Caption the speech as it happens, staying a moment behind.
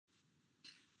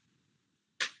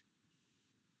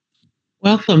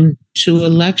Welcome to a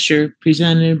lecture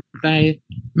presented by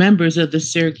members of the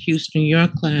Syracuse, New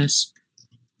York class.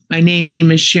 My name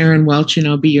is Sharon Welch, and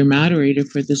I'll be your moderator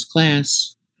for this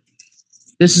class.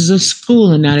 This is a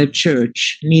school and not a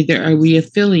church. Neither are we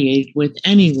affiliated with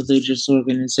any religious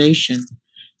organization.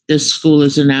 This school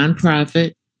is a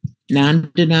nonprofit,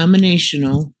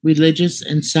 non-denominational, religious,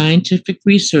 and scientific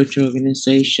research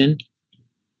organization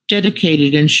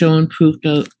dedicated and showing proof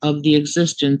of the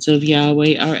existence of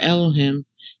Yahweh our Elohim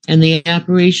and the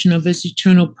operation of his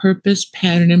eternal purpose,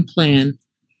 pattern, and plan,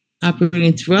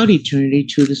 operating throughout eternity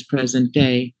to this present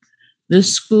day.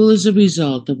 This school is a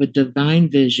result of a divine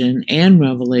vision and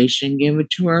revelation given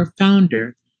to our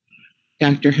founder,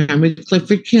 Dr. Henry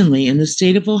Clifford Kinley, in the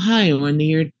state of Ohio in the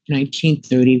year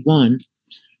 1931.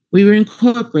 We were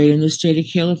incorporated in the state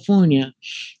of California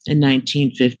in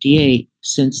 1958.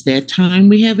 Since that time,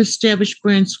 we have established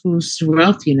branch schools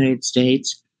throughout the United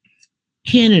States,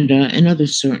 Canada, and other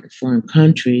certain foreign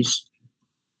countries.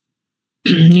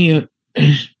 New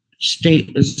York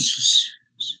State was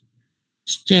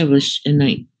established in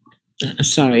the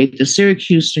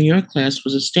Syracuse, New York class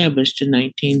was established in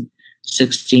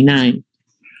 1969.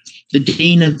 The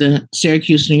dean of the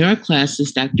Syracuse, New York class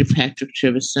is Dr. Patrick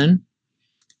Trivison.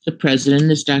 The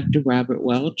president is Dr. Robert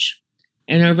Welch,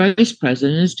 and our vice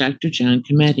president is Dr. John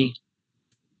Cometti.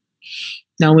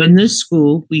 Now, in this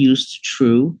school, we use the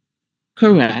true,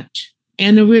 correct,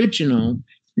 and original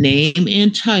name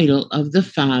and title of the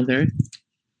Father,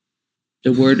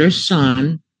 the Word or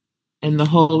Son, and the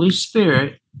Holy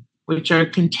Spirit, which are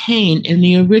contained in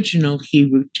the original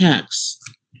Hebrew text.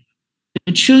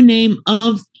 The true name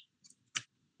of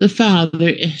the Father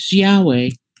is Yahweh.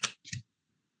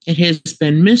 It has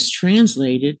been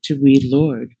mistranslated to read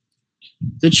Lord.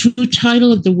 The true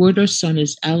title of the Word or Son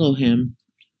is Elohim.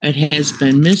 It has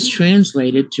been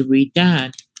mistranslated to read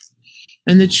God.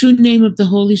 And the true name of the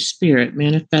Holy Spirit,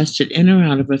 manifested in or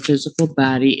out of a physical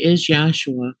body, is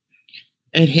Yahshua.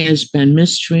 It has been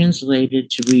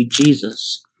mistranslated to read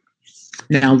Jesus.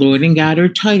 Now, Lord and God are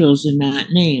titles and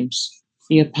not names.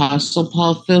 The Apostle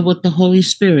Paul, filled with the Holy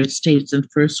Spirit, states in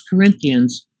 1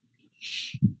 Corinthians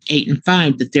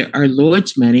 8:5 that there are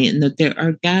Lords many and that there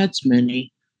are gods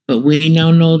many. But we now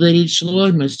know that each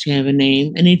Lord must have a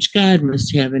name and each God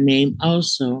must have a name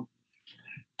also.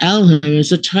 Elohim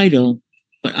is a title,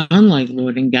 but unlike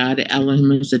Lord and God,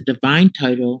 Elohim is a divine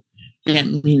title. That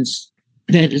means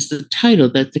that is the title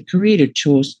that the Creator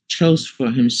chose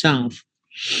for himself.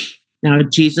 Now,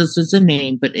 Jesus is a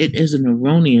name, but it is an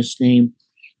erroneous name.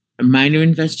 A minor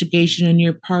investigation on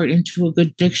your part into a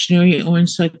good dictionary or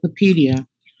encyclopedia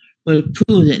would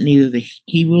prove that neither the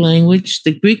Hebrew language,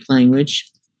 the Greek language,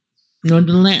 nor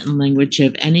the Latin language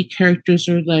have any characters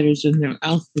or letters in their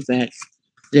alphabet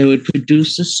that would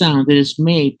produce the sound that is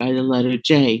made by the letter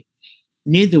J.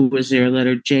 Neither was there a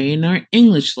letter J in our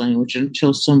English language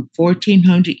until some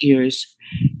 1400 years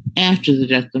after the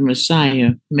death of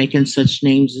Messiah, making such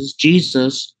names as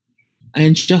Jesus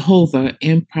and Jehovah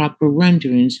improper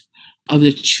renderings of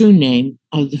the true name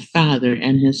of the Father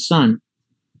and his Son.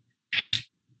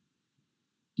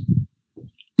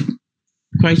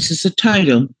 Christ is a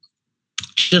title,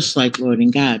 just like Lord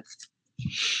and God.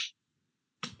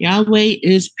 Yahweh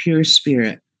is pure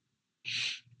spirit.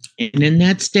 And in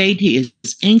that state, he is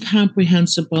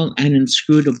incomprehensible and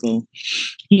inscrutable.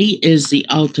 He is the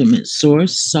ultimate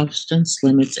source, substance,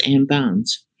 limits, and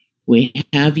bounds. We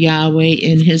have Yahweh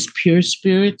in his pure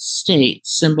spirit state,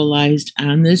 symbolized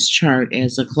on this chart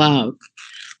as a cloud.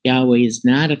 Yahweh is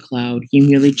not a cloud. He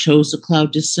merely chose a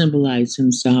cloud to symbolize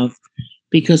himself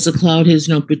because the cloud has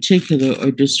no particular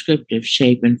or descriptive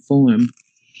shape and form.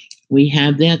 We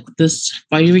have this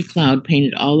fiery cloud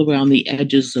painted all around the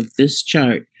edges of this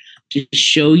chart to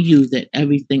show you that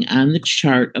everything on the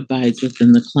chart abides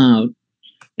within the cloud.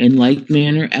 In like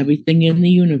manner, everything in the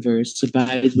universe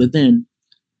abides within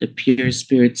the pure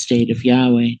spirit state of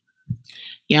Yahweh.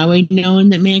 Yahweh, knowing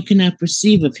that man cannot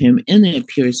perceive of him in that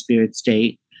pure spirit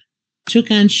state, took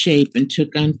on shape and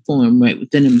took on form right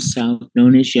within himself,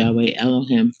 known as Yahweh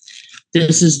Elohim.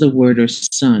 This is the Word or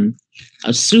Son,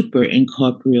 a super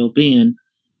incorporeal being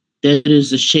that is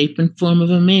the shape and form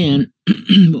of a man,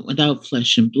 but without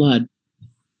flesh and blood.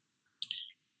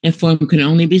 That form can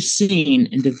only be seen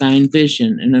in divine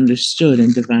vision and understood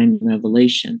in divine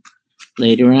revelation.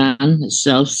 Later on, the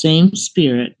self-same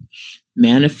Spirit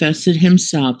manifested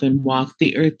himself and walked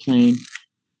the earth plane,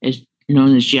 as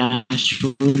known as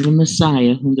Yahshua the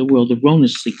Messiah, whom the world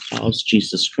erroneously calls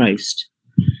Jesus Christ.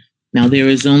 Now there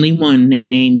is only one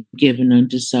name given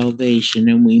unto salvation,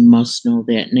 and we must know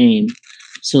that name.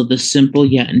 So the simple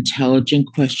yet intelligent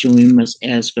question we must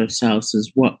ask ourselves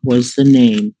is, what was the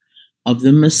name of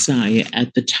the Messiah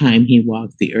at the time he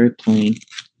walked the earth plane.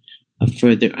 A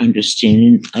further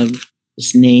understanding of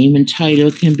his name and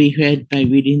title can be read by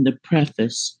reading the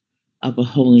preface of a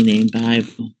Holy Name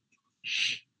Bible.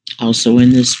 Also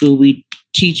in this school, we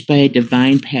teach by a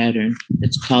divine pattern.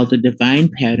 It's called the divine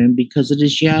pattern because it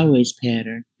is Yahweh's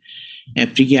pattern.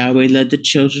 After Yahweh led the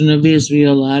children of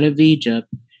Israel out of Egypt,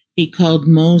 he called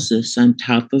Moses on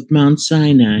top of Mount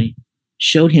Sinai,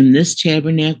 showed him this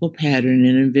tabernacle pattern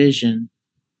in a vision.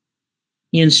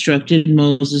 He instructed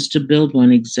Moses to build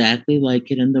one exactly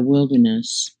like it in the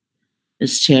wilderness.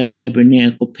 This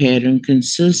tabernacle pattern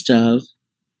consists of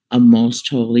a most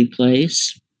holy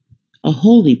place, a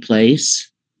holy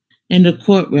place, and a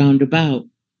court round about.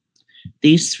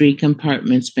 These three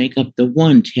compartments make up the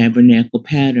one tabernacle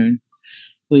pattern.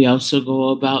 We also go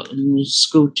about in the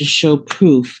school to show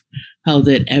proof how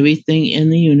that everything in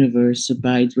the universe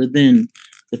abides within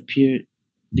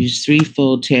these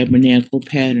threefold tabernacle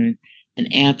pattern,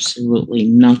 and absolutely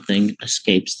nothing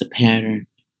escapes the pattern.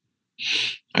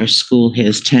 Our school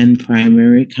has 10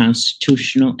 primary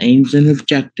constitutional aims and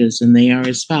objectives, and they are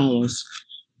as follows.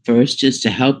 First is to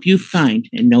help you find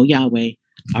and know Yahweh,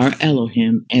 our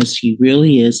Elohim, as he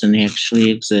really is and actually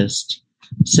exists.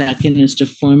 Second is to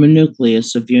form a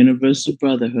nucleus of universal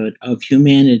brotherhood of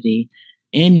humanity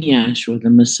in Yahshua the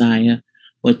Messiah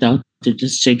without the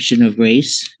distinction of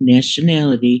race,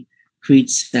 nationality, creed,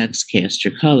 sex, caste,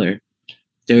 or color.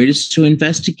 Third is to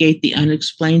investigate the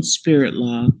unexplained spirit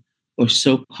law, or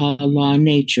so-called law of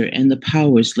nature, and the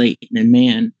powers latent in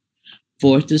man.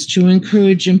 Fourth is to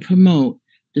encourage and promote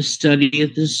the study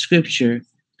of the scripture,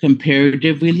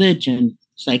 comparative religion,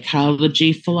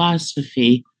 psychology,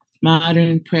 philosophy,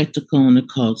 modern, practical, and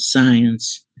occult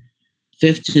science.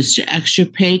 Fifth is to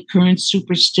extirpate current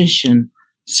superstition,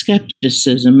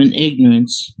 skepticism, and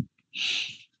ignorance.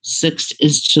 Sixth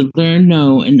is to learn,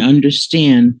 know, and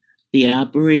understand the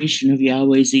operation of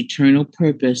Yahweh's eternal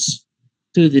purpose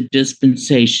through the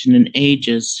dispensation and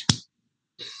ages.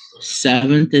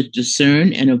 Seventh is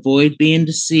discern and avoid being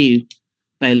deceived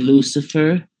by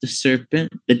Lucifer, the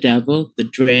serpent, the devil, the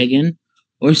dragon,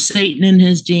 or Satan and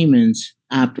his demons,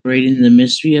 operating the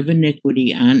mystery of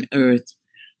iniquity on earth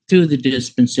through the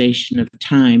dispensation of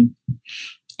time.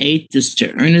 Eighth is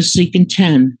to earnestly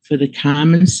contend for the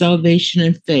common salvation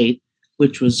and faith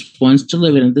which was once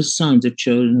delivered unto the sons or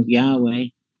children of Yahweh.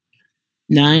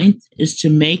 Ninth is to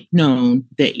make known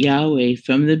that Yahweh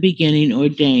from the beginning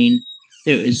ordained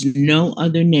there is no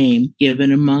other name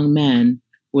given among men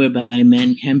whereby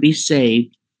men can be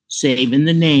saved, save in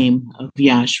the name of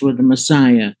Yahshua the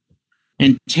Messiah.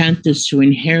 And 10th is to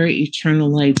inherit eternal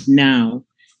life now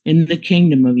in the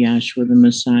kingdom of Yahshua the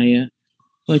Messiah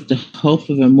with the hope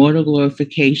of immortal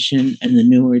glorification and the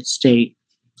new earth state.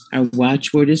 Our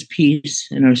watchword is peace,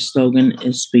 and our slogan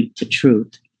is speak the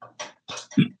truth.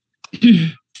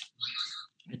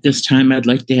 At this time, I'd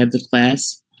like to have the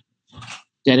class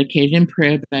dedicated in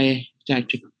prayer by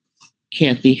Dr.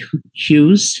 Kathy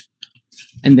Hughes,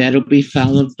 and that'll be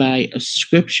followed by a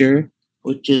scripture,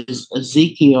 which is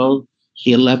Ezekiel,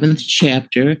 the 11th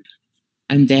chapter,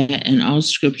 and all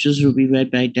scriptures will be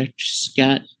read by Dr.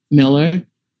 Scott Miller,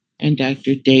 and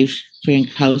Dr. Dave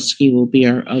Frankowski will be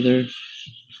our other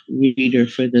reader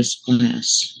for this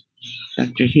class.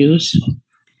 Dr. Hughes.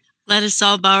 Let us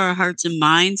all bow our hearts and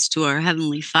minds to our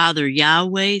Heavenly Father,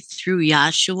 Yahweh, through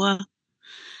Yahshua.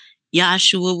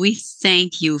 Yahshua, we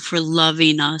thank you for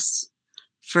loving us,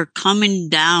 for coming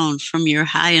down from your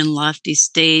high and lofty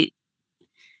state,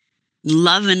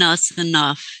 loving us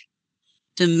enough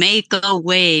to make a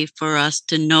way for us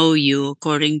to know you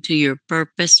according to your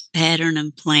purpose, pattern,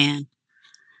 and plan.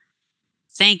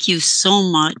 Thank you so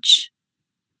much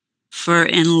for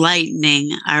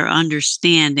enlightening our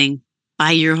understanding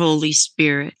by your Holy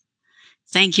Spirit.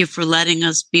 Thank you for letting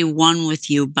us be one with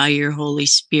you by your Holy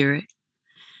Spirit.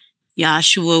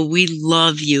 Yahshua, we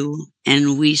love you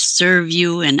and we serve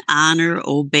you and honor,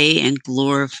 obey, and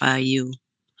glorify you.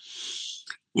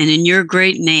 And in your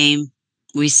great name,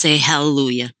 we say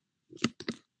hallelujah.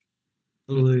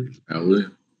 Hallelujah.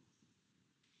 Hallelujah.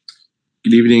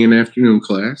 Good evening and afternoon,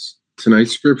 class.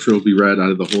 Tonight's scripture will be read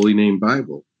out of the Holy Name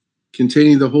Bible,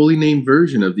 containing the Holy Name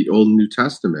version of the Old and New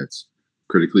Testaments,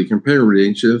 critically compared with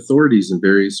ancient authorities and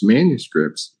various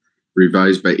manuscripts,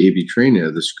 revised by A.B. Trina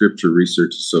of the Scripture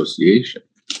Research Association.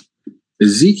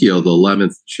 Ezekiel, the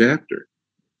 11th chapter.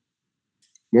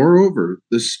 Moreover,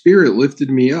 the Spirit lifted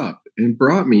me up and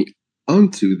brought me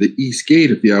unto the east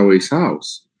gate of Yahweh's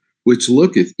house, which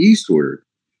looketh eastward.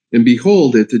 And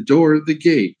behold, at the door of the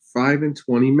gate 25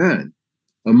 men,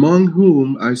 among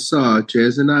whom I saw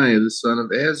Jazaniah the son of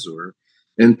Azur,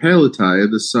 and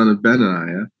Pelatiah the son of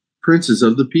Benaiah, princes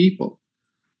of the people.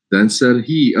 Then said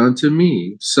he unto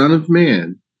me, Son of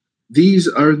man, these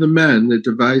are the men that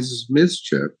devise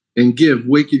mischief and give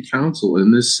wicked counsel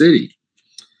in this city,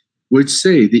 which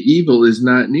say the evil is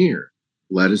not near.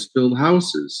 Let us build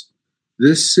houses.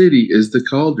 This city is the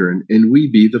cauldron, and we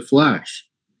be the flesh.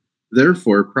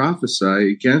 Therefore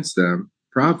prophesy against them,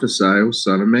 prophesy, O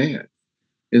Son of man.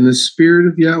 And the Spirit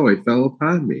of Yahweh fell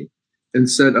upon me, and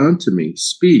said unto me,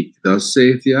 Speak, thus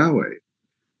saith Yahweh.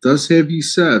 Thus have ye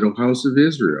said, O house of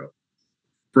Israel.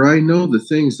 For I know the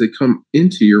things that come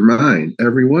into your mind,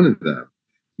 every one of them.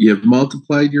 Ye have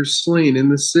multiplied your slain in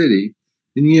the city,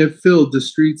 and ye have filled the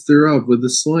streets thereof with the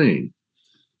slain.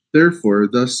 Therefore,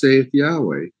 thus saith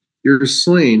Yahweh, your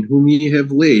slain, whom ye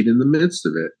have laid in the midst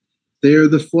of it, they are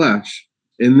the flesh,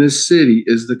 and this city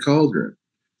is the cauldron.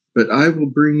 But I will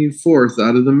bring you forth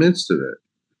out of the midst of it.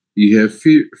 Ye have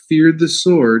feared the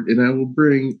sword, and I will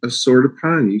bring a sword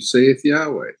upon you, saith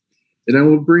Yahweh. And I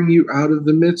will bring you out of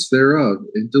the midst thereof,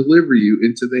 and deliver you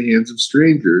into the hands of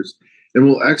strangers, and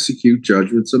will execute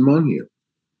judgments among you.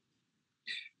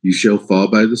 You shall fall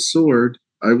by the sword.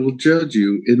 I will judge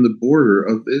you in the border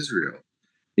of Israel,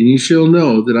 and you shall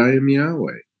know that I am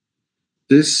Yahweh.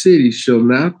 This city shall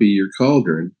not be your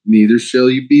cauldron, neither shall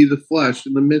you be the flesh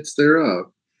in the midst thereof,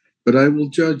 but I will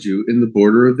judge you in the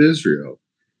border of Israel.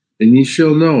 And ye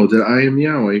shall know that I am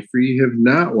Yahweh, for ye have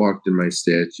not walked in my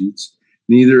statutes,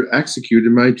 neither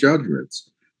executed my judgments,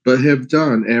 but have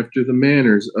done after the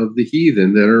manners of the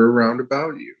heathen that are around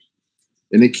about you.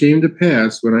 And it came to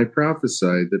pass, when I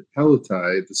prophesied, that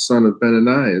Pelati the son of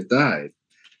Benaniah died.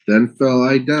 Then fell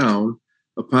I down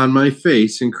upon my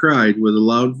face, and cried with a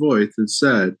loud voice, and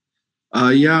said, Ah,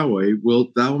 Yahweh,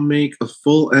 wilt thou make a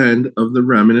full end of the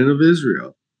remnant of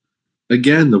Israel?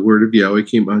 Again the word of Yahweh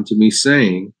came unto me,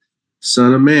 saying,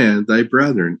 Son of man, thy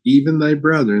brethren, even thy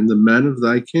brethren, the men of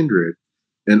thy kindred,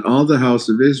 and all the house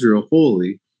of Israel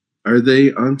holy, are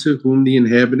they unto whom the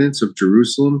inhabitants of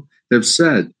Jerusalem have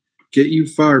said, Get you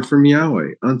far from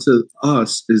Yahweh, unto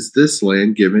us is this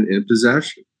land given in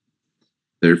possession.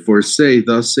 Therefore say,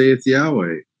 Thus saith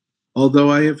Yahweh, although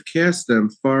I have cast them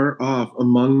far off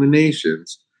among the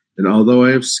nations, and although I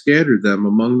have scattered them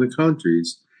among the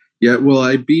countries, yet will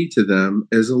I be to them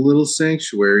as a little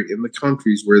sanctuary in the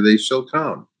countries where they shall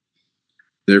come.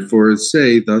 Therefore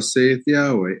say, Thus saith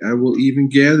Yahweh, I will even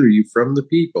gather you from the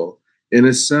people, and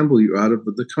assemble you out of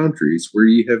the countries where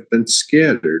ye have been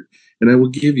scattered, and I will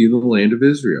give you the land of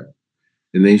Israel.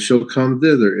 And they shall come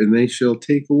thither, and they shall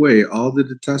take away all the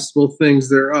detestable things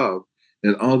thereof,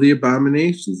 and all the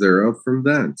abominations thereof from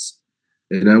thence.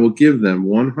 And I will give them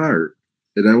one heart,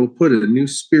 and I will put a new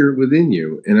spirit within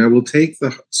you, and I will take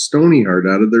the stony heart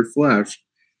out of their flesh,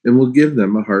 and will give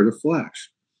them a heart of flesh,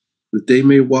 that they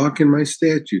may walk in my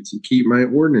statutes and keep my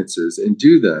ordinances and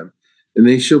do them, and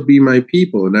they shall be my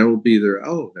people, and I will be their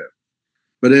Elohim.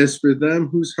 But as for them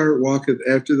whose heart walketh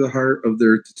after the heart of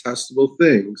their detestable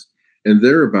things and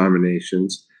their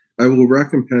abominations, I will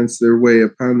recompense their way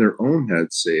upon their own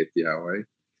heads, saith Yahweh.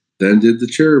 Then did the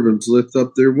cherubims lift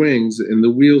up their wings, and the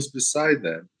wheels beside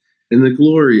them, and the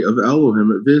glory of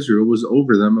Elohim of Israel was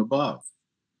over them above.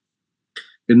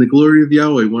 And the glory of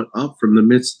Yahweh went up from the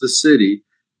midst of the city,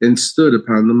 and stood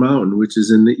upon the mountain which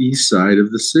is in the east side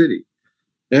of the city.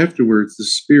 Afterwards the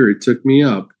Spirit took me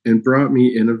up, and brought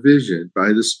me in a vision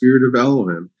by the Spirit of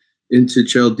Elohim into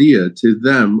Chaldea to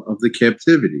them of the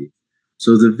captivity.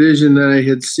 So the vision that I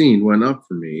had seen went up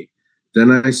for me.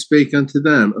 Then I spake unto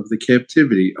them of the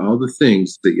captivity all the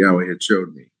things that Yahweh had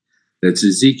showed me. That's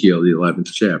Ezekiel, the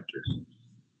 11th chapter.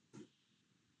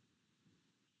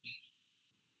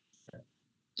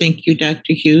 Thank you,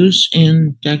 Dr. Hughes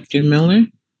and Dr. Miller.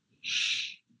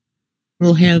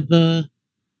 We'll have a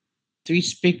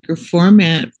 3-speaker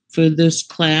format for this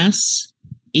class,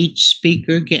 each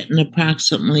speaker getting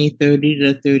approximately 30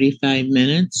 to 35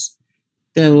 minutes.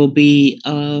 There will be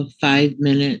a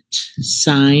 5-minute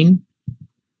sign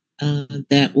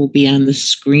that will be on the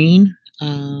screen.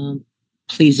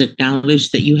 Please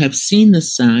acknowledge that you have seen the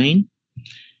sign.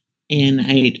 And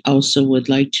I also would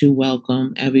like to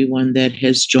welcome everyone that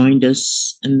has joined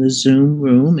us in the Zoom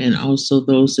room, and also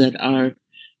those that are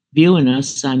viewing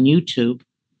us on YouTube.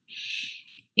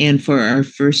 And for our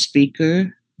first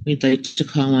speaker, we'd like to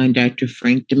call on Dr.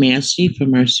 Frank DeMasi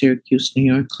from our Syracuse, New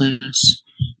York class.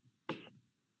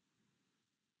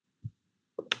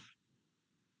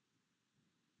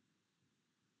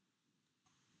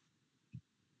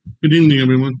 Good evening,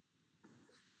 everyone.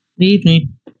 Good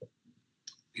evening.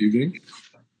 Good evening.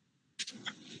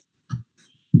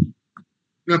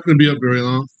 Not going to be up very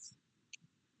long.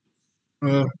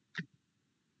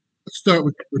 Let's start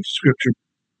with scripture.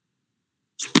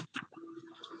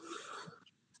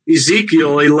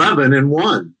 Ezekiel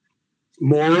 11:1.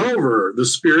 Moreover, the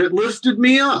Spirit lifted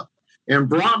me up and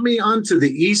brought me unto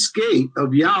the east gate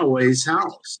of Yahweh's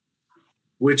house,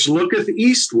 which looketh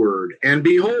eastward, and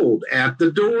behold, at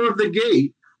the door of the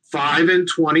gate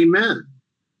 25 men,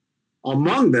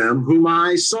 among them whom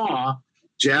I saw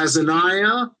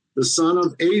Jazaniah the son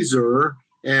of Azur,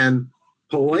 and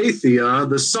Pelathiah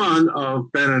the son of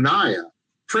Benaniah,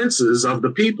 princes of the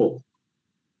people.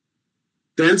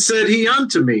 Then said he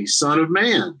unto me, Son of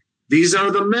man, these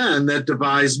are the men that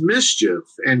devise mischief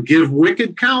and give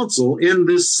wicked counsel in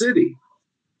this city.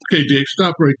 Okay, Dave,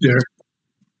 stop right there.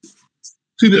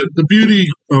 See, the beauty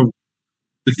of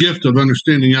the gift of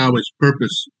understanding Yahweh's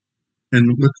purpose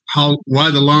and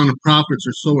why the law and the prophets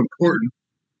are so important.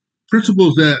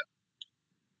 Principles that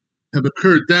have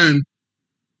occurred then,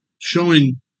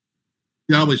 showing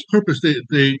Yahweh's purpose,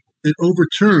 it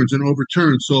overturns and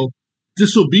overturns. So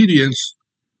disobedience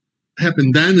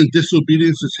happened then, and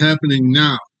disobedience is happening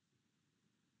now.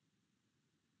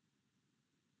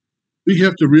 We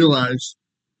have to realize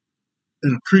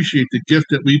and appreciate the gift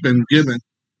that we've been given,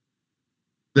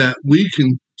 that we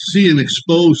can see and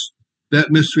expose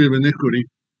that mystery of iniquity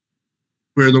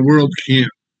where the world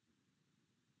can't.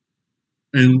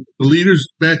 And the leaders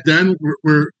back then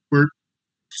were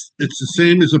it's the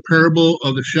same as a parable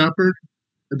of the shepherd.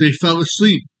 They fell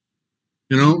asleep.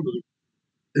 You know,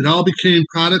 it all became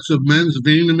products of men's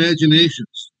vain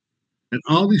imaginations. And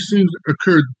all these things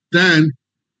occurred then.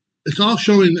 It's all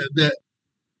showing that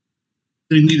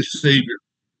they need a savior.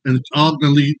 And it's all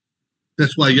going to lead.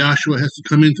 That's why Yahshua has to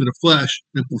come into the flesh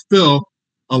and fulfill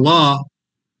a law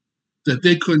that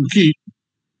they couldn't keep.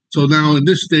 So now in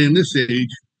this day and this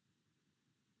age,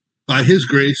 by his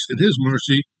grace and his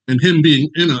mercy and him being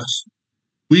in us,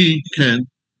 we can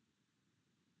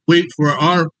wait for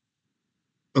our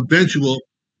eventual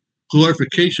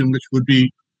glorification, which would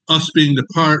be us being the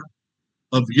part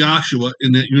of Yahshua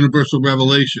in that universal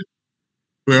revelation,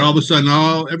 where all of a sudden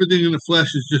everything in the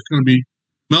flesh is just going to be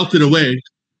melted away,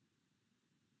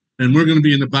 and we're going to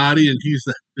be in the body, and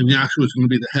Yahshua is going to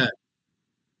be the head.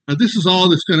 Now, this is all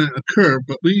that's going to occur,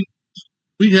 but we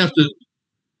have to.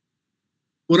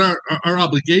 What our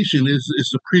obligation is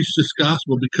to preach this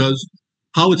gospel, because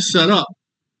how it's set up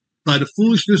by the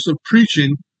foolishness of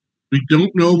preaching, we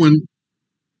don't know when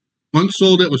one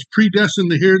soul that was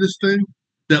predestined to hear this thing,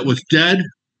 that was dead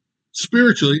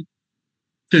spiritually,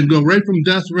 can go right from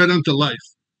death right unto life.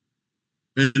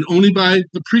 And only by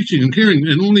the preaching and hearing,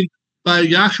 and only by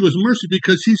Yahshua's mercy,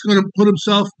 because he's going to put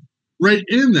himself right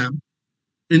in them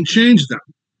and change them.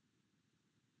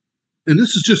 And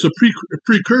this is just a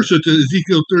precursor to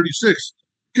Ezekiel 36.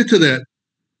 Get to that,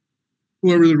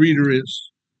 whoever the reader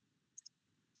is.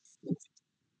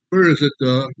 Where is it?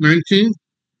 19?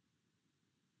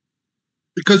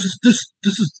 Because this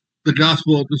is the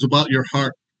gospel is about your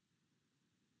heart.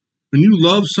 When you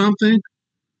love something,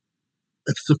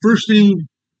 it's the first thing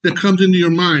that comes into your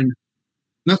mind.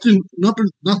 Nothing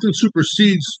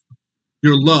supersedes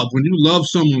your love. When you love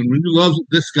someone, when you love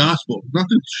this gospel,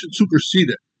 nothing should supersede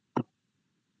it.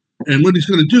 And what he's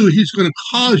going to do, he's going to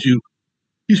cause you,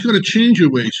 he's going to change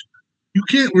your ways. You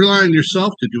can't rely on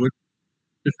yourself to do it.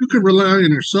 If you could rely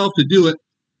on yourself to do it,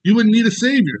 you wouldn't need a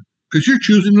savior, because you're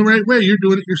choosing the right way. You're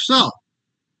doing it yourself.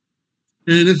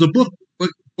 And as a book, like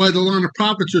why the law and the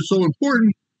prophets are so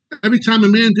important, every time a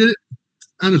man did it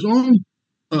on his own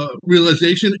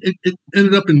realization, it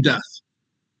ended up in death.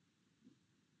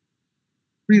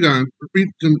 Read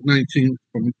 19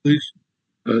 for me, please.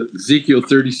 Ezekiel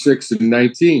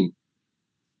 36:19.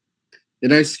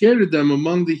 And I scattered them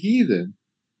among the heathen,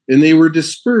 and they were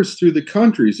dispersed through the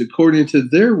countries according to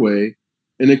their way,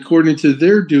 and according to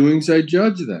their doings I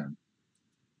judged them.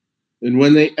 And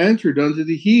when they entered unto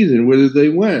the heathen, whither they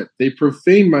went, they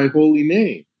profaned my holy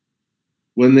name.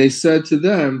 When they said to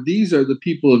them, These are the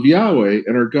people of Yahweh,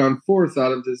 and are gone forth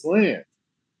out of this land.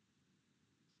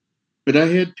 But I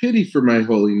had pity for my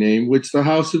holy name, which the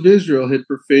house of Israel had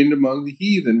profaned among the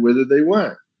heathen, whither they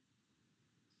went.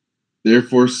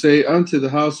 Therefore say unto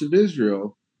the house of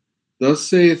Israel, Thus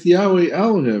saith Yahweh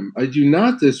Elohim, I do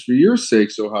not this for your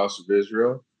sakes, O house of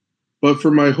Israel, but for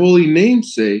my holy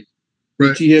name's sake,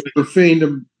 which ye have profaned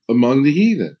among the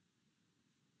heathen.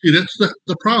 See, that's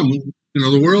the problem. You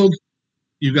know, the world,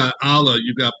 you got Allah,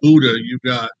 you got Buddha, you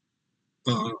got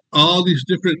all these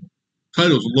different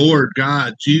titles, Lord,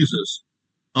 God, Jesus,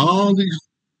 all these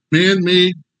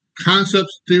man-made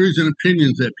concepts, theories, and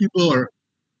opinions that people are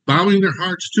bowing their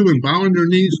hearts to and bowing their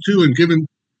knees to and giving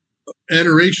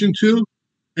adoration to,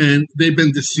 and they've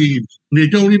been deceived. And they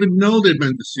don't even know they've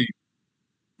been deceived.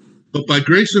 But by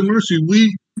grace and mercy,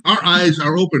 our eyes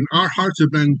are open. Our hearts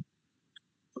have been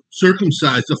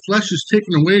circumcised. The flesh is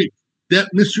taken away. That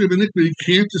mystery of iniquity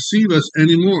can't deceive us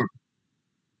anymore.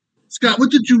 Scott,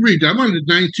 what did you read? I'm on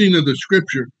 19 of the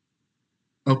scripture.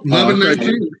 11,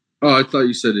 19? I thought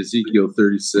you said Ezekiel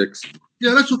 36.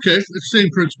 Yeah, that's okay. It's the same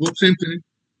principle, same thing.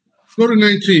 Go to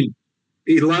 19.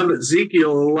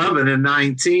 Ezekiel 11 and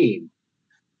 19.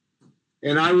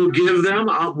 And I will give them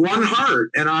one heart,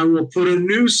 and I will put a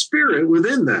new spirit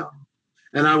within them.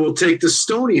 And I will take the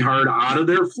stony heart out of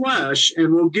their flesh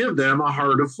and will give them a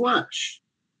heart of flesh.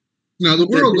 Now, the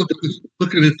world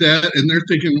looking at that, and they're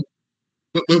thinking,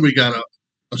 what we got,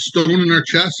 a stone in our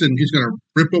chest, and he's going to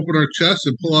rip open our chest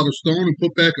and pull out a stone and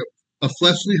put back a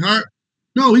fleshly heart?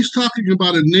 No, he's talking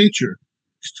about a nature.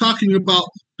 He's talking about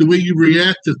the way you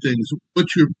react to things,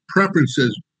 what your preference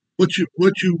is, what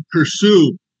you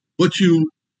pursue, what you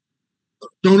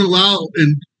don't allow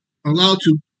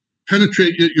to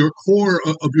penetrate your core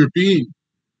of your being.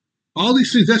 All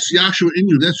these things, that's Yahshua in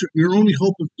you. That's your only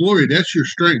hope of glory. That's your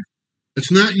strength.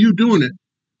 It's not you doing it.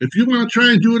 If you want to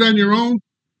try and do it on your own,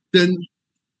 then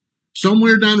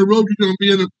somewhere down the road you're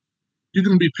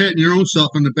going to be patting your own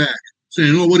self on the back,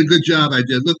 saying, "Oh, what a good job I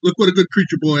did! Look what a good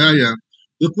preacher boy I am!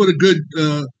 Look what a good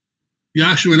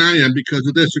Yahshua I am because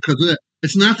of this, because of that."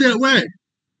 It's not that way.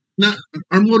 Not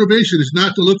our motivation is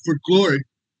not to look for glory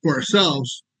for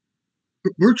ourselves.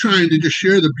 We're trying to just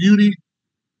share the beauty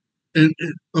and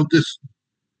of this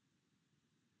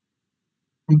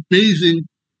amazing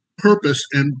purpose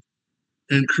and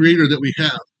creator that we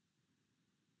have.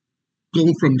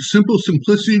 Going from simple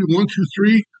simplicity, 1, 2,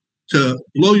 3, to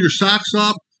blow your socks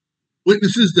off,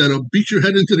 witnesses that'll beat your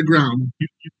head into the ground.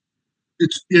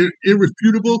 It's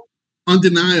irrefutable,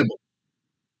 undeniable.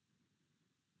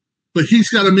 But he's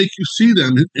got to make you see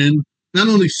them, and not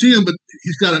only see them, but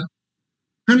he's got to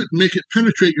make it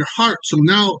penetrate your heart. So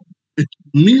now it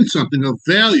means something of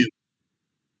value.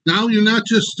 Now you're not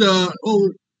just,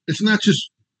 it's not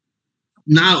just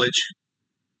knowledge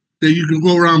that you can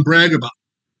go around brag about.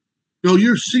 No,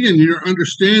 you're seeing, you're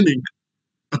understanding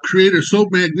a creator so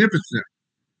magnificent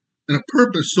and a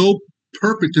purpose so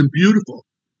perfect and beautiful.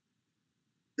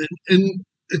 And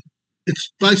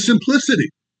it's by simplicity.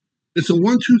 It's a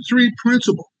 1, 2, 3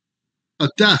 principle. A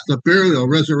death, a burial, a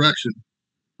resurrection,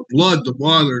 the blood, the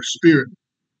water, spirit.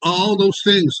 All those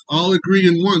things all agree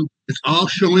in one. It's all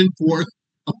showing forth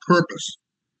a purpose.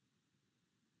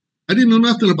 I didn't know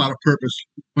nothing about a purpose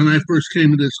when I first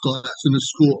came to this class, in this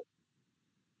school.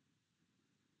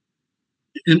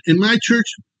 In my church,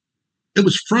 it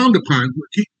was frowned upon.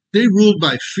 They ruled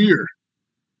by fear.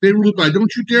 They ruled by,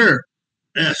 don't you dare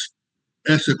ask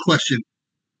a question.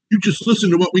 You just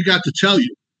listen to what we got to tell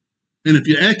you. And if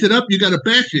you act it up, you got a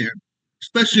backhand,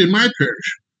 especially in my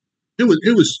parish. It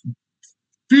was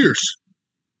fierce.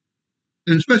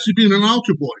 And especially being an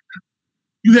altar boy.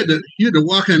 You had to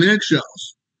walk on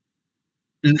eggshells.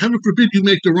 And heaven forbid you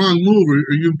make the wrong move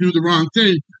or you do the wrong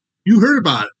thing. You heard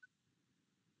about it.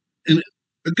 And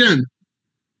again,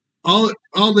 all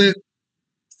that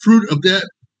fruit of that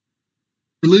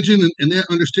religion and that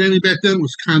understanding back then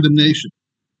was condemnation.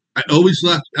 I always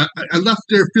left. I left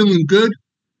there feeling good.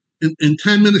 In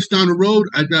 10 minutes down the road,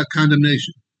 I got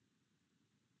condemnation.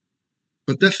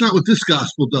 But that's not what this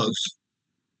gospel does.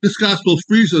 This gospel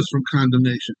frees us from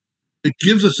condemnation. It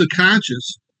gives us a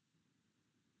conscience.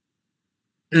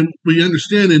 And we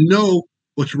understand and know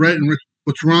what's right and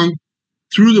what's wrong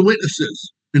through the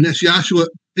witnesses. And that's Yahshua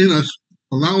in us,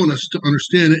 allowing us to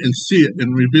understand it and see it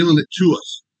and revealing it to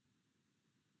us.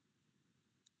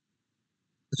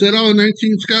 Is that all in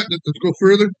 19, Scott? Let's go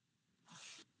further.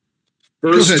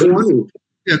 Verse 20.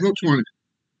 Yeah, go 20.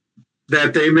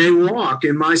 That they may walk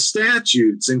in my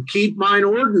statutes and keep mine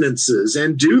ordinances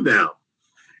and do them.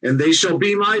 And they shall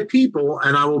be my people,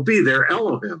 and I will be their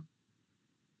Elohim.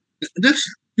 This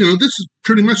is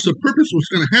pretty much the purpose of what's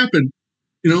going to happen.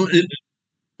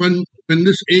 When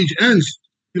this age ends,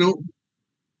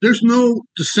 there's no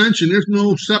dissension, there's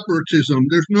no separatism,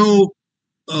 there's no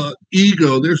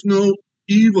ego, there's no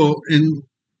evil in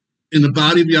the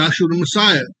body of Yahshua the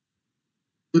Messiah.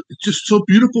 It's just so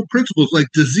beautiful principles like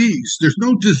disease. There's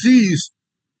no disease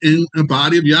in a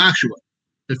body of Yahshua.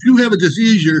 If you have a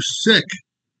disease, you're sick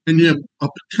and you have a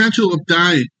potential of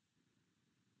dying.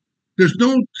 There's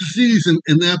no disease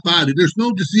in that body. There's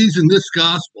no disease in this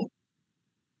gospel.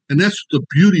 And that's the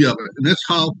beauty of it. And that's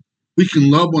how we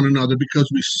can love one another, because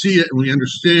we see it and we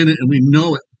understand it and we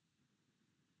know it.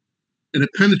 And it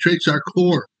penetrates our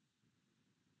core.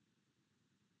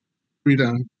 Read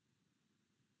on.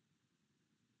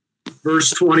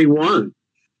 Verse 21.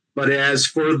 But as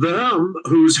for them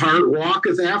whose heart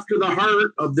walketh after the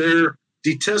heart of their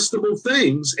detestable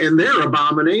things and their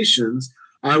abominations,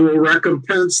 I will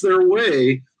recompense their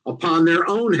way upon their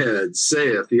own heads,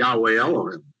 saith Yahweh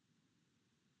Elohim.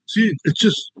 See, it's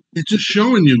just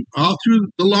showing you all through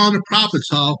the law and the prophets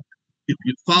how if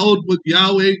you followed what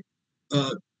Yahweh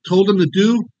told them to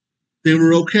do, they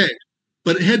were okay.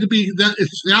 But it had to be that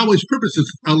it's Yahweh's purpose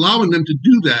is allowing them to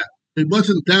do that. It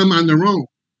wasn't them on their own.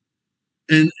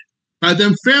 And by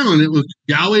them failing, it was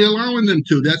Yahweh allowing them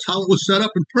to. That's how it was set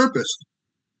up and purposed.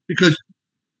 Because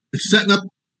it's setting up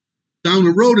down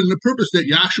the road in the purpose that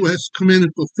Yahshua has to come in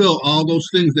and fulfill all those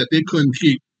things that they couldn't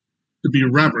keep to be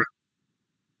reverent.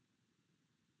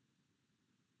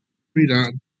 Read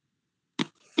on.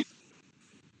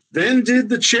 Then did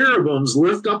the cherubims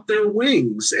lift up their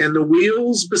wings, and the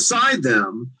wheels beside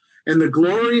them, and the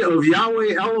glory of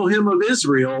Yahweh Elohim of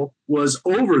Israel was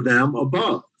over them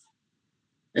above.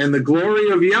 And the glory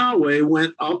of Yahweh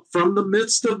went up from the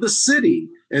midst of the city,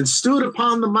 and stood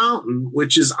upon the mountain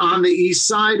which is on the east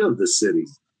side of the city.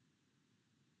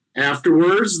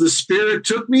 Afterwards, the Spirit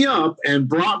took me up and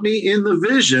brought me in the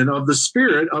vision of the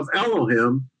Spirit of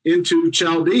Elohim into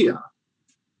Chaldea.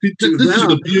 This is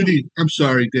the beauty. I'm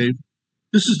sorry, Dave.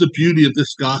 This is the beauty of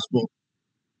this gospel.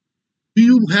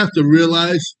 You have to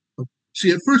realize, see,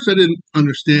 at first I didn't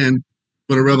understand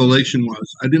what a revelation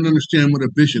was. I didn't understand what a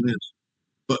vision is.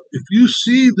 But if you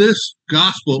see this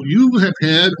gospel, you have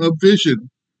had a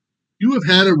vision. You have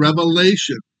had a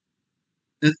revelation.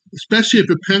 And especially if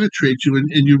it penetrates you and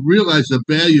you realize the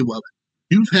value of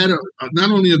it. You've had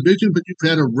not only a vision, but you've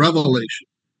had a revelation.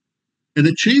 And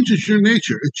it changes your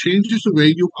nature. It changes the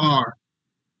way you are.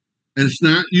 And it's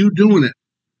not you doing it.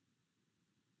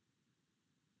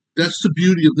 That's the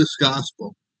beauty of this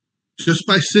gospel. Just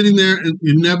by sitting there, and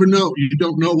you never know. You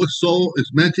don't know what soul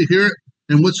is meant to hear it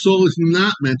and what soul is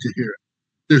not meant to hear it.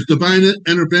 There's divine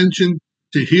intervention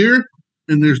to hear,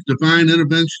 and there's divine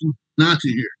intervention not to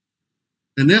hear.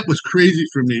 And that was crazy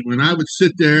for me when I would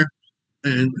sit there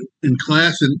and in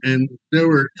class, and there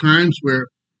were times where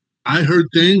I heard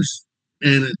things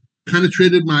and it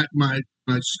penetrated my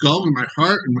skull and my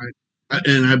heart,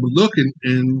 and I would look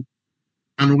and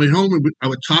on the way home I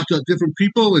would talk to different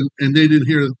people, and they didn't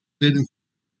hear a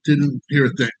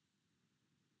thing.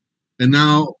 And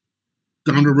now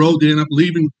down the road they end up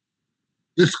leaving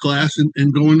this class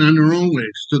and going on their own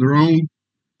ways to their own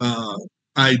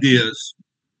ideas,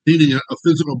 needing a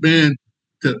physical band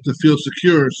to feel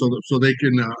secure, so they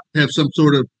can have some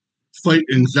sort of fight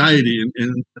anxiety,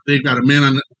 and they got a man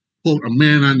on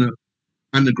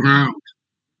the ground.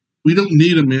 We don't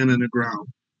need a man on the ground.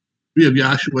 We have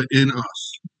Yahshua in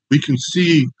us. We can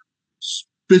see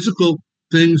physical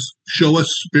things show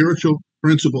us spiritual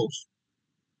principles,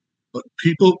 but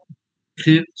people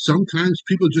can't. Sometimes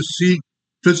people just see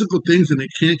physical things and they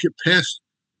can't get past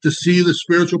to see the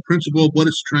spiritual principle of what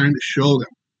it's trying to show them.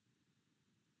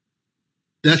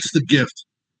 That's the gift.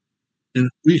 And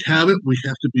if we have it, we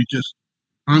have to be just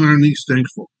on our knees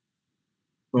thankful.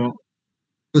 Well,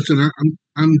 listen,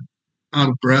 I'm out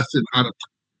of breath and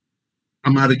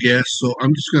I'm out of gas, so I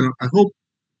hope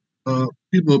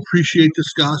people appreciate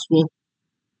this gospel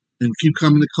and keep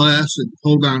coming to class and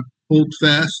hold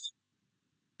fast,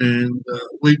 and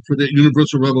wait for that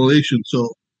universal revelation.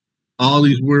 So all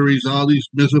these worries, all these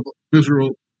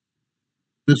miserable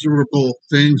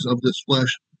things of this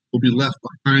flesh will be left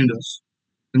behind us,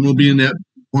 and we'll be in that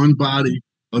one body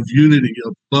of unity,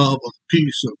 of love, of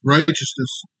peace, of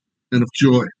righteousness, and of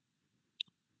joy.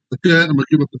 With that, I'm going to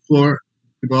give up the floor.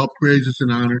 Give all praises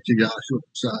and honor to Yahshua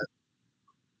Messiah.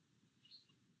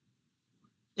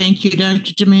 Thank you,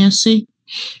 Dr. DeMasi.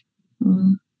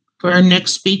 For our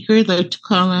next speaker, I'd like to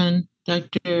call on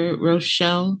Dr.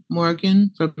 Rochelle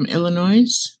Morgan from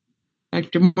Illinois.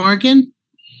 Dr. Morgan?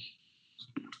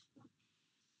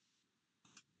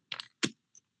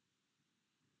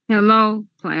 Hello,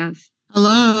 class.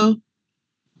 Hello.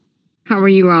 How are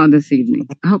you all this evening?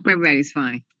 I hope everybody's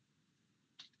fine.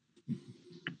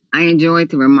 I enjoyed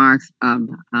the remarks of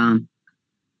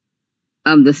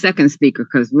the second speaker,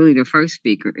 because really the first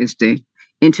speaker is the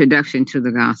introduction to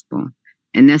the gospel,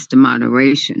 and that's the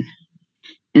moderation.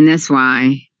 And that's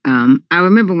why I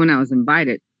remember when I was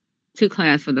invited to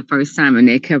class for the first time, and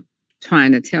they kept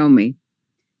trying to tell me,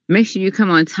 make sure you come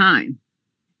on time.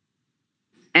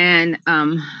 And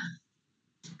I've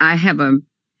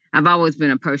always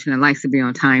been a person that likes to be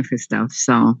on time for stuff,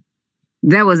 so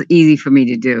that was easy for me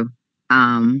to do.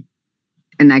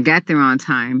 And I got there on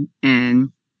time,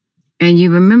 and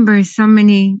you remember so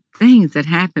many things that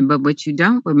happened, but what you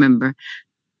don't remember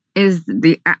is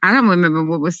I don't remember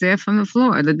what was said from the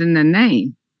floor other than the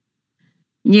name,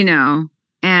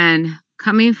 and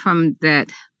coming from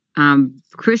that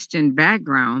Christian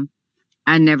background,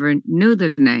 I never knew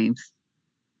the names.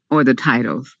 or the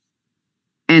titles.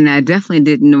 And I definitely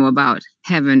didn't know about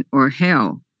heaven or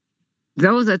hell.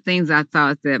 Those are things I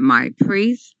thought that my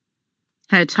priest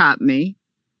had taught me.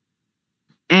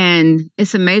 And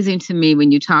it's amazing to me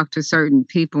when you talk to certain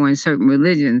people in certain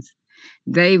religions,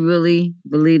 they really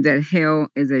believe that hell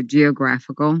is a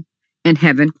geographical and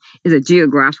heaven is a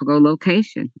geographical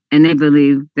location. And they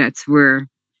believe that's where,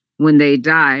 when they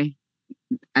die,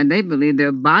 and they believe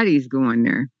their body's going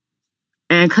there.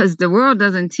 And because the world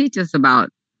doesn't teach us about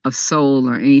a soul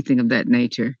or anything of that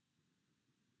nature.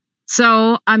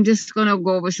 So I'm just going to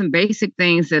go over some basic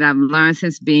things that I've learned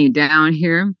since being down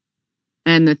here.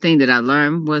 And the thing that I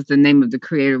learned was the name of the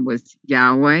creator was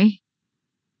Yahweh.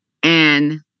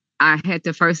 And I had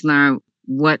to first learn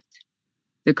what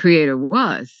the creator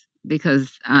was,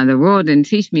 because the world didn't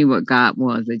teach me what God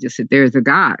was. They just said, there's a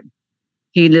God.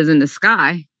 He lives in the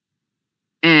sky.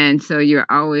 And so you're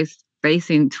always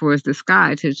facing towards the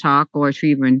sky to talk or to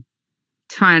even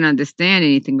try and understand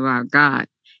anything about God.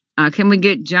 Can we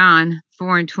get John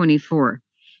 4:24?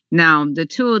 Now, the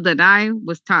tool that I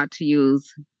was taught to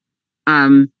use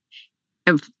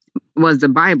was the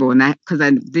Bible, and because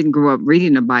I didn't grow up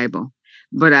reading the Bible,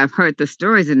 but I've heard the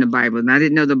stories in the Bible, and I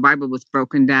didn't know the Bible was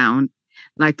broken down.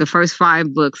 Like the first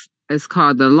 5 books is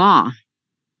called the Law.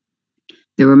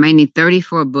 The remaining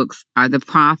 34 books are the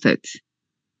prophets.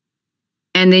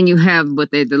 And then you have what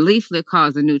the leaflet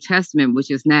calls the New Testament, which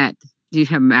is not, you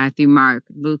have Matthew, Mark,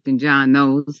 Luke, and John,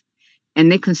 those. And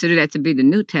they consider that to be the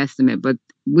New Testament, but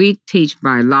we teach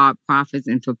by law, prophets,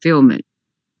 and fulfillment.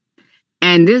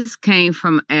 And this came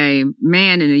from a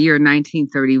man in the year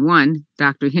 1931,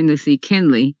 Dr. Henry C.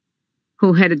 Kinley,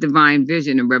 who had a divine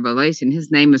vision and revelation. His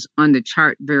name is on the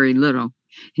chart very little.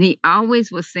 And he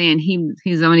always was saying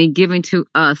he's only giving to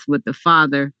us what the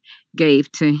Father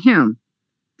gave to him.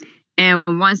 And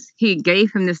once he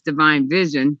gave him this divine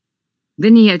vision,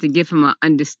 then he had to give him an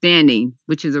understanding,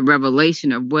 which is a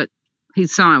revelation of what he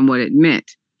saw and what it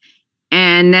meant.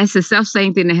 And that's the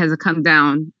self-same thing that has to come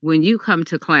down when you come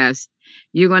to class.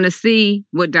 You're going to see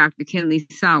what Dr. Kinley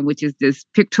saw, which is this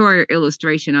pictorial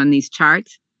illustration on these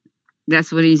charts.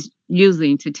 That's what he's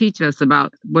using to teach us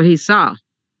about what he saw.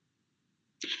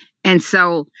 And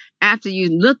so after you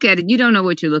look at it, you don't know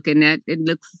what you're looking at. It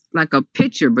looks like a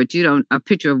picture, but you don't, a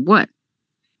picture of what?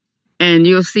 And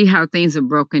you'll see how things are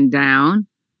broken down.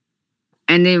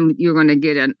 And then you're going to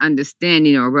get an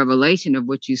understanding or a revelation of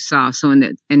what you saw. So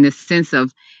in the sense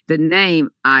of the name,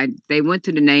 they went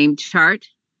to the name chart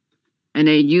and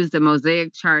they used the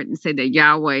mosaic chart and said that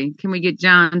Yahweh. Can we get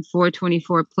John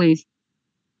 4:24, please?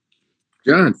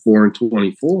 John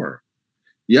 4:24.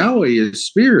 Yahweh is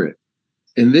spirit,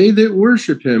 and they that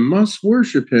worship him must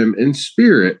worship him in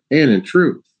spirit and in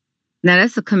truth. Now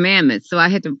that's a commandment. So I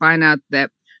had to find out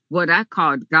that what I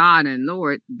called God and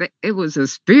Lord, it was a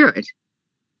spirit.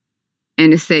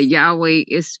 And it said Yahweh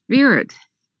is spirit.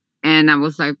 And I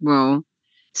was like, well,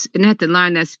 and I had to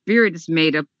learn that spirit is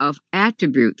made up of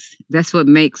attributes. That's what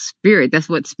makes spirit. That's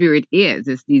what spirit is.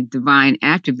 It's these divine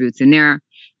attributes. And they're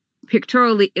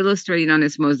pictorially illustrated on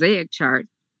this mosaic chart.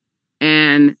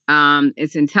 And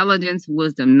it's intelligence,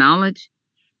 wisdom, knowledge,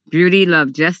 beauty,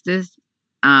 love, justice,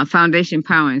 foundation,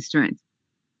 power, and strength.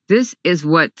 This is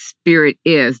what spirit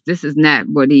is. This is not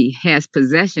what he has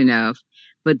possession of,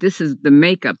 but this is the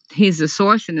makeup. He's the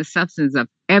source and the substance of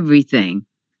everything.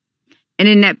 And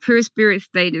in that pure spirit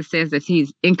state, it says that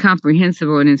he's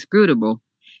incomprehensible and inscrutable,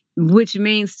 which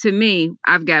means to me,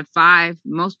 I've got 5.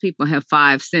 Most people have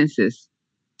 5 senses.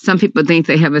 Some people think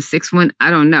they have a 6th one.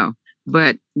 I don't know.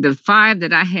 But the 5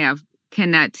 that I have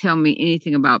cannot tell me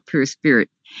anything about pure spirit.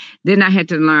 Then I had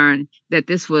to learn that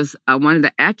this was one of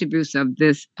the attributes of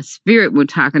this spirit we're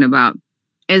talking about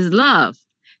is love.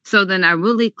 So then I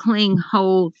really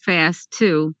hold fast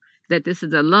to that this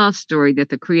is a love story that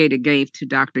the creator gave to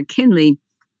Dr. Kinley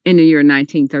in the year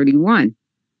 1931.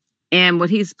 And what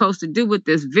he's supposed to do with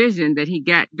this vision that he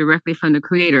got directly from the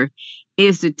creator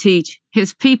is to teach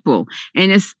his people.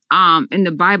 And it's in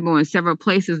the Bible in several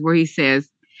places where he says,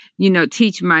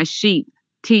 teach my sheep,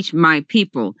 teach my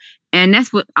people. And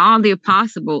that's what all the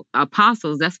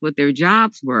apostles, that's what their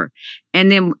jobs were.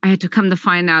 And then I had to come to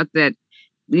find out that,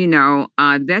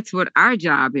 that's what our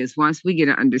job is once we get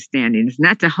an understanding. It's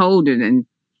not to hold it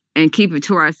and keep it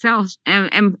to ourselves.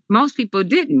 And most people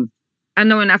didn't. I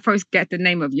know when I first got the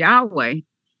name of Yahweh,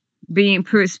 being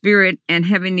pure spirit and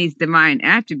having these divine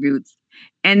attributes,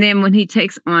 and then when he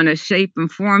takes on a shape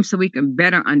and form so we can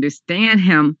better understand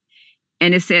him,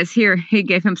 and it says here, he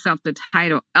gave himself the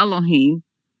title Elohim,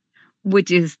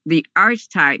 which is the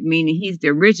archetype, meaning he's the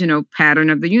original pattern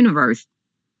of the universe.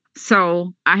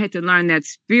 So I had to learn that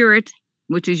spirit,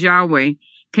 which is Yahweh,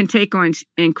 can take on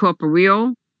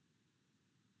incorporeal.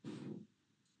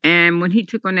 And when he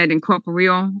took on that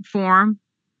incorporeal form,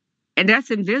 and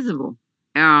that's invisible.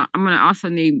 I'm going to also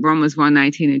need Romans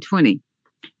 1:19 and 20.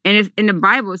 And it's in the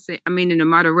Bible, in the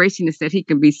moderation, it said he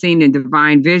can be seen in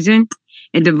divine vision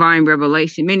and divine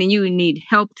revelation, meaning you need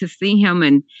help to see him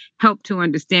and help to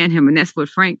understand him. And that's what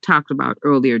Frank talked about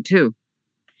earlier, too.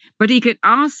 But he could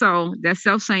also, that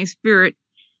self-same spirit,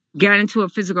 get into a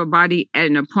physical body at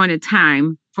an appointed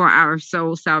time for our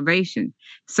soul salvation.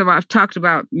 So I've talked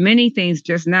about many things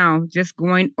just now, just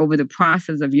going over the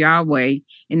process of Yahweh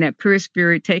in that pure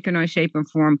spirit taking on shape and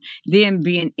form, then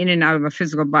being in and out of a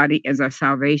physical body as our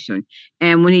salvation.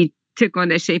 And when he took on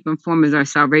that shape and form as our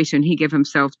salvation, he gave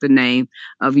himself the name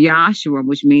of Yahshua,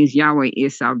 which means Yahweh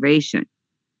is salvation.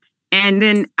 And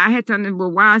then I had to understand,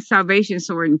 well, why is salvation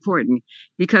so important?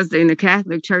 Because in the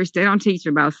Catholic Church, they don't teach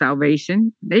about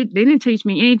salvation. They didn't teach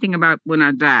me anything about when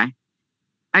I die.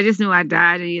 I just knew I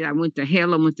died and either I went to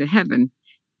hell or went to heaven.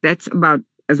 That's about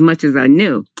as much as I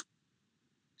knew.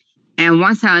 And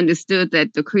once I understood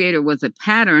that the Creator was a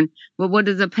pattern, well, what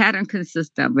does a pattern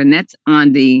consist of? And that's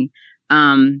on the,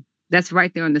 that's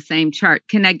right there on the same chart.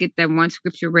 Can I get that one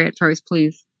scripture read first,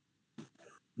 please?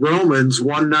 Romans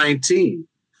 1:19.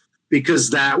 Because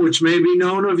that which may be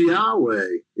known of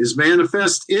Yahweh is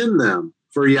manifest in them,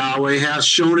 for Yahweh hath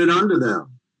shown it unto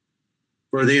them.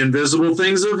 For the invisible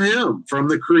things of him from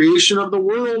the creation of the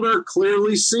world are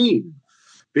clearly seen,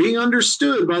 being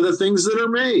understood by the things that are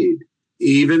made,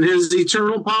 even his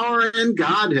eternal power and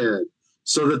Godhead,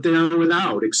 so that they are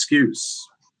without excuse.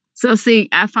 So see,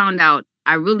 I found out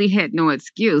I really had no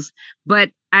excuse,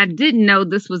 but I didn't know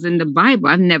this was in the Bible.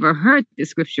 I've never heard the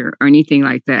scripture or anything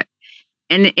like that.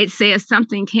 And it says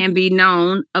something can be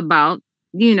known about,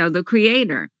 the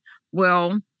Creator.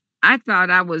 Well, I thought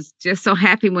I was just so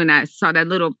happy when I saw that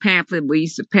little pamphlet we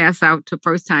used to pass out to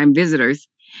first-time visitors.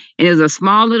 And it was a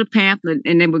small little pamphlet,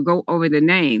 and they would go over the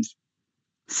names.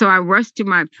 So I rushed to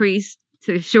my priest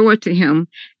to show it to him,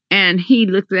 and he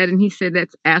looked at it and he said,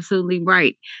 that's absolutely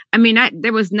right.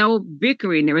 There was no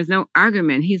bickering. There was no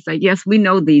argument. He's like, yes, we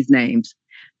know these names,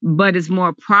 but it's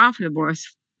more profitable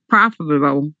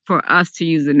for us to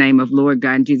use the name of Lord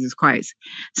God and Jesus Christ.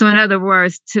 So in other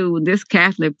words, to this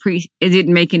Catholic priest, it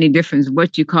didn't make any difference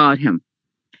what you called him.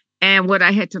 And what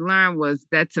I had to learn was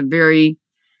that's a very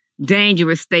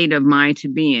dangerous state of mind to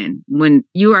be in when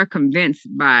you are convinced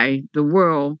by the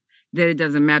world that it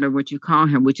doesn't matter what you call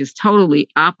him, which is totally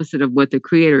opposite of what the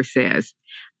Creator says.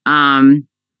 Can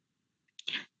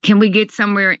we get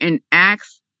somewhere in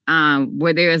Acts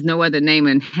where there is no other name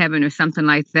in heaven or something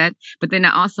like that? But then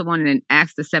I also wanted in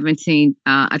Acts the 17,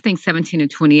 I think 17 and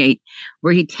 28,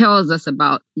 where he tells us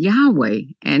about Yahweh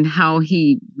and how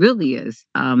he really is.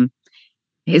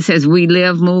 It says we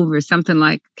live, move, or something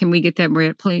like, can we get that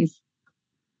read, please?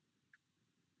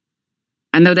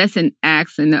 I know that's in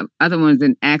Acts and the other one's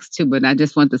in Acts too, but I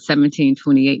just want the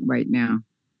 17:28 right now.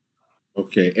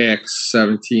 Okay, Acts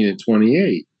 17 and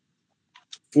 28.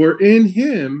 For in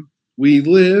him we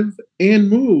live and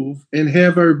move and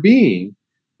have our being,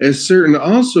 as certain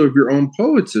also of your own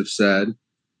poets have said,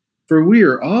 for we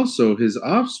are also his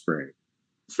offspring.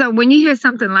 So when you hear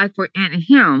something like for in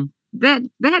him, that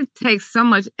takes so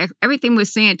much, everything we're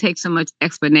saying takes so much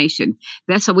explanation.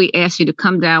 That's why we ask you to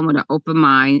come down with an open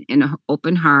mind and an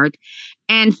open heart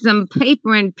and some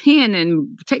paper and pen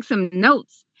and take some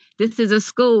notes. This is a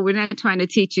school. We're not trying to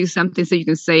teach you something so you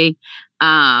can say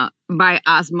by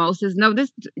osmosis. No,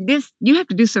 this you have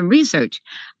to do some research.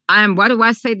 Why do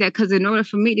I say that? Because in order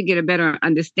for me to get a better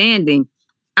understanding,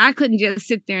 I couldn't just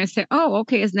sit there and say, oh,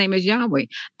 okay, his name is Yahweh.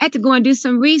 I had to go and do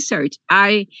some research.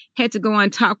 I had to go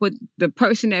and talk with the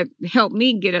person that helped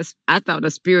me get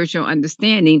a spiritual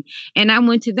understanding. And I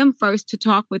went to them first to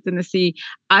talk with them to see,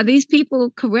 are these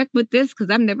people correct with this? Because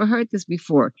I've never heard this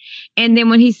before. And then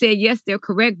when he said, yes, they're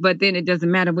correct, but then it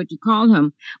doesn't matter what you call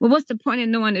him. Well, what's the point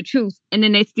in knowing the truth? And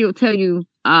then they still tell you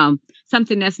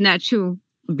something that's not true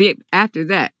after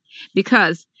that.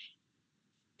 Because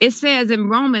it says in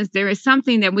Romans, there is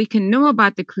something that we can know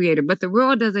about the Creator, but the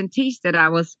world doesn't teach that. I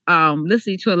was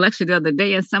listening to a lecture the other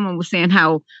day and someone was saying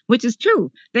how, which is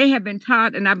true, they have been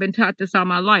taught, and I've been taught this all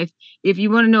my life. If you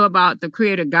want to know about the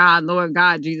Creator God, Lord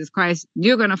God, Jesus Christ,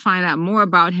 you're going to find out more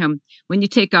about him when you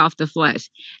take off the flesh.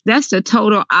 That's the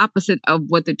total opposite of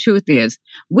what the truth is.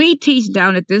 We teach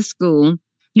down at this school,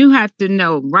 you have to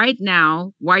know right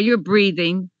now, while you're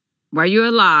breathing, while you're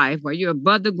alive, while you're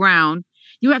above the ground,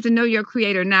 you have to know your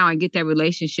Creator now and get that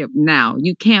relationship now.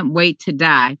 You can't wait to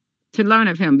die to learn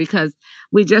of him, because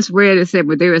we just read it said,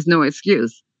 but there is no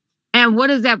excuse. And what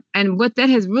is that? And what that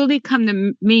has really come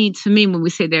to mean to me when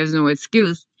we say there's no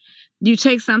excuse, You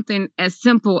take something as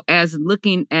simple as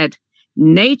looking at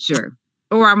nature,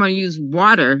 or I'm going to use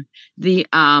water. The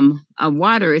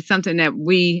water is something that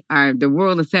the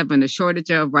world is having a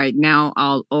shortage of right now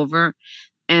all over.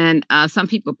 And some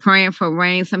people praying for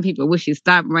rain. Some people wish it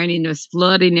stopped raining. There's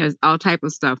flooding. There's all type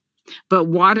of stuff. But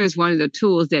water is one of the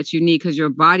tools that you need because your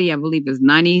body, I believe, is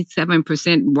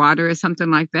 97% water or something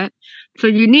like that. So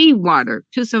you need water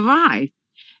to survive.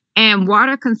 And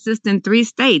water consists in 3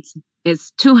 states.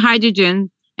 It's 2 hydrogen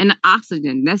and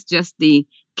oxygen. That's just the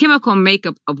chemical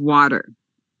makeup of water.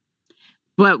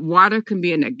 But water can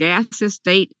be in a gaseous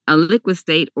state, a liquid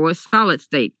state, or a solid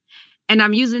state. And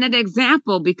I'm using that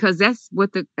example because that's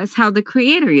how the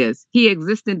creator is. He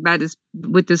existed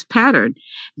with this pattern.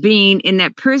 Being in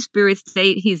that pure spirit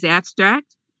state, he's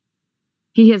abstract.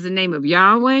 He has the name of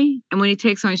Yahweh. And when he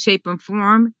takes on shape and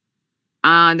form,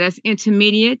 that's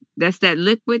intermediate. That's that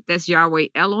liquid. That's Yahweh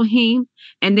Elohim.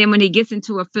 And then when he gets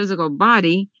into a physical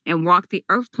body and walk the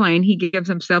earth plane, he gives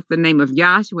himself the name of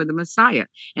Yahshua, the Messiah.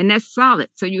 And that's solid.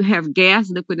 So you have gas,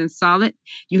 liquid, and solid.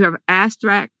 You have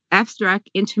abstract,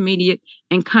 intermediate,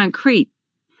 and concrete.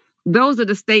 Those are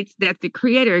the states that the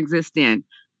creator exists in.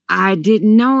 I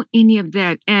didn't know any of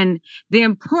that. And the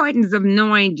importance of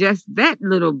knowing just that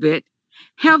little bit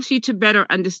helps you to better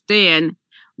understand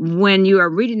when you are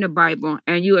reading the Bible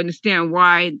and you understand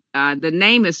why the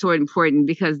name is so important,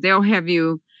 because they'll have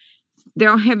you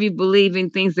believing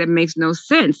things that makes no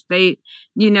sense. The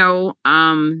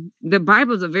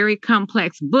Bible is a very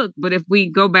complex book, but if we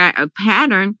go back a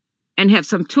pattern and have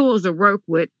some tools to work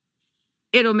with,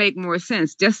 it'll make more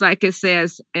sense. Just like it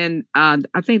says, and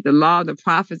I think the law of the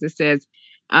prophets, it says,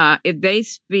 if they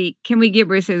speak, can we get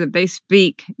where it says if they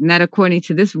speak not according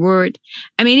to this word?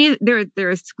 I mean, there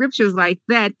are scriptures like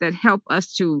that help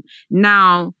us to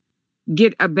now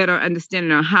get a better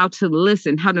understanding of how to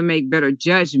listen, how to make better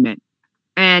judgment.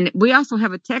 And we also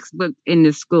have a textbook in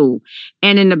the school.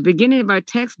 And in the beginning of our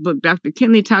textbook, Dr.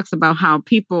 Kinley talks about how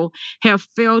people have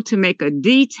failed to make a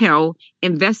detailed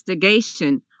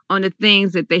investigation on the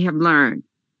things that they have learned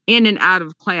in and out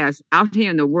of class, out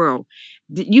here in the world.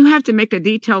 You have to make a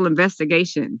detailed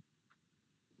investigation.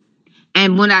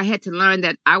 And when I had to learn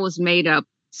that I was made up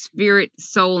spirit,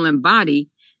 soul, and body,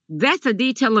 that's a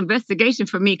detailed investigation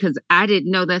for me because I didn't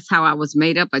know that's how I was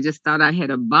made up. I just thought I had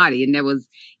a body and that was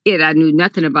it. I knew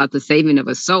nothing about the saving of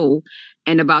a soul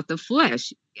and about the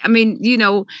flesh. I mean,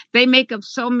 they make up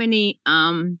so many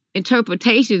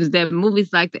interpretations that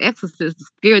movies like The Exorcist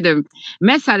scare the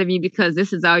mess out of you because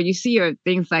this is all you see or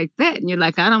things like that. And you're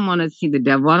like, I don't want to see the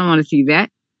devil. I don't want to see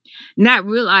that. Not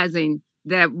realizing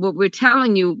that what we're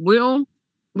telling you will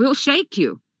shake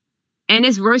you. And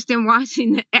it's worse than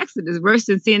watching the Exodus, worse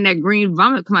than seeing that green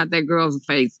vomit come out that girl's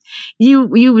face. You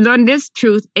learn this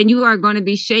truth and you are going to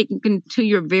be shaken to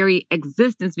your very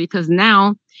existence because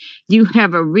now you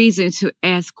have a reason to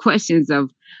ask questions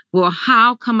of, well,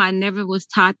 how come I never was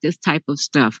taught this type of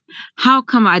stuff? How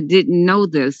come I didn't know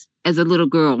this as a little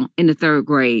girl in the 3rd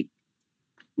grade?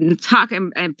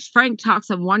 And Frank talks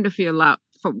wonderfully about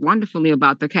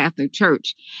the Catholic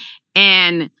Church.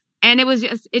 And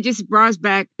it just brings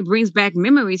back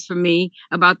memories for me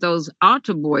about those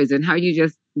altar boys and how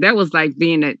that was like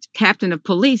being a captain of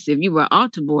police. If you were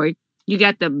altar boy, you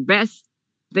got the best.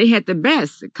 They had the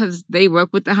best because they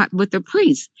work with the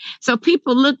priests. So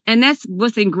people look, and that's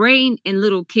what's ingrained in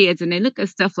little kids. And they look at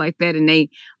stuff like that and they,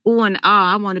 oh, and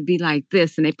I want to be like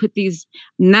this. And they put these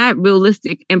not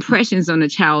realistic impressions on the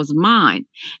child's mind.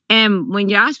 And when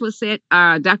Yahshua said,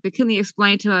 Dr. Kinley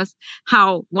explained to us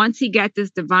how once he got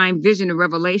this divine vision of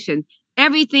revelation,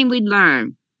 everything we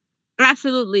learned,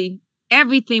 absolutely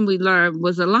everything we learned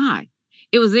was a lie.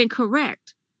 It was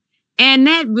incorrect. And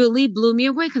that really blew me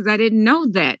away because I didn't know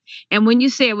that. And when you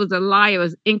say it was a lie, it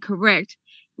was incorrect,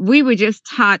 we were just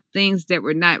taught things that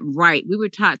were not right. We were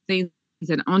taught things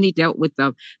that only dealt with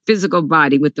the physical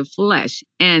body, with the flesh.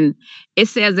 And it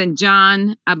says in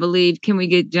John, I believe, can we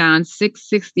get John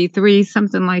 6:63,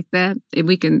 something like that? If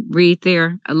we can read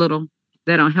there a little,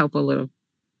 that'll help a little.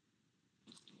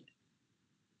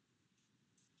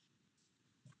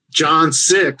 John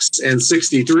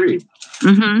 6:63.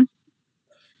 Mm-hmm.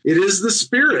 It is the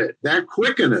spirit that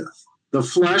quickeneth, the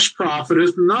flesh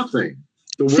profiteth nothing.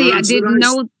 See, I didn't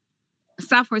know.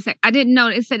 Stop for a sec. I didn't know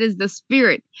it said it's the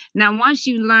spirit. Now, once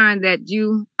you learn that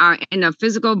you are in a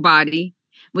physical body,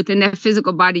 within that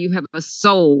physical body, you have a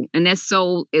soul, and that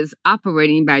soul is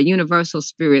operating by universal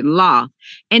spirit law.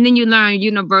 And then you learn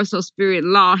universal spirit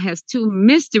law has 2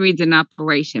 mysteries in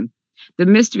operation: the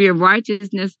mystery of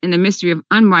righteousness and the mystery of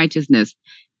unrighteousness.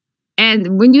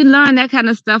 And when you learn that kind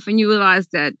of stuff and you realize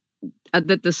that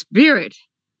the spirit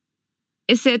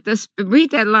It said,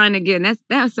 read that line again.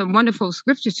 That's a wonderful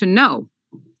scripture to know.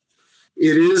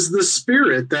 It is the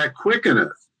spirit that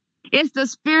quickeneth. It's the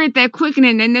spirit that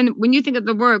quickeneth. And then when you think of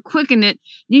the word quickeneth,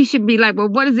 you should be like, well,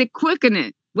 what is it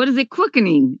quickening? What is it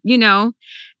quickening? You know?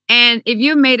 And if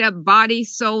you're made up body,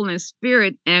 soul, and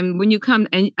spirit, and when you come,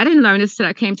 and I didn't learn this till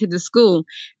I came to the school.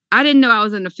 I didn't know I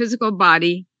was in a physical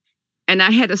body and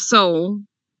I had a soul,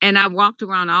 and I walked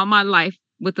around all my life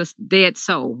with a dead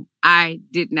soul. I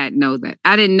did not know that.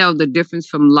 I didn't know the difference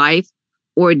from life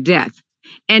or death.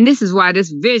 And this is why this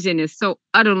vision is so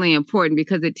utterly important,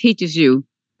 because it teaches you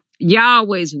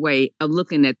Yahweh's way of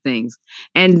looking at things.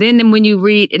 And then when you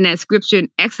read in that scripture in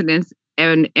Exodus,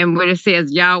 and when it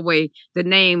says Yahweh, the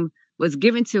name was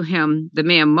given to him, the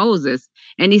man Moses,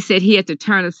 and he said he had to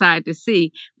turn aside to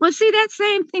see. Well, see, that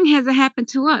same thing hasn't happened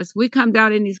to us. We come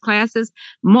down in these classes.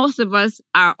 Most of us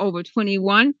are over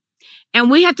 21, and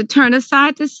we have to turn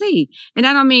aside to see. And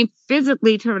I don't mean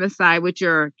physically turn aside with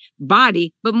your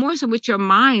body, but more so with your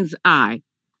mind's eye.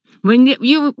 When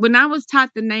I was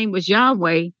taught the name was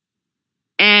Yahweh,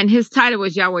 and his title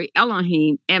was Yahweh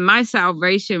Elohim, and my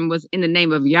salvation was in the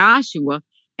name of Yahshua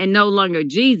and no longer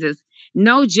Jesus.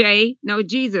 No J, no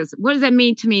Jesus. What does that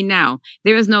mean to me now?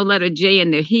 There is no letter J in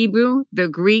the Hebrew, the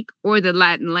Greek, or the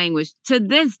Latin language to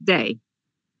this day.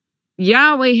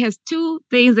 Yahweh has two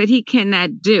things that he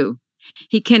cannot do.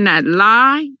 He cannot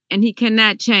lie and he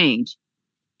cannot change.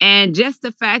 And just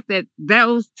the fact that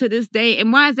those to this day,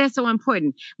 and why is that so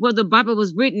important? Well, the Bible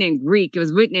was written in Greek, it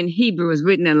was written in Hebrew, it was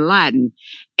written in Latin.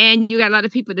 And you got a lot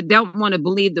of people that don't want to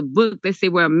believe the book. They say,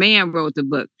 well, a man wrote the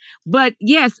book. But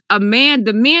yes, the man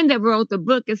that wrote the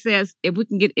book, it says, if we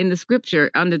can get in the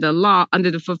scripture under the law, under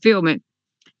the fulfillment,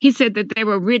 he said that they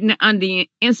were written under the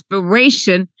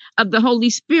inspiration of the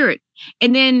Holy Spirit.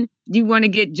 And then you want to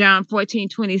get John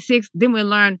 14:26. Then we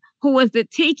learn who is the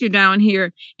teacher down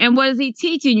here and what is he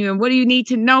teaching you and what do you need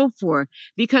to know for?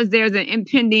 Because there's an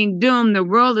impending doom. The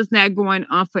world is not going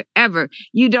on forever.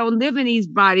 You don't live in these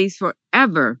bodies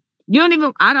forever.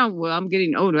 I'm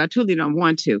getting older. I truly don't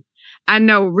want to. I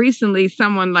know recently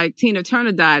someone like Tina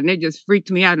Turner died and it just freaked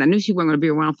me out. And I knew she wasn't going to be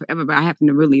around forever, but I happen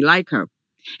to really like her.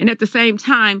 And at the same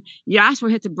time,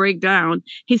 Yahshua had to break down.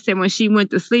 He said when she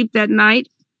went to sleep that night,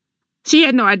 she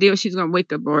had no idea if she was going to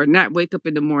wake up or not wake up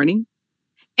in the morning.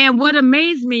 And what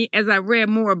amazed me as I read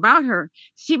more about her,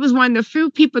 she was one of the few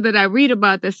people that I read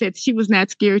about that said she was not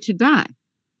scared to die.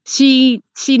 She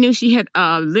knew she had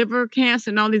liver cancer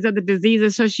and all these other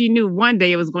diseases, so she knew one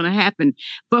day it was going to happen.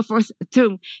 But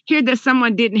to hear that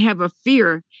someone didn't have a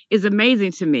fear is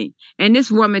amazing to me. And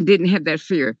this woman didn't have that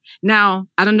fear. Now,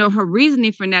 I don't know her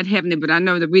reasoning for not having it, but I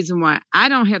know the reason why I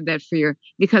don't have that fear,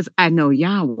 because I know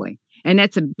Yahweh. And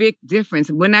that's a big difference.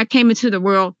 When I came into the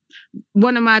world,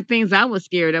 one of my things I was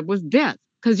scared of was death.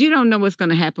 Because you don't know what's going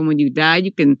to happen when you die.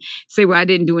 You can say, well, I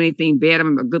didn't do anything bad.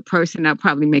 I'm a good person. I'll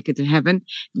probably make it to heaven.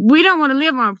 We don't want to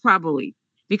live on probably,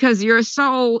 because your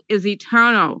soul is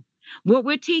eternal. What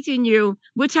we're teaching you,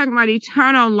 we're talking about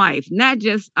eternal life, not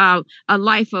just a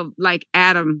life of like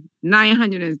Adam,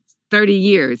 930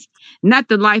 years, not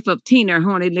the life of Tina,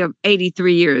 who only lived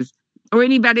 83 years, or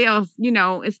anybody else. You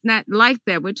know, it's not like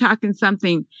that. We're talking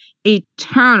something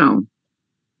eternal.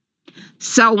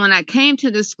 So when I came to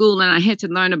the school and I had to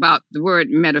learn about the word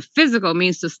metaphysical,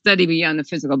 means to study beyond the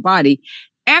physical body,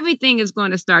 everything is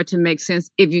going to start to make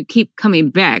sense if you keep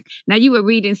coming back. Now, you were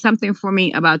reading something for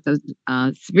me about the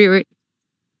spirit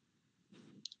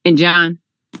in John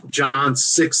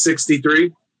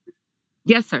 6:63.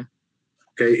 Yes, sir.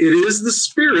 Okay, it is the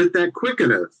spirit that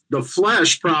quickeneth, the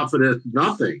flesh profiteth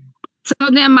nothing. So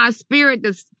then my spirit,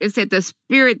 it said the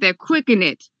spirit that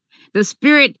quickeneth. The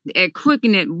spirit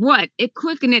quickeneth what? It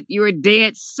quickeneth your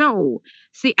dead soul.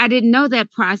 See, I didn't know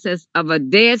that process of a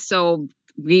dead soul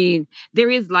being, there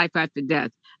is life after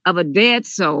death, of a dead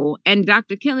soul. And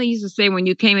Dr. Kelly used to say when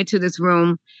you came into this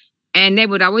room, and they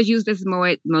would always use this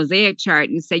mosaic chart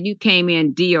and say you came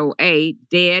in DOA,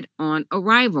 dead on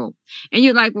arrival. And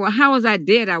you're like, well, how was I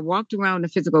dead? I walked around the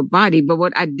physical body. But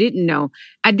what I didn't know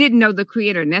the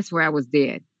creator, and that's where I was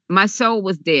dead. My soul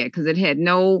was dead because it had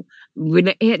no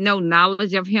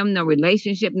knowledge of him, no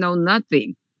relationship, no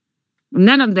nothing.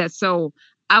 None of that. So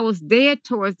I was dead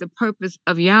towards the purpose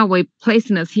of Yahweh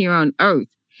placing us here on earth.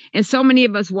 And so many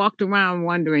of us walked around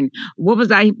wondering, what was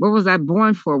I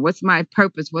born for? What's my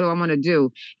purpose? What do I want to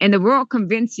do? And the world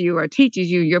convinces you or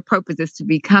teaches you your purpose is to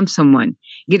become someone,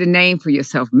 get a name for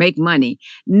yourself, make money.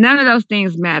 None of those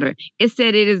things matter. It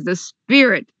said it is the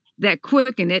spirit that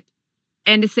quickeneth it.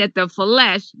 And it said the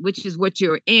flesh, which is what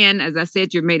you're in. As I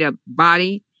said, you're made of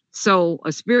body, soul,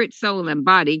 a spirit, soul, and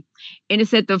body. And it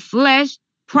said the flesh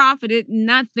profited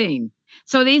nothing.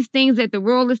 So these things that the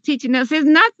world is teaching us is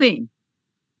nothing.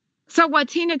 So what,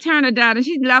 Tina Turner died and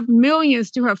she left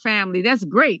millions to her family. That's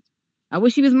great. I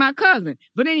wish she was my cousin.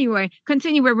 But anyway,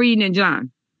 continue with reading in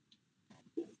John.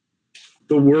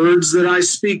 The words that I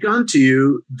speak unto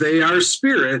you, they are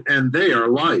spirit and they are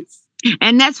life.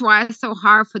 And that's why it's so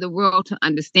hard for the world to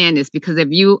understand this, because if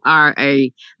you are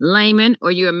a layman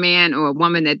or you're a man or a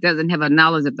woman that doesn't have a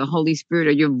knowledge of the Holy Spirit,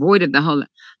 or you're void of the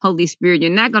Holy Spirit,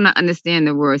 you're not going to understand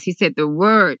the words. He said, the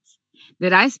words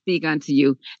that I speak unto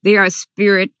you, they are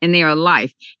spirit and they are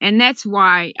life. And that's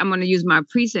why I'm going to use my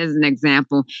priest as an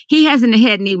example. He hasn't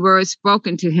had any words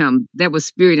spoken to him that was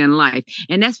spirit and life.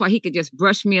 And that's why he could just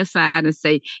brush me aside and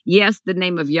say, yes, the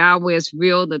name of Yahweh is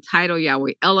real. The title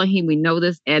Yahweh Elohim, we know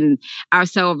this. And our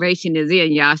salvation is in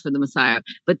Yahshua the Messiah.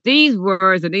 But these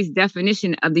words and these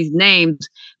definition of these names,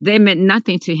 they meant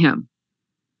nothing to him.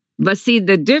 But see,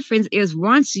 the difference is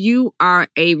once you are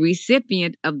a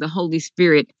recipient of the Holy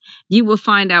Spirit, you will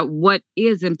find out what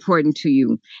is important to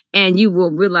you. And you will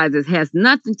realize it has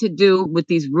nothing to do with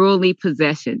these worldly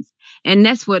possessions. And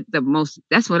that's what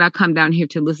I come down here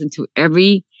to listen to.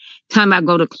 Every time I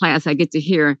go to class, I get to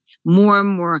hear more and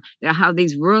more how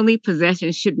these worldly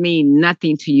possessions should mean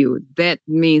nothing to you. That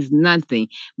means nothing.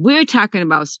 We're talking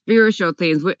about spiritual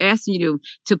things. We're asking you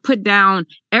to put down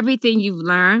everything you've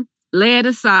learned, lay it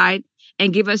aside,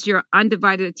 and give us your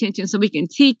undivided attention so we can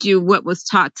teach you what was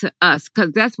taught to us,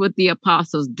 because that's what the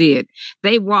apostles did.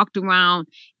 They walked around,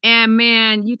 and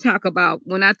man, you talk about,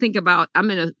 when I think about, I'm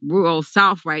in a rural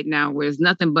South right now where there's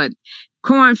nothing but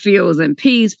cornfields and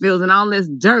peas fields and all this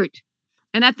dirt.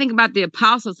 And I think about the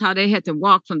apostles, how they had to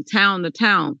walk from town to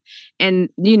town. And,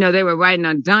 they were riding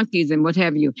on donkeys and what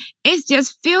have you. It's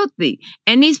just filthy.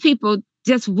 And these people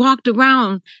just walked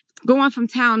around going from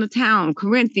town to town,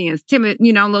 Corinthians,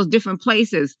 Timothy, those different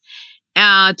places,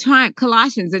 trying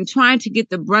Colossians and trying to get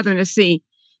the brethren to see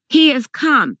he has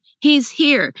come. He's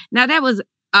here. Now that was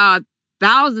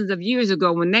thousands of years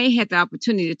ago when they had the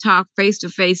opportunity to talk face to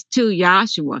face to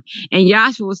Yahshua. And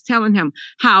Yahshua was telling him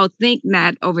how, think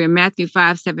not, over in Matthew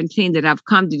 5:17, that I've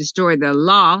come to destroy the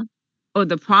law or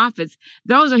the prophets.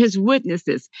 Those are his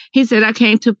witnesses. He said, I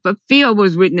came to fulfill what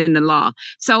was written in the law.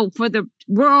 So for the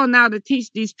world now to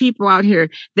teach these people out here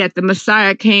that the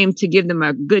Messiah came to give them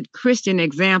a good Christian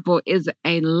example is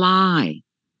a lie.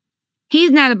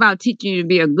 He's not about teaching you to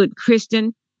be a good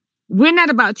Christian. We're not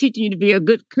about teaching you to be a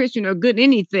good Christian or good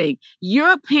anything.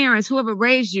 Your parents, whoever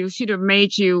raised you, should have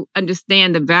made you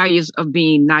understand the values of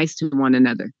being nice to one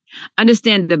another.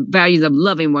 Understand the values of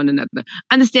loving one another.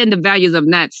 Understand the values of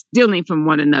not stealing from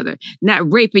one another,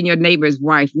 not raping your neighbor's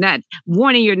wife, not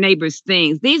wanting your neighbor's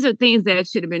things. These are things that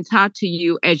should have been taught to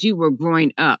you as you were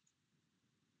growing up.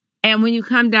 And when you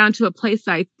come down to a place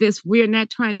like this, we're not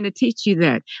trying to teach you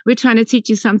that. We're trying to teach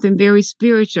you something very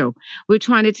spiritual. We're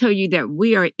trying to tell you that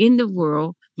we are in the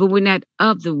world, but we're not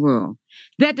of the world.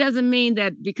 That doesn't mean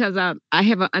that because I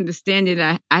have an understanding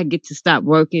that I get to stop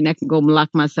working, I can go lock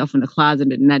myself in the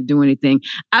closet and not do anything.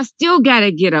 I still got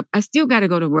to get up. I still got to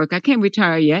go to work. I can't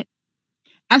retire yet.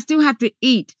 I still have to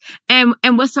eat. And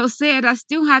what's so sad, I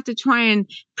still have to try and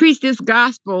preach this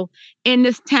gospel in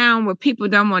this town where people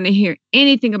don't want to hear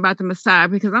anything about the Messiah,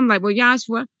 because I'm like, well,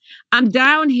 Yahshua, I'm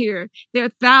down here. There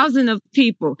are thousands of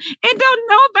people and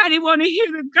don't nobody want to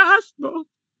hear the gospel.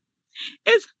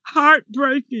 It's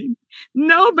heartbreaking.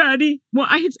 Nobody. Well,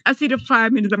 I see the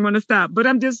 5 minutes. I'm going to stop, but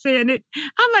I'm just saying it.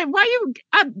 I'm like,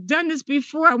 I've done this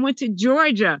before. I went to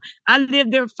Georgia. I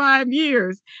lived there 5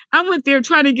 years. I went there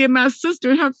trying to get my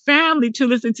sister and her family to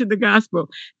listen to the gospel.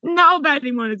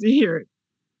 Nobody wanted to hear it.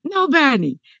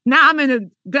 Nobody. Now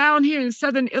I'm down here in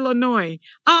Southern Illinois.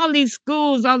 All these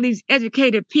schools, all these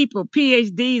educated people,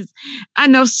 PhDs. I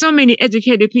know so many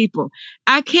educated people.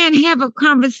 I can't have a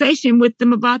conversation with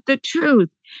them about the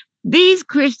truth. These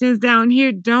Christians down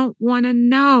here don't want to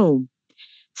know.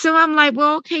 So I'm like,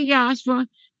 well, okay, Yahshua.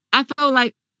 I feel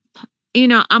like,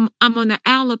 I'm on the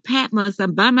Isle of Patmos.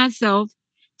 I'm by myself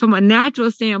from a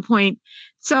natural standpoint.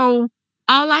 So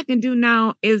all I can do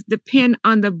now is depend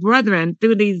on the brethren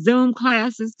through these Zoom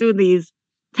classes, through these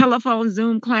telephone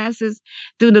Zoom classes,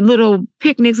 through the little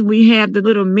picnics we have, the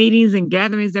little meetings and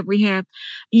gatherings that we have.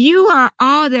 You are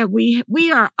all that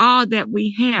we are all that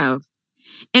we have.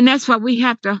 And that's why we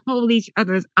have to hold each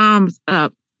other's arms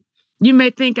up. You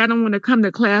may think I don't want to come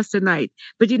to class tonight,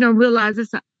 but you don't realize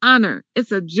it's an honor.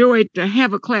 It's a joy to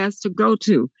have a class to go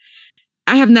to.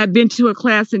 I have not been to a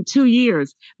class in 2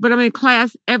 years, but I'm in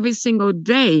class every single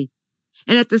day.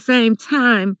 And at the same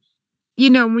time,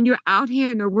 when you're out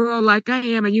here in the world like I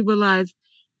am, and you realize,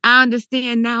 I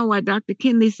understand now why Dr.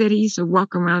 Kinley said he used to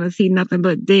walk around and see nothing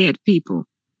but dead people,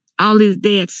 all these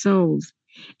dead souls.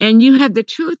 And you have the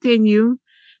truth in you,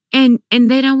 and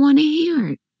they don't want to hear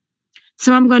it.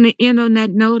 So I'm going to end on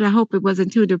that note. I hope it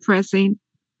wasn't too depressing.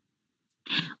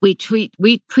 We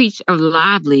preach a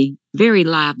lively, very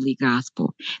lively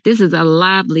gospel. This is a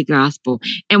lively gospel.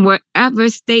 And wherever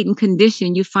state and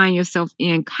condition you find yourself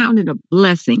in, count it a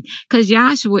blessing, because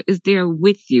Joshua is there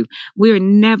with you. We're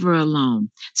never alone.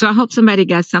 So I hope somebody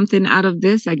got something out of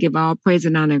this. I give all praise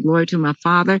and honor and glory to my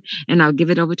Father, and I'll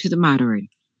give it over to the moderator.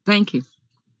 Thank you.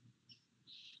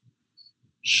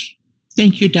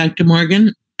 Thank you, Dr.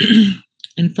 Morgan.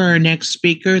 And for our next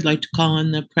speaker, I'd like to call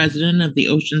on the president of the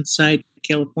Oceanside,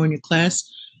 California class,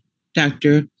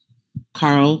 Dr.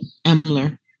 Carl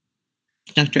Emler.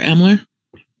 Dr. Emler?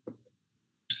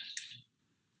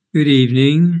 Good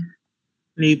evening.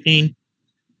 Good evening.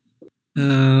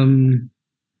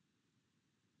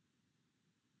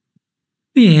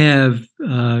 We have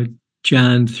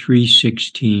John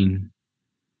 3:16.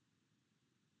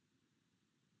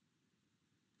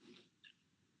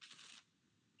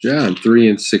 John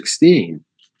 3:16.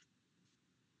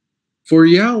 For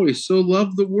Yahweh so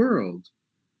loved the world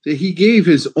that he gave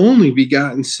his only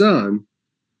begotten Son,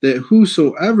 that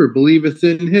whosoever believeth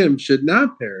in him should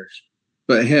not perish,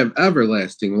 but have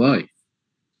everlasting life.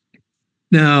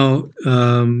 Now,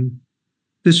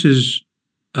 this is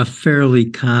a fairly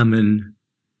common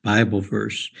Bible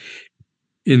verse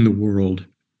in the world.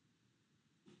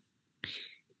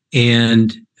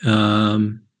 And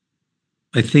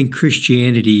I think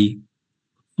Christianity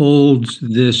holds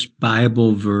this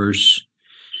Bible verse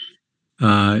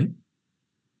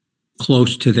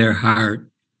close to their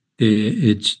heart.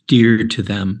 It's dear to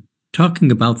them.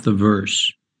 Talking about the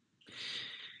verse.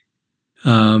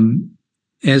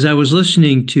 As I was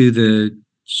listening to the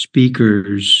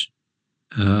speakers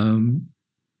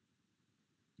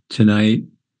tonight,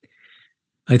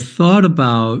 I thought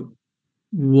about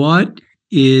what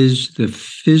is the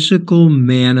physical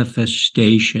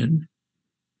manifestation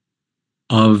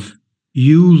of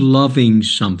you loving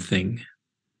something.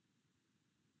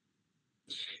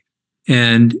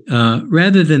 And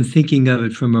rather than thinking of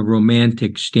it from a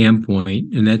romantic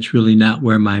standpoint, and that's really not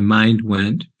where my mind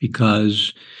went,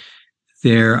 because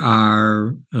there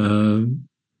are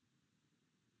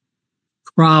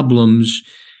problems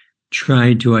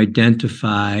trying to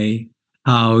identify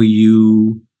how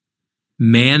you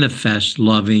manifest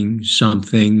loving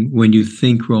something when you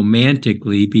think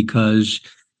romantically, because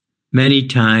many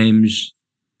times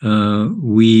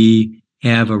we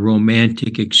have a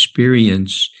romantic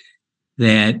experience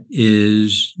that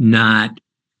is not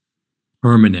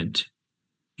permanent.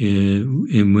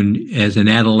 And when, as an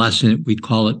adolescent, we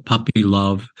call it puppy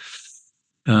love.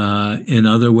 In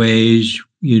other ways,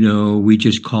 we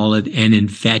just call it an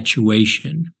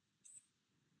infatuation.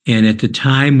 And at the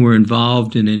time we're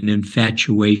involved in an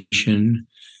infatuation,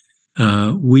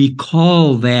 we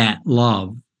call that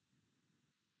love.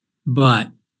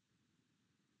 But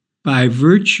by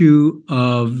virtue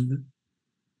of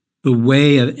the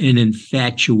way an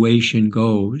infatuation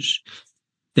goes,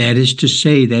 that is to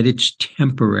say that it's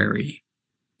temporary,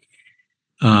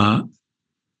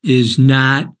 is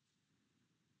not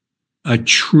a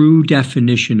true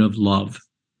definition of love.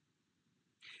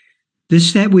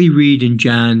 This that we read in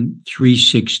John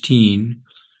 3:16,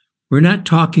 we're not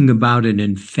talking about an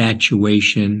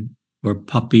infatuation or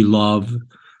puppy love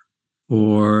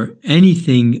or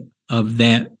anything of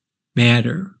that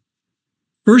matter.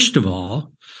 First of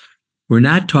all, we're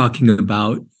not talking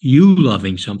about you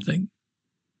loving something.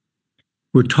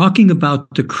 We're talking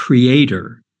about the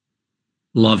Creator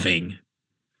loving.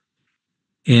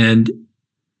 And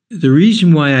the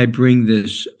reason why I bring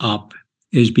this up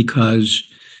is because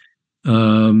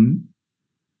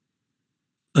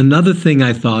another thing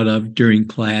I thought of during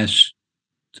class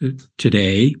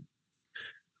today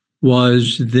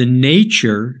was the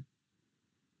nature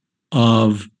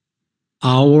of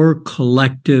our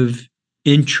collective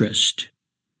interest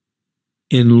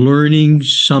in learning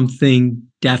something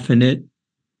definite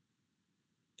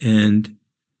and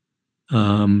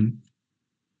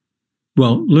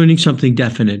learning something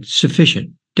definite,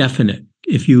 sufficient, definite.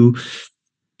 If you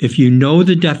know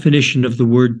the definition of the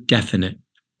word definite,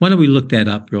 why don't we look that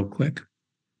up real quick?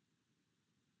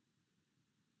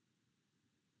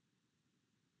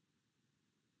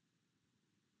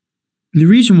 The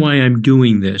reason why I'm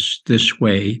doing this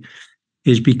way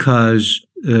is because,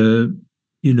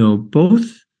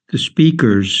 both the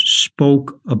speakers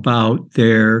spoke about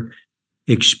their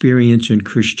experience in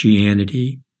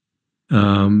Christianity.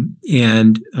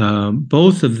 And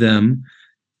both of them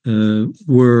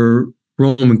were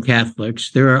Roman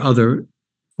Catholics. There are other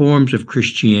forms of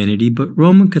Christianity, but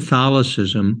Roman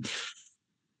Catholicism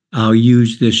I'll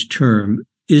use this term,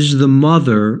 is the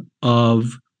mother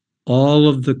of all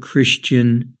of the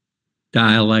Christian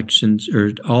dialects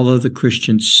or all of the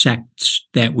Christian sects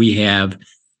that we have.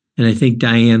 And I think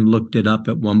Diane looked it up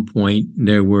at one point.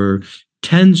 There were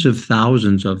tens of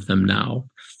thousands of them now.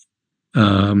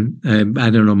 I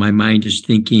don't know, my mind is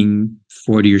thinking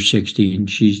 40 or 60, and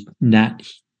she's not,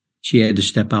 she had to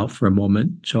step out for a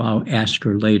moment, so I'll ask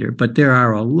her later. But there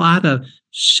are a lot of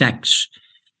sects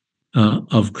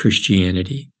of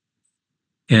Christianity.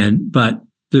 But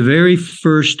the very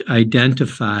first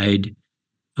identified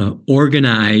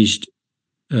organized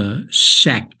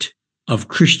sect of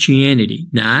Christianity,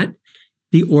 not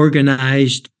the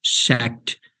organized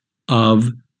sect of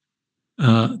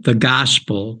the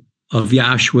gospel of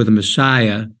Yahshua the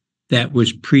Messiah that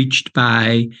was preached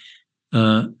by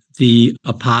the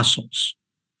apostles.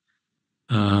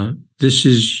 This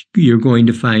is, you're going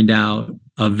to find out,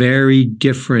 a very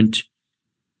different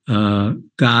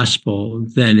gospel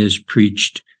than is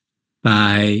preached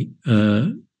by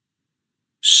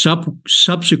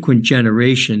subsequent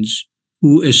generations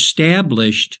who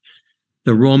established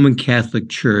the Roman Catholic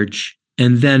Church,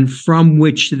 and then from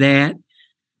which that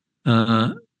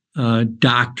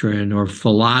doctrine or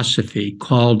philosophy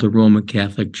called the Roman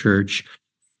Catholic Church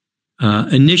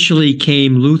initially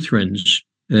came Lutherans.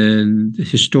 And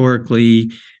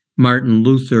historically, Martin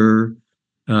Luther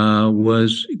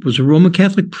was a Roman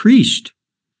Catholic priest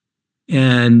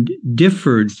and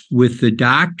differed with the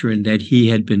doctrine that he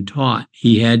had been taught.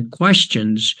 He had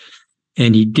questions,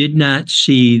 and he did not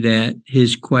see that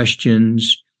his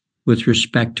questions with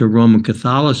respect to Roman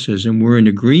Catholicism were in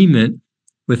agreement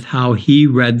with how he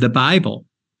read the Bible.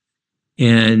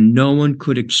 And no one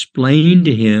could explain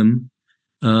to him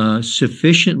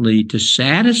sufficiently to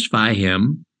satisfy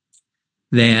him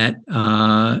that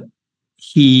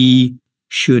he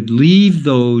should leave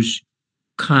those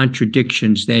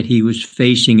contradictions that he was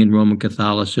facing in Roman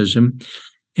Catholicism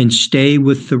and stay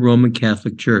with the Roman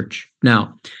Catholic Church.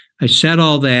 Now, I said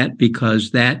all that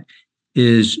because that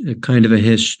is a kind of a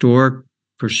historic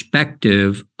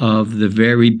perspective of the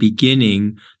very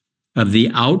beginning of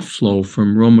the outflow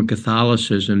from Roman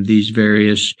Catholicism, these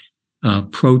various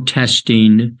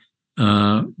protesting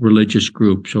religious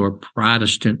groups or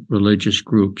Protestant religious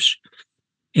groups.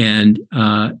 And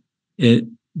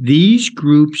these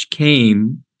groups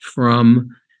came from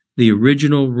the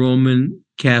original Roman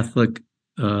Catholic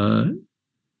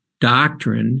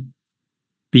doctrine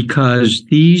because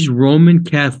these Roman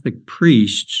Catholic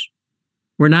priests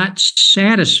were not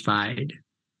satisfied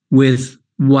with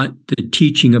what the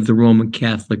teaching of the Roman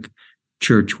Catholic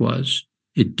Church was.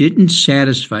 It didn't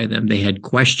satisfy them. They had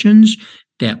questions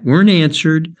that weren't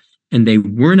answered, and they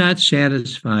were not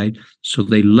satisfied. So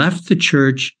they left the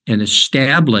church and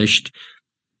established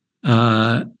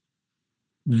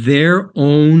their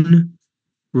own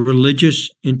religious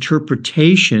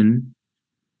interpretation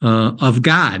of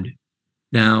God.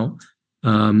 Now,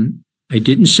 I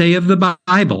didn't say of the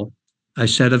Bible, I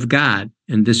said of God.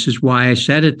 And this is why I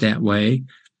said it that way,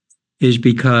 is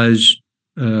because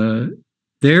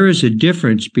there is a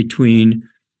difference between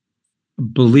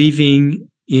believing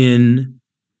in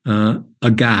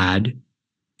a God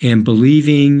and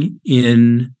believing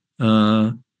in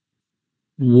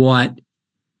what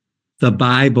the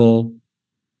Bible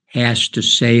has to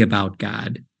say about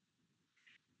God.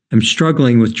 I'm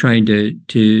struggling with trying to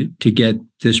get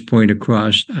this point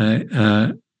across.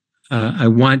 I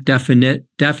want definite.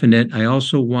 I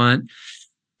also want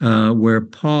where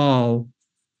Paul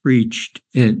preached.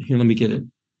 And here, let me get it.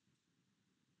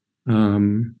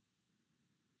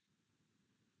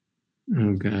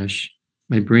 Oh gosh,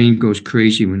 my brain goes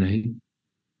crazy when I'm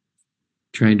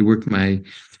trying to work my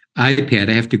iPad.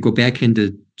 I have to go back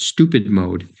into stupid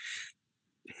mode.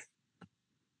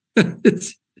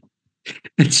 It's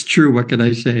true. What can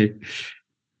I say?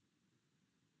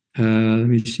 Let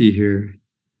me see here.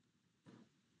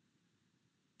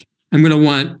 I'm going to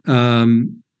want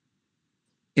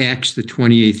Acts, the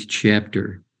 28th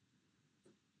chapter.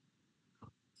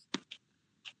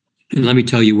 And let me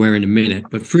tell you where in a minute.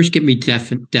 But first, get me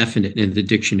definite in the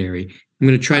dictionary. I'm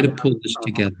going to try to pull this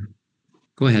together.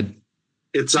 Go ahead.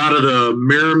 It's out of the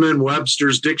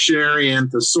Merriam-Webster's Dictionary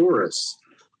and Thesaurus.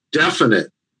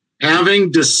 Definite,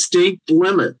 having distinct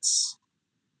limits,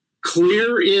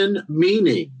 clear in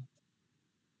meaning,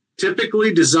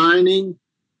 typically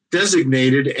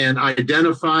designated and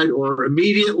identified or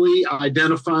immediately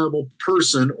identifiable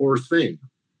person or thing.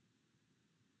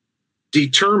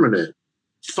 Determinate,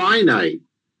 finite,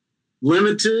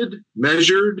 limited,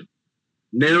 measured,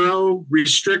 narrow,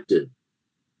 restricted.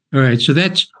 All right. So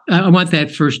I want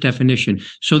that first definition.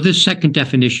 So this second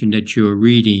definition that you're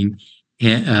reading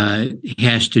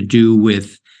has to do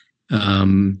with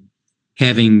having,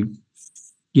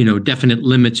 definite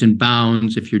limits and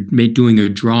bounds. If you're doing a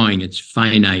drawing, it's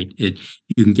finite. You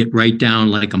can get right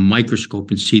down like a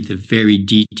microscope and see the very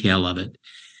detail of it.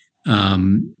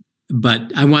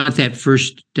 But I want that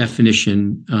first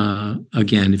definition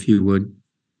again, if you would.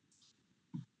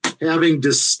 Having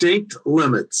distinct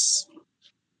limits.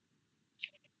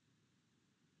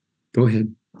 Go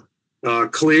ahead.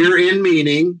 Clear in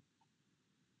meaning,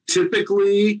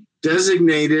 typically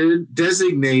designating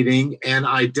an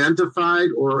identified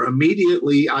or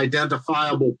immediately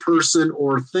identifiable person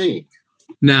or thing.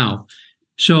 Now,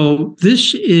 so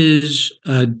this is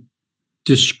a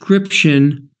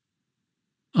description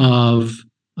of,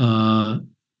 you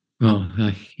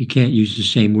can't use the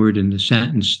same word in the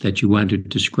sentence that you want to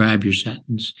describe your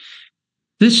sentence.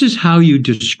 This is how you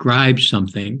describe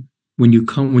something. When you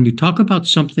talk about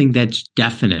something that's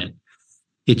definite,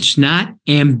 it's not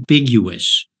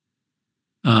ambiguous.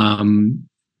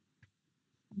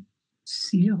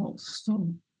 See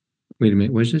also. Wait a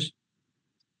minute, what's this?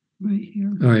 Right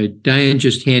here. All right, Diane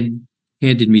just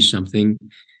handed me something.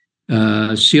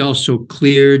 See also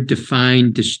clear,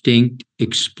 defined, distinct,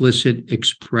 explicit,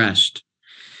 expressed.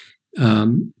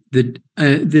 The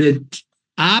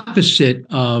opposite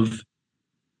of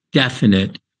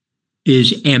definite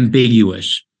is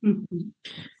ambiguous. Mm-hmm.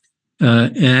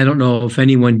 And I don't know if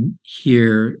anyone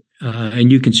here,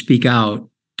 and you can speak out,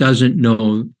 doesn't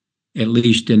know at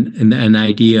least an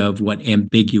idea of what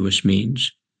ambiguous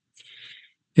means.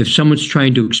 If someone's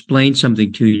trying to explain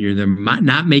something to you, they're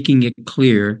not making it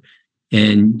clear,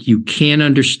 and you can't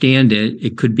understand it,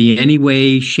 it could be any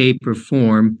way, shape, or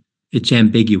form, it's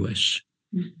ambiguous.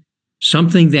 Mm-hmm.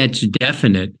 Something that's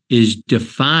definite is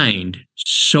defined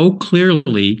so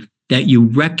clearly that you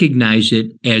recognize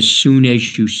it as soon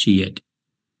as you see it.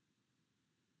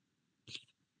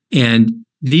 And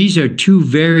these are two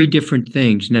very different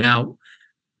things. Now,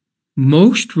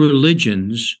 most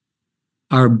religions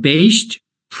are based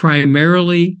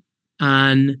primarily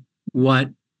on what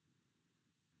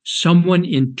someone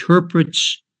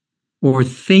interprets or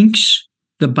thinks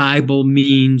the Bible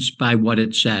means by what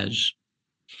it says.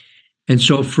 And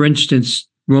so, for instance,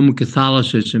 Roman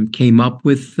Catholicism came up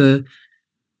with the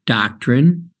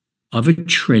doctrine of a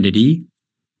Trinity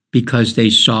because they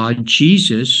saw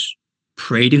Jesus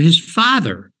pray to his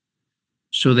Father.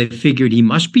 So they figured he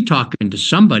must be talking to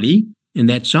somebody, and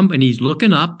that somebody's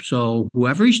looking up. So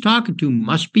whoever he's talking to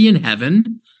must be in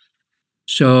heaven.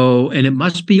 So, and it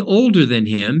must be older than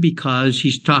him because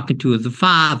he's talking to the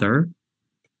Father.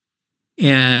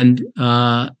 And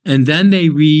then they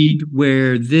read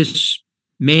where this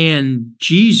man,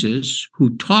 Jesus,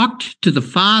 who talked to the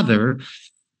Father,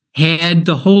 had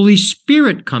the Holy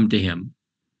Spirit come to him.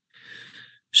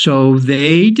 So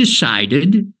they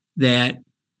decided that,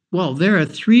 well, there are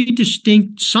three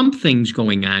distinct somethings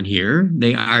going on here.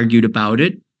 They argued about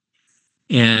it,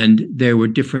 and there were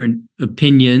different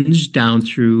opinions down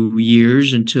through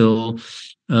years until,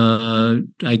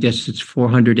 I guess it's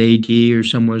 400 AD or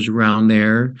somewhere around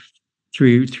there,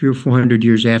 three or 400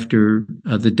 years after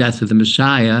the death of the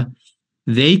Messiah.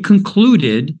 They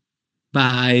concluded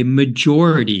by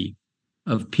majority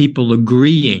of people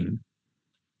agreeing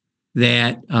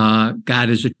that God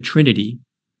is a Trinity,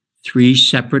 three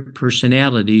separate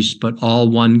personalities, but all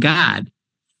one God.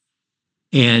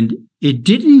 And it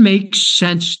didn't make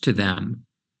sense to them.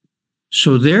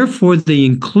 So therefore, they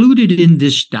included in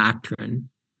this doctrine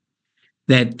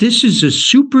that this is a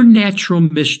supernatural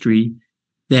mystery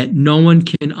that no one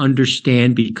can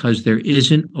understand because there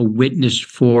isn't a witness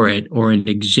for it or an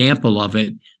example of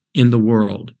it in the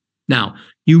world. Now,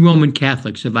 you Roman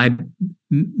Catholics, have I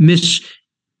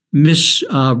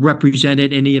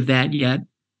misrepresented any of that yet?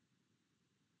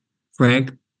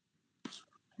 Frank?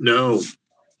 No.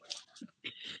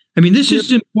 I mean, this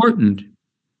is important.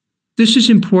 This is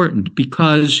important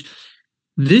because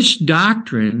this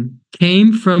doctrine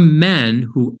came from men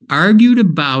who argued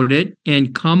about it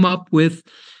and come up with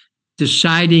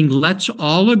deciding, let's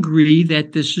all agree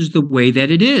that this is the way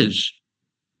that it is.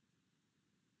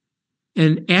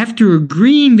 And after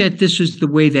agreeing that this is the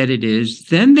way that it is,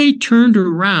 then they turned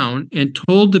around and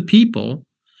told the people,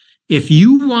 if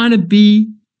you want to be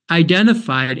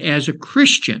identified as a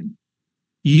Christian,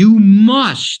 you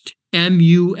must,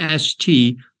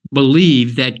 M-U-S-T,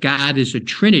 believe that God is a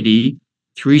Trinity,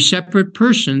 three separate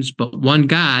persons, but one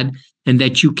God, and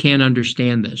that you can't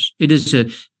understand this. It is a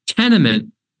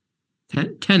tenement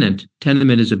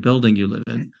is a building you live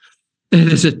in.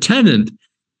 It is a tenet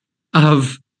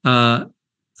of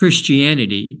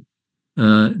Christianity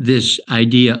this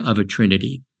idea of a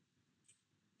Trinity.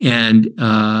 And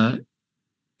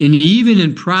even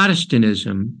in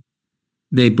Protestantism,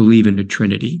 they believe in a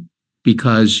Trinity,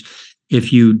 because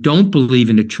if you don't believe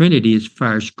in a Trinity, as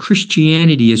far as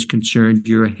Christianity is concerned,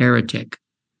 you're a heretic.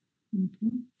 Mm-hmm.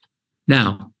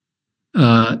 Now,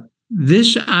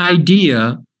 this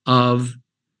idea of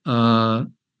the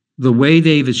way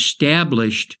they've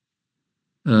established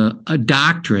a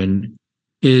doctrine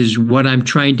is what I'm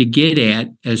trying to get at,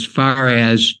 as far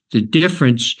as the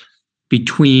difference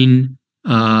between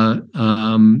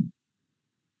an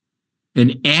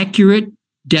accurate,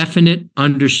 definite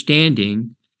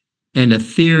understanding and a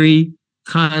theory,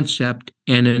 concept,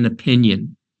 and an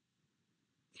opinion.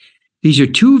 These are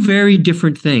two very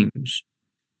different things.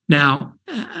 Now,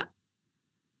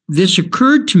 this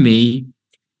occurred to me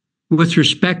with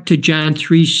respect to John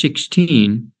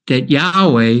 3:16, that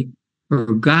Yahweh,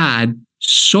 or God,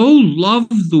 so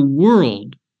loved the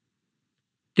world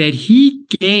that he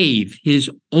gave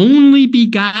his only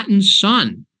begotten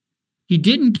Son. He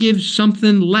didn't give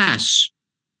something less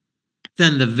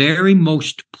than the very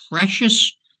most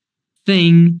precious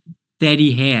thing that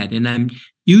he had. And I'm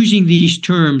using these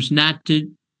terms not to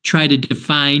try to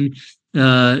define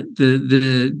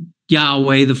the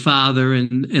Yahweh, the Father,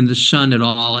 and the Son at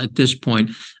all at this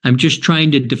point. I'm just trying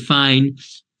to define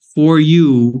for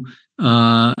you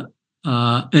an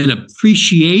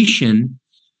appreciation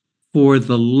for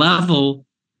the level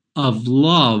of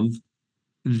love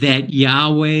that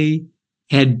Yahweh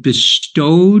had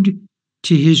bestowed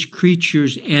to his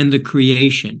creatures and the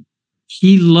creation.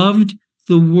 He loved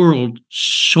the world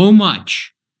so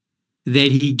much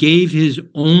that he gave his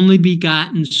only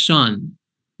begotten Son.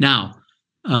 Now,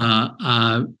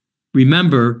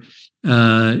 remember,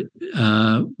 I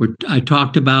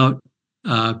talked about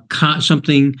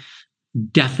something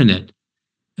definite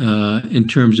in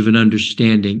terms of an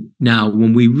understanding. Now,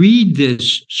 when we read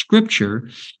this scripture,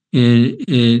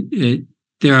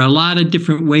 there are a lot of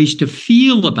different ways to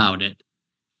feel about it,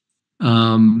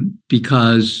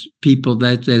 because people,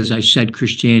 that, as I said,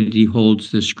 Christianity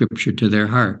holds the scripture to their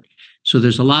heart. So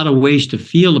there's a lot of ways to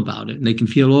feel about it, and they can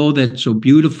feel, oh, that's so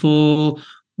beautiful,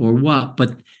 or what.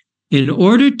 But in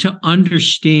order to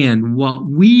understand what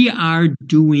we are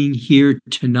doing here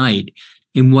tonight,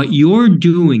 and what you're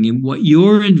doing, and what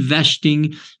you're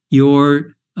investing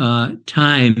your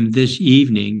time this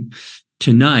evening,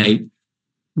 tonight,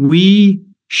 we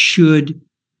should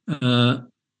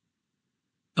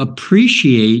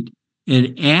appreciate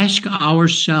and ask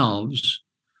ourselves,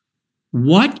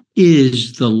 what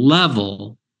is the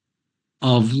level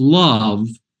of love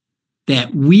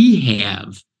that we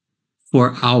have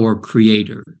for our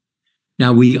Creator?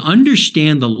 Now, we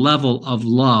understand the level of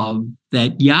love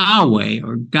that Yahweh,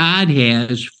 or God,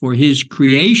 has for his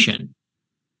creation.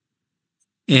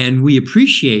 And we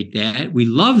appreciate that. We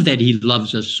love that he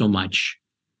loves us so much.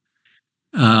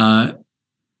 Now,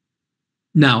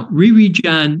 reread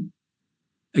John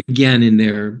again in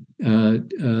there,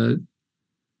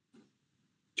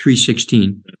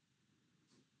 3:16.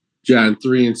 John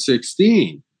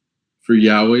 3:16. For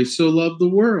Yahweh so loved the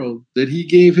world that he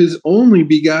gave his only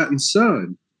begotten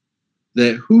Son,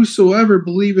 that whosoever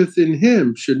believeth in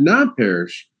him should not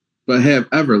perish, but have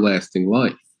everlasting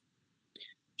life.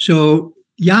 So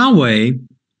Yahweh,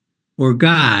 or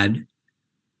God,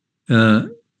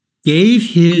 gave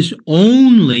his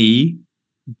only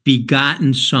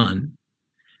begotten Son,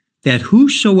 that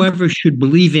whosoever should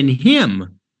believe in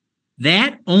him,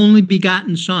 that only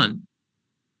begotten Son,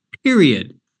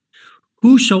 period,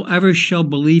 whosoever shall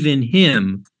believe in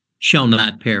him shall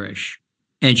not perish,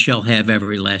 and shall have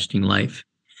everlasting life.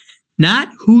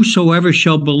 Not whosoever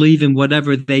shall believe in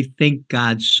whatever they think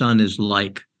God's Son is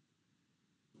like.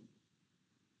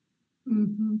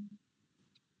 Mm-hmm.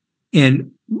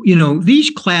 And, you know,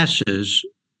 these classes,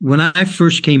 when I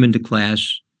first came into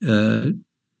class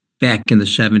back in the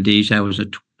 70s, I was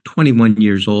 21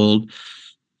 years old.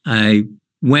 I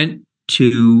went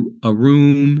to a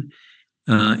room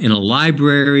in a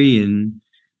library in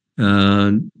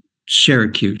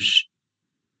Syracuse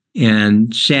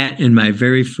and sat in my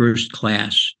very first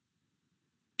class.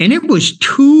 And it was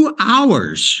 2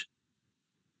 hours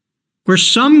where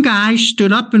some guy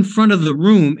stood up in front of the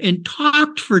room and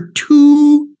talked for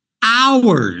 2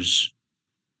 hours.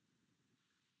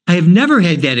 I have never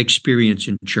had that experience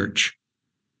in church.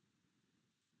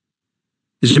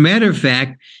 As a matter of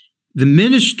fact, the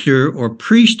minister or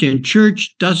priest in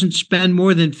church doesn't spend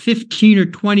more than 15 or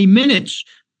 20 minutes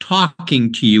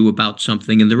talking to you about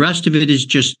something, and the rest of it is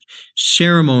just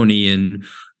ceremony and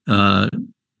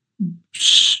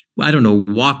I don't know,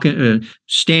 walking,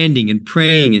 standing and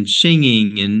praying and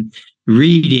singing and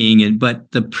reading.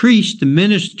 But the priest, the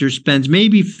minister, spends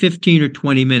maybe 15 or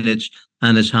 20 minutes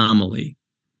on his homily.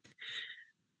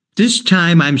 This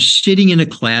time I'm sitting in a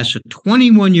class, a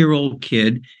 21-year-old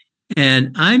kid,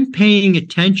 and I'm paying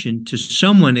attention to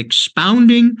someone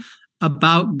expounding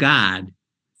about God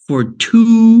for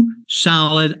 2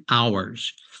 solid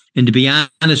hours. And to be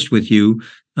honest with you,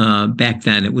 back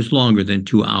then it was longer than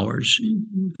 2 hours.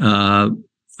 For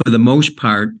the most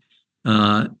part,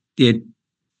 it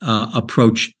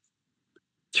approached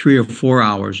 3 or 4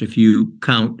 hours if you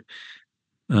count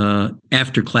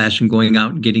after class and going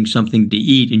out and getting something to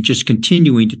eat and just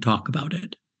continuing to talk about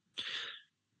it.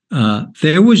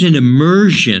 There was an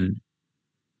immersion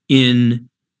in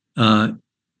an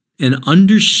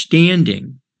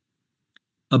understanding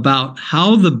about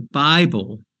how the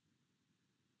Bible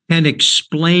can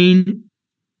explain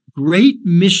great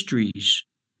mysteries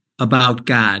about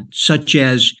God, such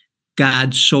as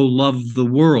God so loved the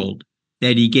world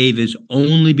that he gave his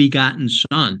only begotten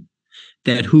Son,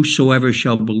 that whosoever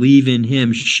shall believe in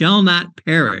him shall not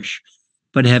perish,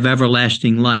 but have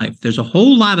everlasting life. There's a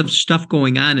whole lot of stuff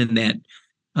going on in that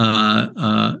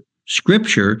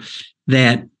scripture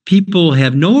that people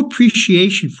have no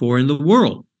appreciation for in the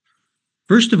world.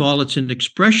 First of all, it's an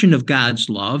expression of God's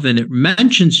love, and it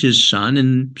mentions his Son,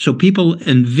 and so people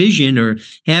envision or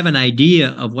have an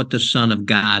idea of what the Son of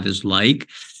God is like.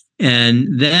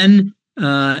 And then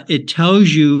it tells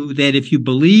you that if you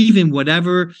believe in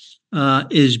whatever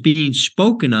is being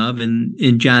spoken of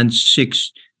in John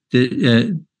 6,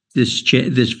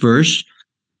 this verse,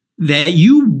 that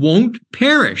you won't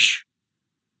perish,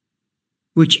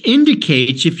 which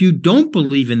indicates if you don't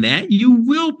believe in that, you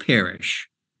will perish.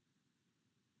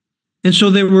 And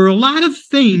so there were a lot of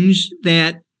things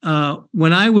that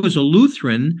when I was a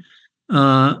Lutheran,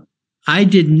 I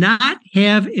did not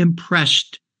have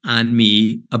impressed on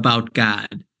me about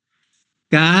God.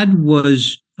 God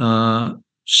was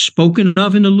spoken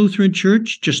of in the Lutheran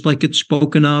Church, just like it's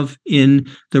spoken of in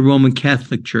the Roman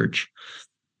Catholic Church.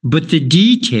 But the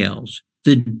details,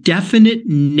 the definite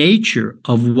nature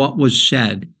of what was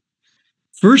said,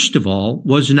 first of all,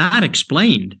 was not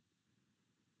explained.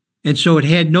 And so it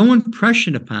had no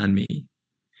impression upon me.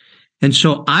 And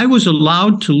so I was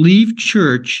allowed to leave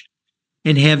church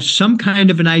and have some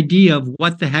kind of an idea of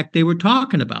what the heck they were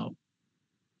talking about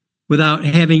without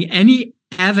having any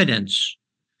evidence,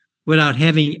 without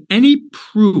having any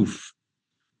proof,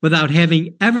 without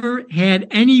having ever had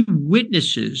any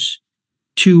witnesses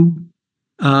to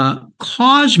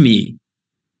cause me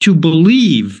to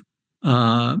believe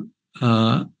what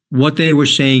they were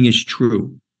saying is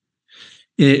true.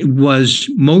 It was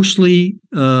mostly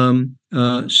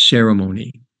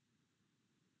ceremony.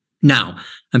 Now,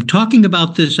 I'm talking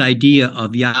about this idea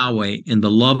of Yahweh and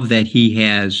the love that he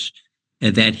has,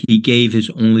 and that he gave his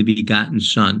only begotten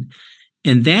Son.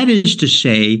 And that is to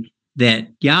say that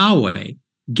Yahweh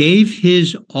gave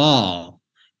his all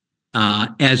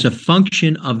as a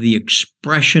function of the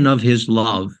expression of his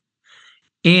love.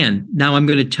 And now I'm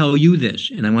going to tell you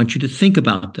this, and I want you to think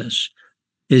about this,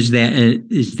 is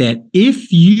that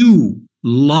if you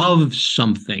love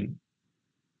something,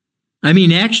 I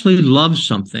mean, actually love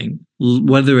something,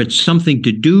 whether it's something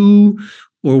to do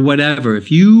or whatever,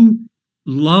 if you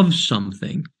love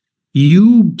something,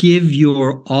 you give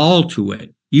your all to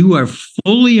it. You are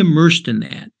fully immersed in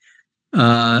that.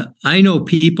 I know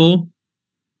people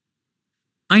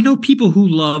who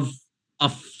love a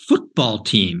football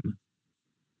team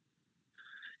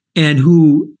and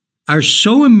who are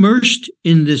so immersed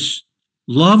in this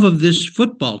love of this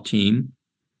football team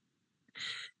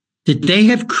that they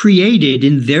have created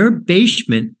in their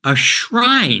basement a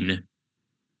shrine.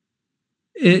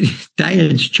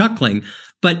 Diane's chuckling,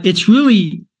 but it's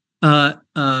really it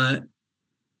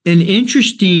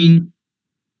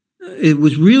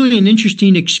was really an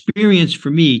interesting experience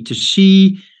for me to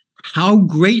see how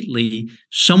greatly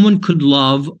someone could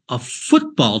love a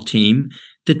football team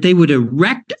that they would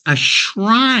erect a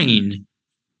shrine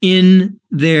in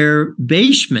their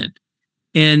basement,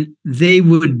 and they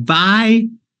would buy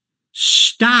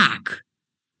stock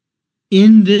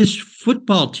in this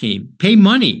football team, pay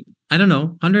money, I don't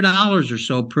know, $100 or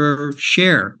so per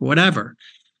share, whatever,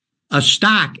 a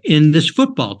stock in this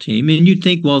football team. And you'd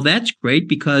think, well, that's great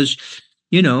because,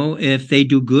 you know, if they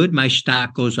do good, my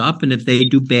stock goes up. And if they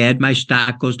do bad, my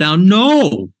stock goes down.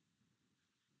 No,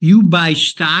 you buy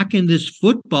stock in this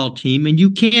football team and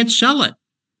you can't sell it.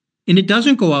 And it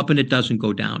doesn't go up and it doesn't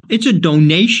go down. It's a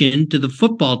donation to the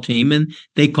football team and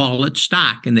they call it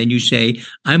stock. And then you say,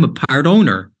 I'm a part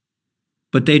owner,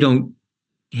 but they don't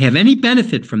have any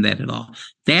benefit from that at all.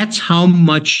 That's how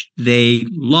much they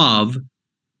love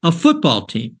a football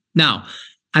team. Now,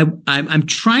 I'm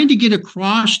trying to get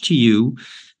across to you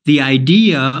the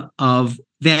idea of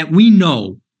that we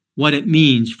know what it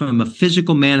means from a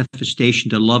physical manifestation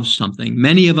to love something.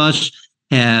 Many of us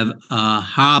have a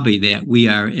hobby that we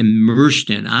are immersed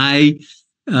in.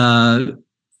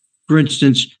 For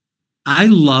instance, I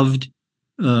loved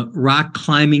rock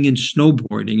climbing and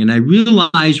snowboarding. And I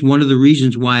realized one of the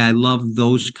reasons why I love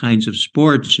those kinds of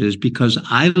sports is because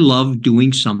I love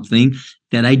doing something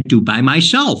that I do by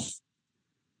myself.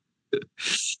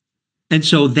 And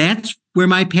so that's where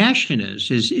my passion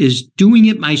is doing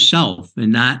it myself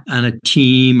and not on a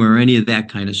team or any of that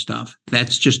kind of stuff.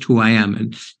 That's just who I am,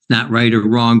 and it's not right or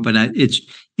wrong, but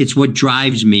it's what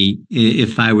drives me.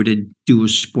 If I were to do a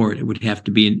sport, it would have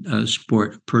to be a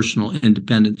sport, a personal,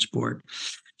 independent sport.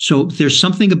 So there's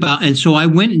something about, and so I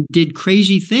went and did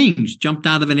crazy things, jumped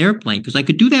out of an airplane because I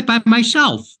could do that by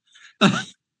myself.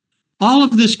 All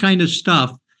of this kind of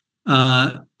stuff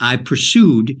I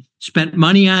pursued, spent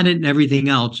money on it and everything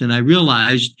else. And I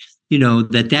realized,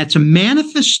 that that's a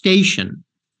manifestation,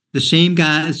 the same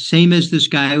as this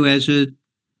guy who has a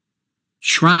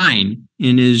shrine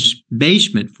in his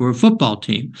basement for a football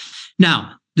team.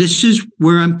 Now, this is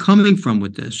where I'm coming from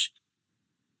with this.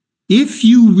 If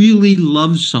you really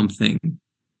love something,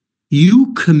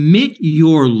 you commit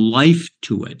your life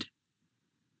to it.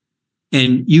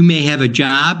 And you may have a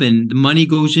job and the money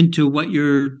goes into what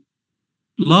your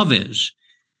love is.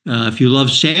 If you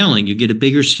love sailing, you get a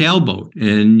bigger sailboat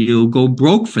and you'll go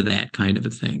broke for that kind of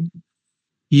a thing.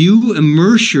 You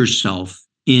immerse yourself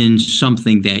in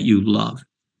something that you love.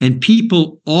 And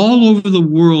people all over the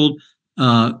world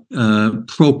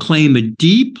proclaim a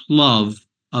deep love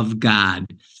of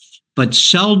God, but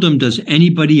seldom does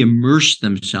anybody immerse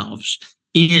themselves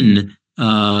in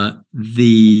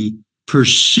the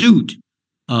pursuit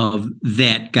of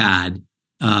that God.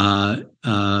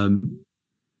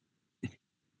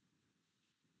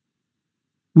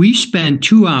 We spend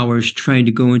 2 hours trying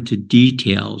to go into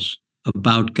details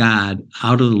about God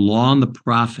out of the law and the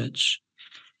prophets.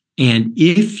 And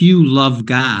if you love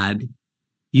God,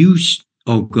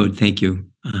 oh, good, thank you.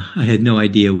 I had no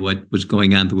idea what was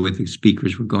going on, the way the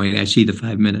speakers were going. I see the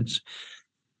 5 minutes.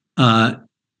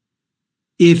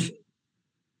 If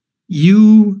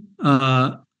you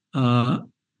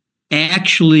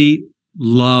actually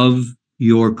love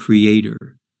your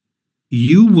Creator,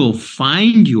 you will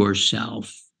find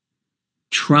yourself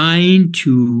trying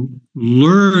to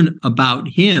learn about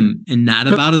Him and not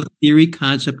about a theory,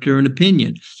 concept, or an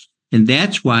opinion. And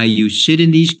that's why you sit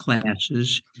in these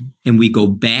classes and we go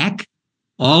back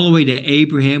all the way to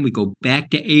Abraham. We go back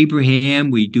to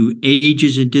Abraham. We do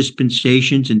ages and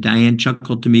dispensations. And Diane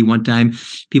chuckled to me one time.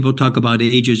 People talk about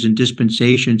ages and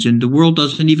dispensations, and the world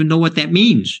doesn't even know what that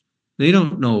means. They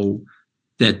don't know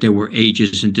that there were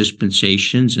ages and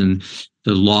dispensations and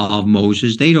the law of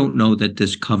Moses. They don't know that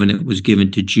this covenant was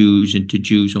given to Jews and to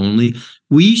Jews only.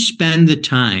 We spend the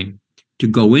time to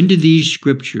go into these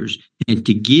scriptures and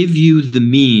to give you the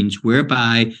means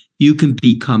whereby you can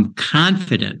become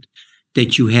confident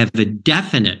that you have a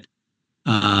definite,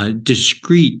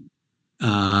 discrete,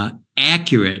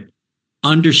 accurate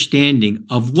understanding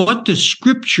of what the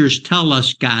scriptures tell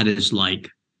us God is like.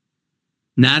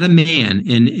 Not a man.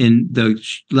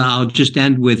 I'll just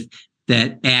end with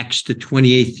that Acts, the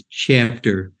 28th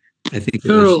chapter, I think.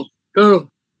 Carol.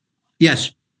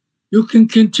 Yes. You can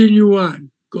continue on.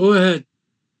 Go ahead.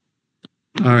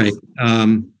 All right.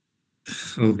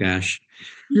 Oh gosh.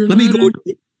 Let me go.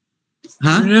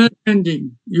 You're not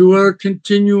ending. You are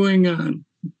continuing on.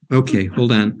 Okay,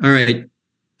 hold on. All right.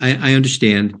 I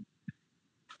understand.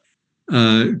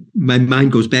 My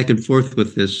mind goes back and forth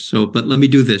with this. But let me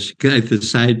do this.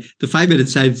 The 5 minute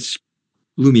side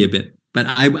blew me a bit, but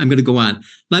I'm going to go on.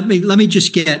 Let me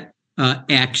just get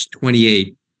Acts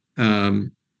 28.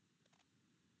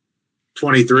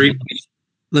 23.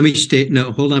 Let me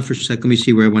hold on for a second. Let me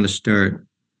see where I want to start.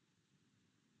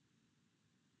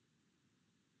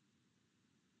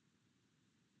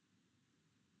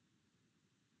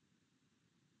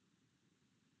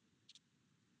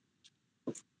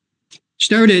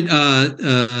 Started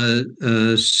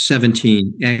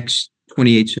 17, Acts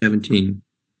 28:17.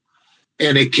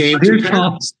 And it came to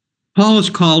pass. Paul is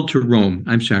called to Rome.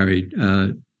 I'm sorry,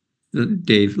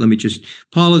 Dave.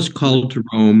 Paul is called to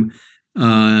Rome,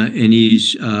 and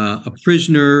he's a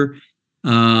prisoner.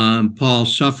 Paul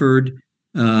suffered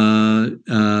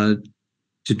to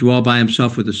dwell by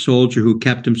himself with a soldier who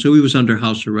kept him. So he was under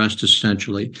house arrest,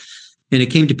 essentially. And it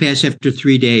came to pass after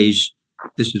 3 days,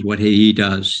 this is what he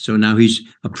does. So now he's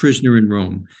a prisoner in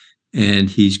Rome. and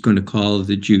he's going to call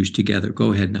the Jews together.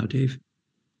 Go ahead now, Dave.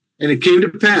 And it came to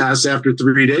pass after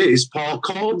 3 days, Paul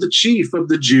called the chief of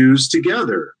the Jews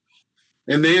together.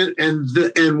 And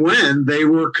when they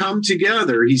were come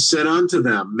together, he said unto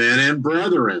them, Men and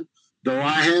brethren, though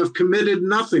I have committed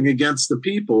nothing against the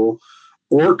people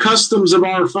or customs of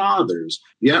our fathers,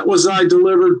 yet was I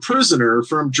delivered prisoner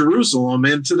from Jerusalem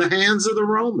into the hands of the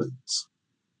Romans,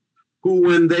 who,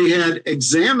 when they had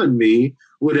examined me,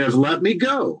 would have let me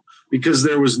go, because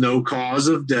there was no cause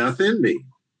of death in me.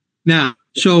 Now,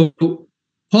 so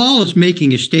Paul is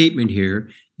making a statement here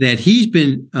that he's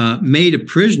been made a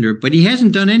prisoner, but he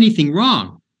hasn't done anything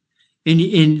wrong.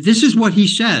 And this is what he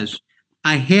says: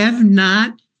 I have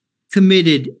not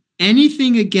committed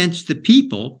anything against the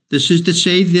people. This is to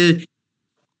say the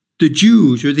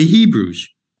Jews or the Hebrews.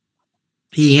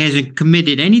 He hasn't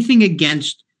committed anything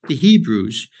against the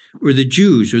Hebrews or the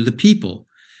Jews or the people,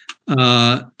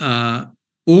 or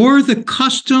the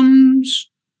customs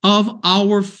of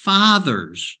our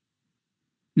fathers.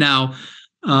 Now,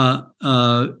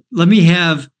 let me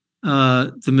have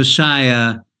the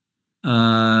Messiah.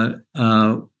 Oh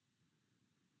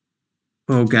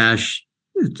gosh,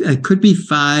 it could be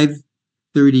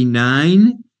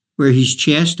 539, where he's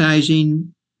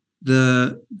chastising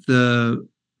the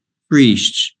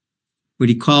priests. What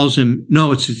he calls him?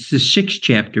 No, it's the 6th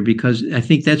chapter, because I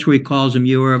think that's where he calls him,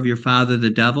 "You are of your father,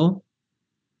 the devil."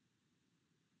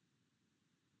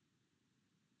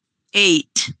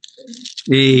 8.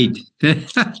 8.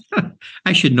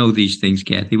 I should know these things,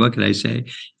 Kathy. What could I say?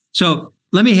 So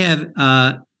let me have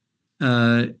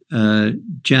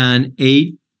John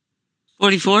 8.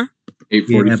 44.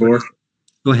 8:44. Yeah,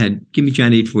 go ahead. Give me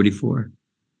John 8:44.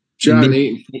 John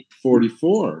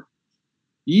 8:44.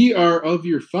 Ye are of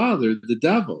your father, the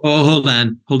devil. Oh, hold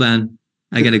on.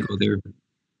 I got to go there.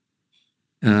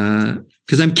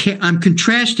 Because I'm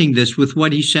contrasting this with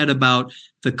what he said about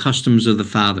the customs of the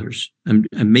fathers. I'm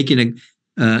making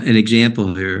an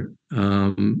example here.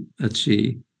 Let's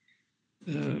see.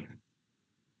 You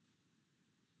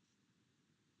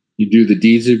do the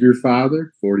deeds of your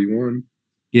father, 41.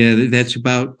 Yeah, that's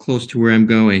about close to where I'm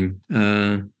going.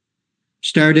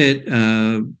 Start at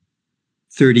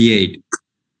 38.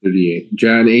 38.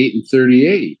 John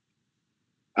 8:38.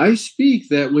 I speak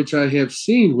that which I have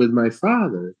seen with my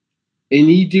father,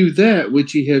 and ye do that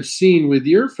which ye have seen with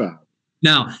your father.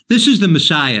 Now, this is the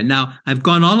Messiah. Now, I've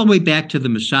gone all the way back to the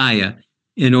Messiah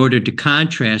in order to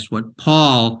contrast what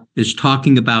Paul is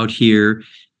talking about here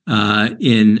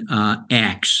in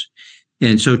Acts.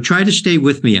 And so try to stay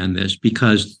with me on this,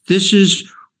 because this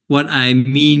is what I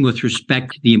mean with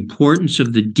respect to the importance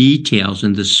of the details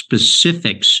and the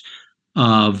specifics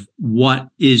of what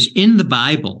is in the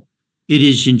Bible. It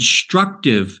is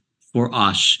instructive for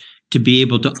us to be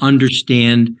able to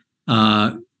understand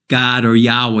God or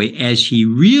Yahweh as he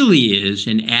really is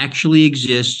and actually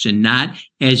exists, and not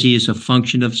as he is a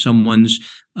function of someone's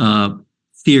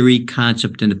theory,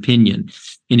 concept, and opinion.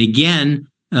 And again,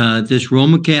 this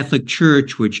Roman Catholic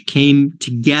Church, which came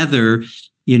together,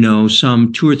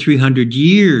 some 200 or 300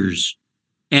 years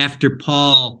after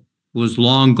Paul was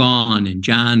long gone and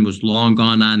John was long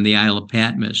gone on the Isle of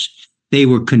Patmos, they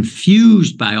were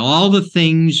confused by all the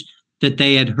things that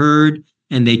they had heard,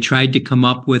 and they tried to come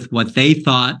up with what they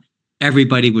thought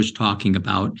everybody was talking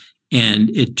about,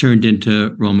 and it turned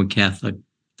into Roman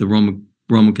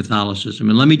Catholicism.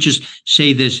 And let me just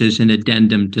say this as an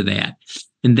addendum to that,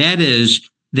 and that is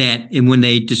that, and when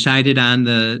they decided on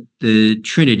the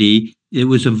Trinity, it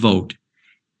was a vote,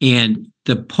 and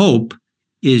the Pope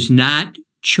is not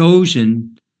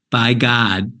chosen by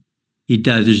God.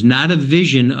 There's not a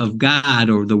vision of God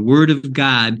or the word of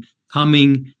God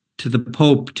coming to the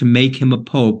Pope to make him a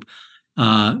Pope.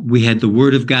 We had the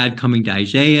word of God coming to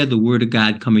Isaiah, the word of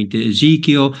God coming to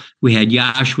Ezekiel. We had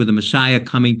Yahshua, the Messiah,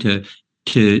 coming to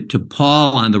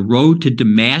Paul on the road to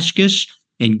Damascus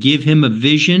and give him a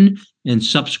vision and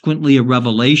subsequently a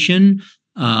revelation.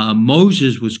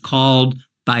 Moses was called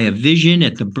by a vision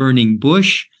at the burning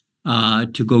bush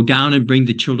to go down and bring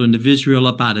the children of Israel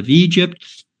up out of Egypt.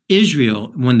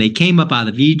 Israel, when they came up out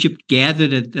of Egypt,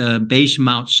 gathered at the base of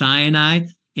Mount Sinai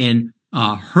and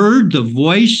heard the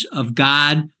voice of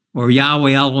God, or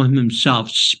Yahweh Elohim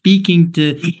himself, speaking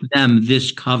to them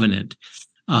this covenant.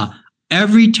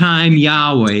 Every time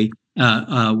Yahweh,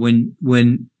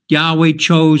 when Yahweh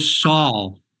chose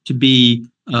Saul to be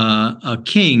a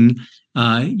king,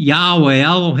 Yahweh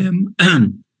Elohim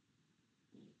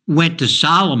went to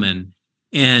Solomon,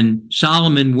 and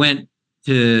Solomon went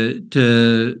to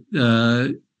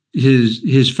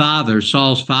his father,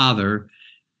 Saul's father,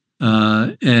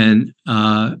 or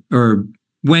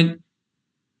went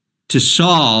to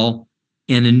Saul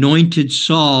and anointed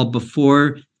Saul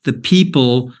before the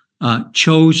people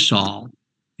chose Saul,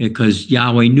 because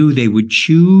Yahweh knew they would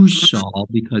choose Saul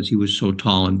because he was so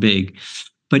tall and big.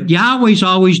 But Yahweh's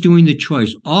always doing the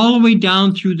choice. All the way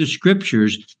down through the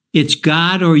scriptures, it's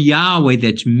God or Yahweh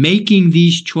that's making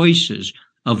these choices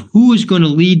of who is going to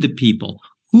lead the people,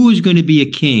 who is going to be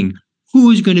a king,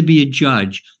 who is going to be a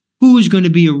judge, who is going to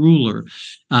be a ruler,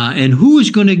 and who is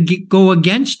going to go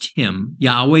against him.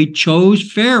 Yahweh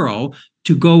chose Pharaoh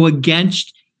to go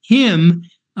against him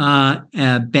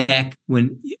back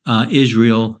when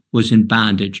Israel was in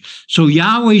bondage. So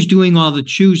Yahweh's doing all the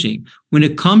choosing. When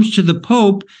it comes to the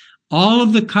Pope, all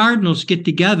of the cardinals get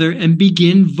together and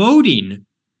begin voting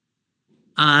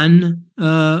on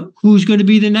who's going to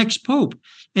be the next Pope.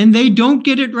 And they don't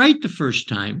get it right the first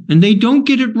time, and they don't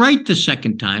get it right the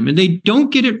second time, and they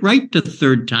don't get it right the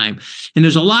third time. And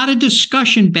there's a lot of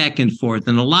discussion back and forth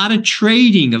and a lot of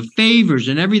trading of favors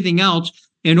and everything else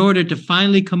in order to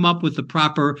finally come up with the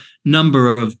proper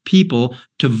number of people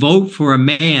to vote for a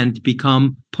man to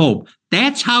become Pope.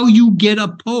 That's how you get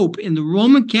a Pope in the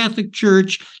Roman Catholic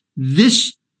Church in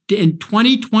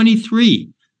 2023.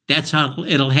 That's how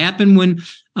it'll happen when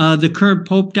the current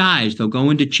Pope dies. They'll go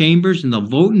into chambers and they'll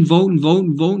vote and vote and vote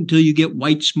and vote until you get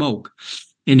white smoke.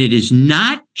 And it is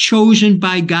not chosen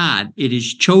by God. It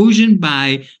is chosen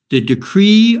by the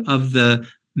decree of the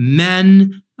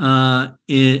men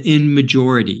in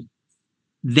majority.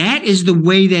 That is the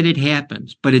way that it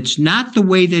happens, but it's not the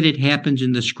way that it happens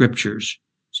in the scriptures.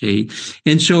 See?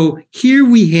 And so here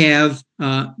we have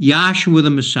Yahshua the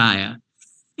Messiah.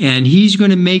 And he's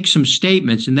going to make some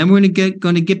statements, and then we're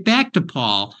going to get back to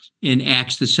Paul in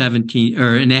Acts the 17th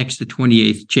or in Acts the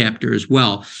 28th chapter as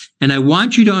well. And I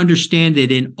want you to understand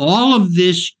that in all of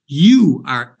this, you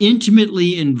are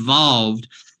intimately involved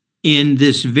in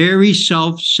this very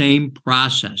same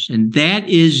process. And that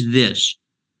is this,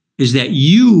 is that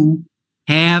you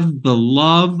have the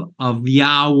love of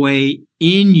Yahweh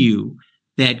in you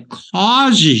that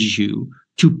causes you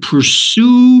to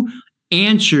pursue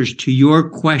answers to your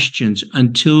questions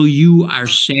until you are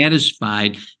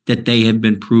satisfied that they have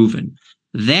been proven.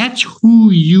 That's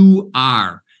who you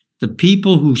are. The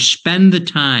people who spend the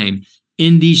time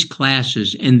in these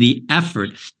classes and the effort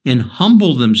and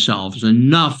humble themselves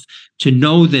enough to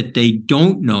know that they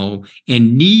don't know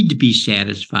and need to be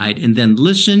satisfied, and then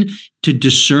listen to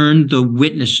discern the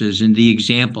witnesses and the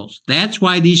examples. That's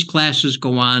why these classes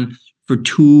go on for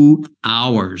 2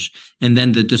 hours, and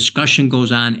then the discussion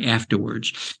goes on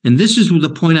afterwards. And this is the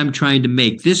point I'm trying to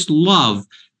make. This love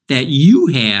that you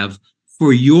have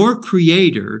for your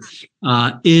Creator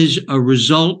is a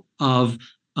result of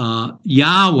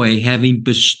Yahweh having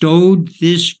bestowed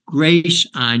this grace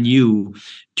on you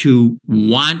to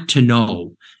want to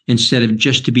know instead of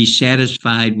just to be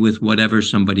satisfied with whatever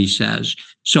somebody says.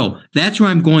 So that's where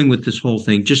I'm going with this whole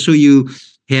thing, just so you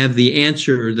have the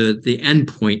answer or the end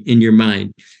point in your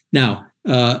mind. Now,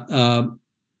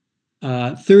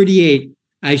 38,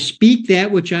 I speak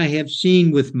that which I have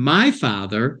seen with my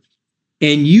Father,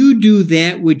 and you do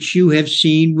that which you have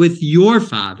seen with your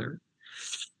father.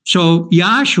 So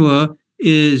Yahshua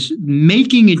is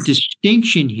making a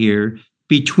distinction here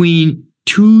between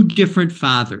two different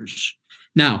fathers.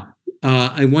 Now,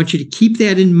 I want you to keep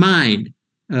that in mind.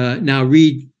 Now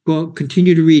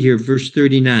continue to read here, verse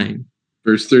 39.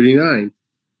 Verse 39,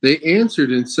 they answered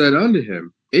and said unto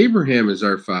him, Abraham is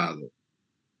our father.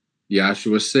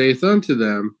 Yahshua saith unto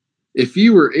them, if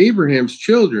you were Abraham's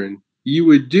children, you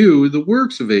would do the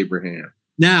works of Abraham.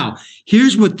 Now,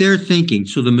 here's what they're thinking.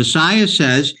 So the Messiah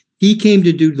says he came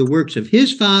to do the works of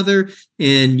his father,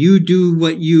 and you do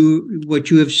what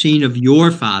you have seen of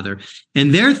your father.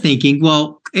 And they're thinking,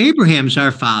 well, Abraham's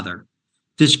our father.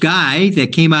 This guy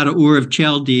that came out of Ur of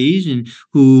Chaldees and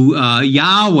who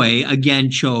Yahweh again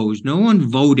chose. No one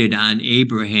voted on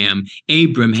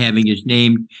Abram having his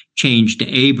name changed to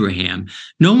Abraham.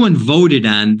 No one voted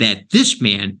on that this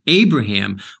man,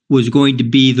 Abraham, was going to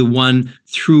be the one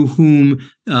through whom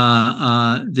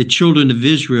the children of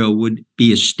Israel would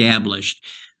be established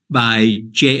by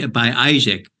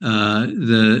Isaac,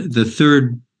 the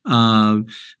third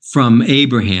from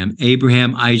Abraham,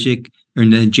 Isaac,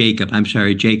 and then Jacob. I'm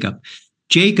sorry, Jacob.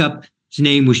 Jacob's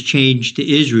name was changed to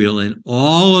Israel, and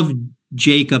all of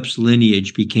Jacob's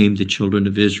lineage became the children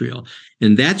of Israel.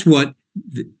 And that's what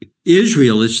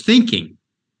Israel is thinking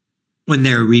when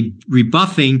they're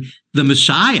rebuffing the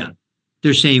Messiah.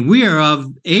 They're saying, we are of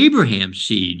Abraham's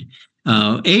seed.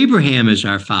 Abraham is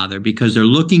our father, because they're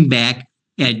looking back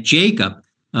at Jacob,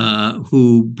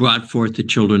 who brought forth the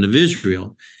children of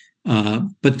Israel.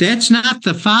 But that's not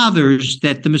the fathers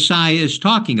that the Messiah is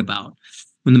talking about.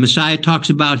 when the Messiah talks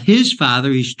about his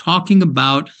father, he's talking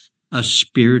about a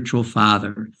spiritual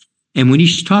father. And when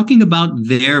he's talking about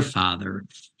their father,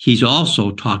 he's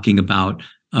also talking about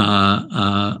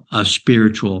a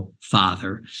spiritual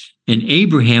father. And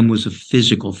Abraham was a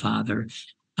physical father.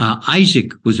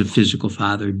 Isaac was a physical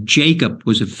father. Jacob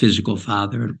was a physical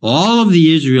father. And all of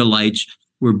the Israelites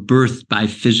were birthed by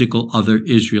physical other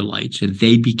Israelites, and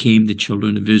they became the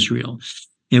children of Israel.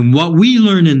 And what we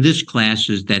learn in this class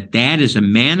is that that is a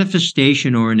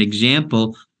manifestation or an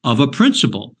example of a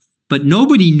principle. But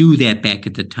nobody knew that back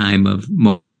at the time of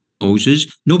Moses.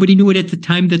 Nobody knew it at the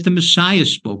time that the Messiah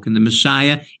spoke, and the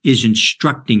Messiah is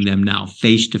instructing them now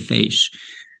face to face.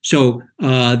 So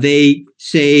they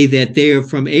say that they are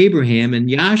from Abraham, and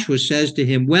Joshua says to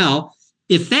him, well,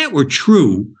 if that were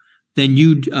true, then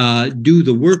you'd do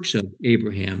the works of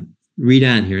Abraham. Read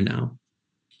on here now.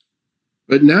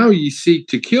 But now ye seek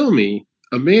to kill me,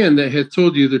 a man that hath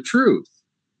told you the truth,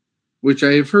 which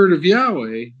I have heard of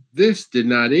Yahweh. This did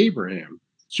not Abraham.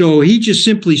 So he just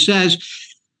simply says,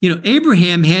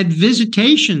 Abraham had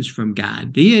visitations from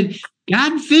God.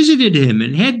 God visited him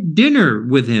and had dinner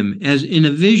with him as in a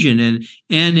vision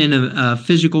and in a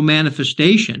physical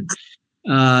manifestation,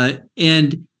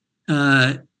 and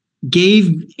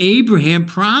gave Abraham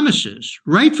promises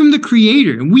right from the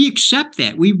Creator. And we accept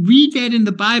that. We read that in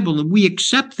the Bible and we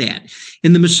accept that.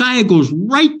 And the Messiah goes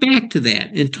right back to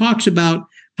that and talks about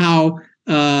how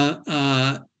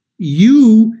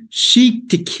you seek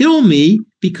to kill me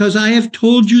because I have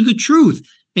told you the truth.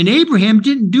 And Abraham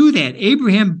didn't do that.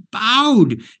 Abraham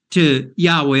bowed to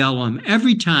Yahweh Elohim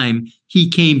every time he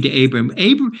came to Abraham.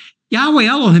 Yahweh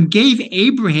Elohim gave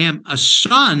Abraham a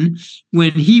son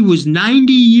when he was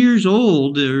 90 years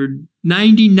old or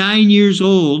 99 years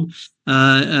old.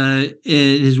 And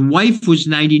his wife was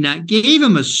 99, gave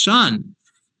him a son.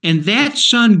 And that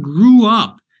son grew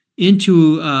up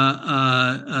into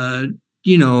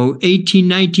 18,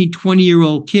 19,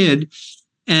 20-year-old kid.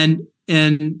 And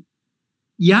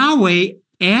Yahweh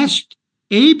asked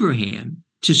Abraham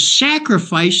to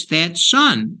sacrifice that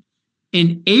son.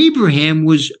 And Abraham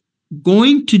was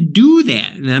going to do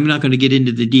that. And I'm not going to get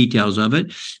into the details of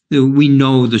it. We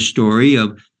know the story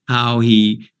of how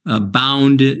he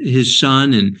bound his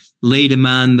son and laid him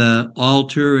on the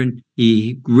altar, and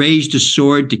he raised a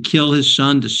sword to kill his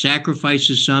son, to sacrifice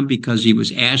his son because he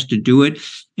was asked to do it.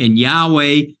 And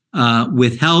Yahweh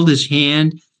withheld his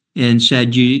hand and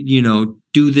said,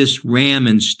 do this ram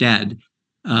instead.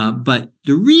 But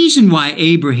the reason why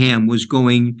Abraham was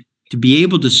going to be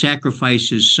able to sacrifice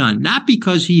his son, not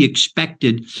because he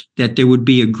expected that there would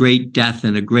be a great death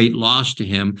and a great loss to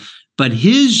him, but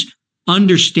his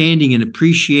understanding and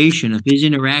appreciation of his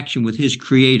interaction with his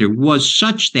Creator was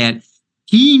such that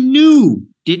he knew,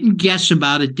 didn't guess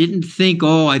about it, didn't think,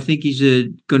 I think he's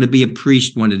going to be a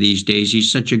priest one of these days. He's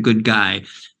such a good guy.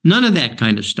 None of that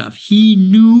kind of stuff. He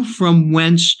knew from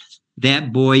whence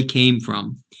that boy came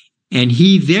from. And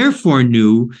he therefore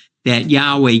knew that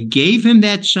Yahweh gave him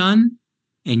that son,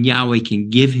 and Yahweh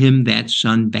can give him that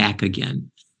son back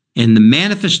again. And the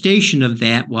manifestation of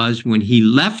that was when he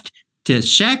left to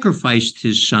sacrifice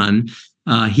his son,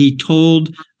 he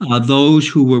told those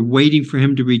who were waiting for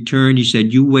him to return, he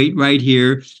said, you wait right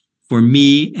here for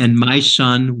me and my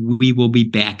son, we will be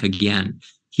back again.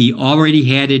 He already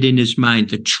had it in his mind,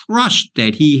 the trust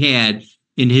that he had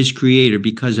in his Creator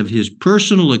because of his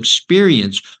personal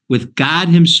experience with God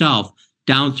himself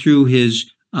down through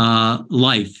his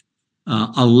life,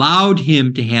 allowed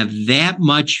him to have that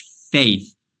much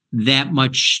faith, that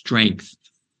much strength.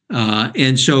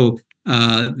 And so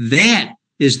that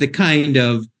is the kind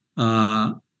of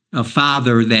a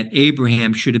father that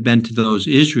Abraham should have been to those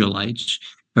Israelites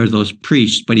or those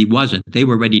priests, but he wasn't. They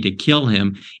were ready to kill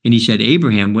him. And he said,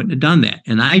 Abraham wouldn't have done that.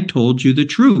 And I told you the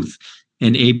truth.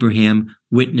 And Abraham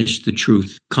witnessed the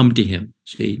truth come to him.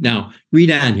 See, now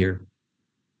read on here.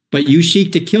 But you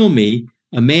seek to kill me,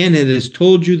 a man that has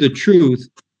told you the truth,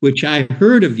 which I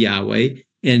heard of Yahweh,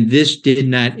 and this did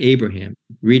not Abraham.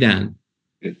 Read on.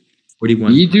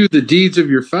 41. Ye do the deeds of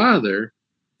your father.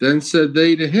 Then said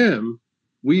they to him,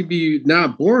 we be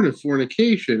not born of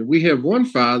fornication. We have one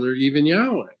father, even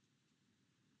Yahweh.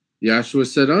 Joshua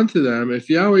said unto them, if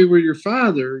Yahweh were your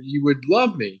father, ye would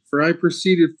love me, for I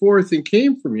proceeded forth and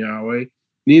came from Yahweh.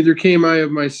 Neither came I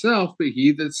of myself, but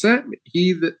he that sent me.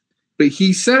 But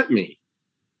he sent me.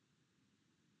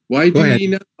 Why do ye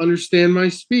not understand my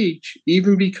speech,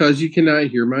 even because ye cannot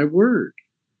hear my word?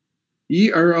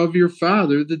 Ye are of your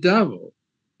father the devil,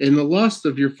 and the lust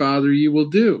of your father ye will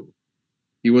do.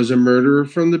 He was a murderer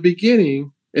from the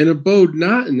beginning, and abode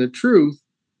not in the truth,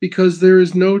 because there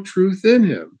is no truth in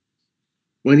him.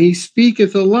 When he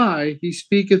speaketh a lie, he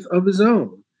speaketh of his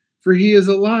own, for he is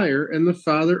a liar and the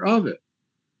father of it.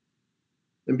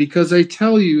 And because I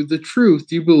tell you the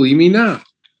truth, you believe me not.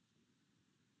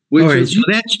 All right,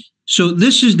 so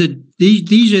this is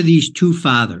these are these two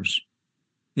fathers,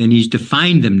 and he's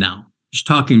defined them now. He's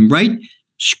talking right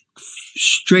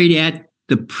straight at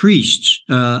the priests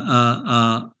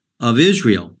of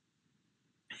Israel.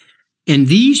 And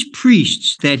these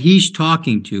priests that he's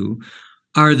talking to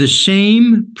are the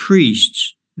same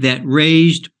priests that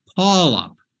raised Paul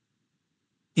up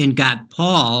and got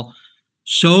Paul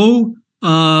so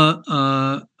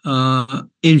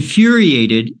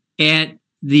infuriated at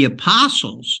the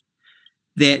apostles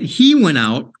that he went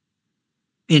out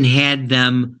and had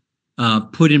them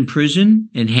put in prison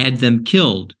and had them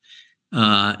killed.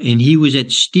 And he was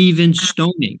at Stephen's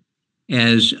stoning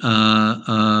as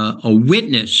a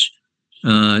witness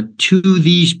to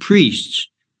these priests.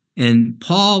 And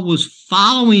Paul was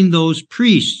following those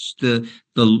priests, the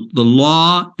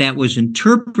law that was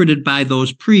interpreted by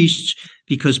those priests,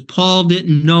 because Paul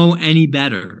didn't know any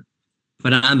better.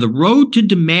 But on the road to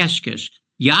Damascus,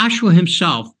 Yahshua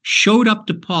himself showed up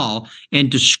to Paul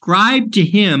and described to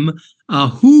him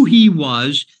who he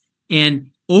was and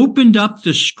opened up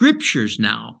the scriptures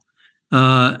now,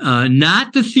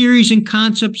 not the theories and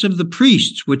concepts of the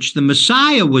priests, which the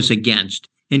Messiah was against,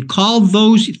 and called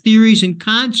those theories and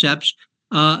concepts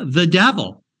the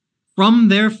devil, from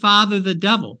their father the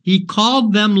devil. He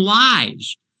called them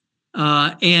lies.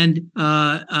 And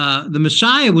the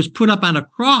Messiah was put up on a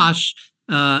cross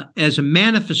as a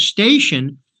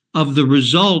manifestation of the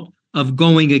result of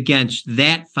going against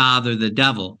that father, the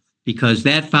devil, because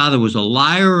that father was a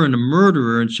liar and a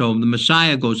murderer. And so the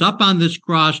Messiah goes up on this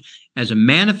cross as a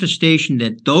manifestation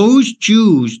that those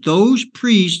Jews, those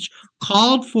priests,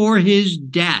 called for his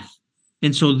death.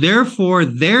 And so therefore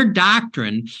their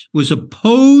doctrine was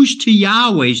opposed to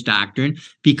Yahweh's doctrine,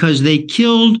 because they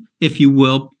killed, if you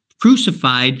will,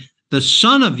 crucified the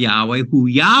Son of Yahweh, who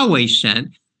Yahweh sent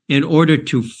in order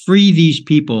to free these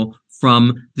people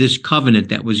from this covenant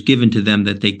that was given to them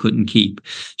that they couldn't keep.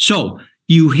 So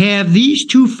you have these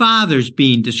two fathers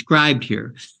being described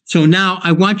here. So now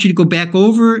I want you to go back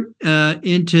over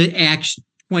into Acts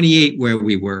 28 where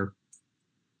we were.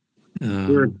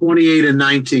 We're at 28 and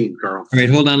 19, Carl. All right,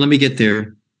 hold on. Let me get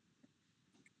there.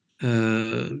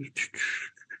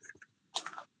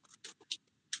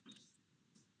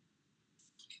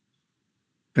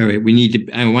 All right,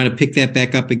 I want to pick that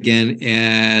back up again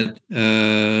at,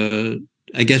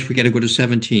 I guess we got to go to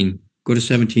 17. Go to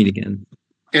 17 again.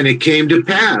 And it came to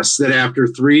pass that after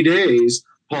 3 days,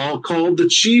 Paul called the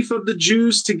chief of the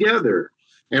Jews together.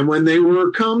 And when they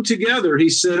were come together, he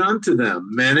said unto them,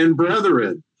 Men and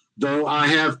brethren, though I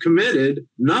have committed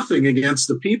nothing against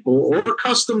the people or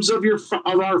customs of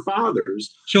our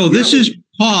fathers. So this is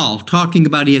Paul talking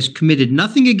about he has committed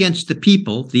nothing against the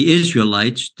people, the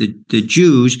Israelites, the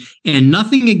Jews, and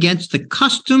nothing against the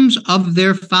customs of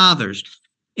their fathers.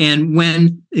 And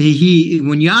when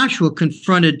Yahshua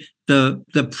confronted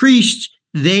the priests,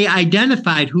 they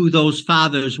identified who those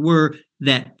fathers were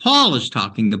that Paul is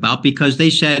talking about, because they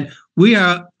said,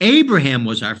 Abraham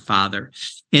was our father.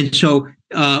 And so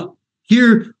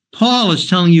here Paul is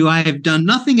telling you, I have done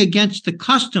nothing against the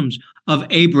customs of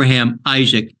Abraham,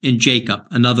 Isaac, and Jacob.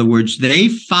 In other words, they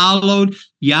followed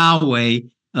Yahweh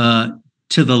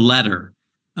to the letter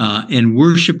and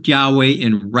worshiped Yahweh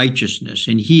in righteousness.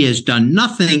 And he has done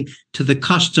nothing to the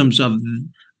customs of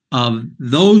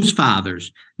those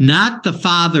fathers, not the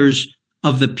fathers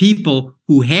of the people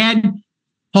who had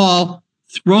Paul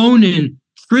thrown in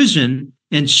prison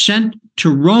and sent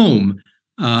to Rome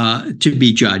to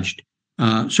be judged.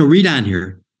 So read on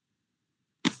here.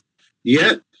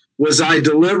 Yet was I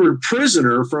delivered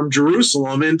prisoner from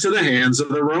Jerusalem into the hands of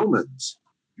the Romans,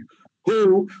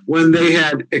 who, when they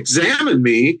had examined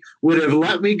me, would have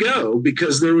let me go,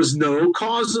 because there was no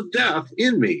cause of death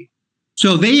in me.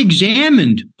 So they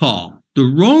examined Paul.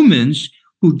 The Romans,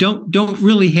 who don't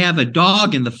really have a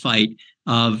dog in the fight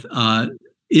of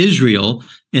Israel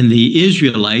and the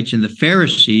Israelites and the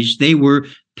Pharisees, they were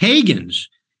pagans.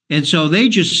 And so they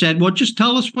just said, well, just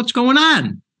tell us what's going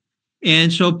on.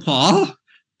 And so Paul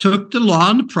took the law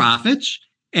and the prophets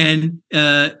and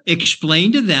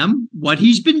explained to them what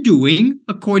he's been doing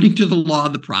according to the law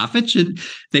of the prophets. And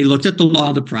they looked at the law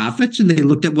of the prophets, and they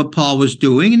looked at what Paul was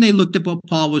doing, and they looked at what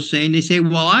Paul was saying. They say,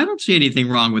 well, I don't see anything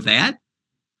wrong with that.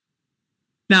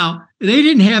 Now, they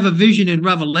didn't have a vision and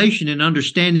revelation and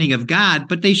understanding of God,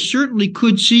 but they certainly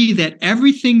could see that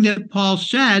everything that Paul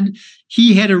said,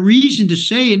 he had a reason to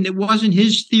say, and it wasn't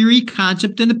his theory,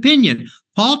 concept, and opinion.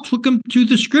 Paul took them to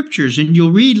the scriptures, and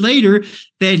you'll read later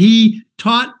that he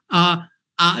taught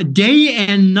day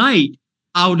and night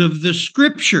out of the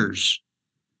scriptures.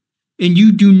 And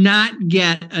you do not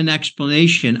get an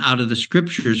explanation out of the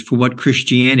scriptures for what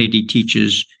Christianity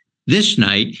teaches this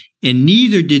night. And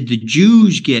neither did the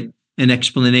Jews get an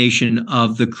explanation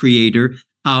of the Creator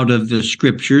out of the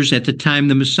scriptures at the time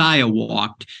the Messiah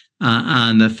walked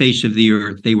on the face of the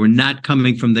earth. They were not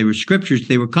coming from the scriptures.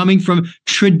 They were coming from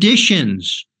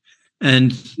traditions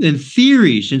and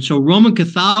theories. And so Roman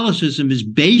Catholicism is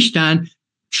based on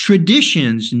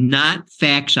traditions, not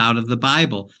facts out of the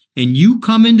Bible. And you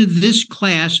come into this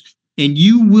class and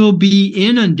you will be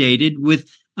inundated with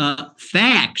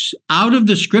facts out of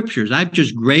the scriptures. I've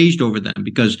just grazed over them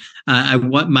because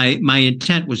my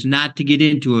intent was not to get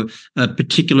into a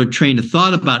particular train of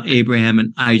thought about Abraham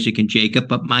and Isaac and Jacob,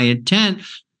 but my intent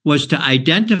was to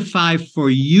identify for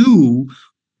you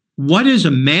what is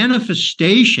a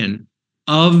manifestation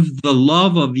of the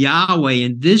love of Yahweh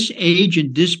in this age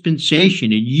and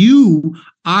dispensation. And you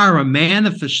are a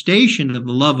manifestation of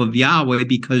the love of Yahweh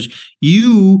because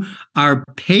you are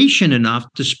patient enough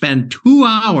to spend 2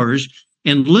 hours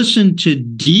and listen to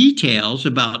details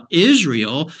about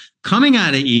Israel coming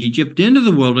out of Egypt into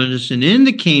the wilderness and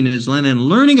into Canaan's land and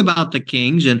learning about the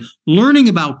kings and learning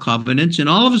about covenants and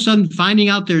all of a sudden finding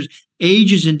out there's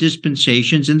ages and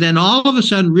dispensations, and then all of a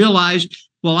sudden realize,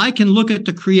 well, I can look at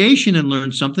the creation and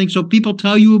learn something. So people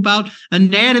tell you about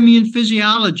anatomy and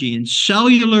physiology and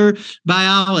cellular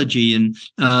biology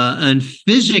and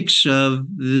physics of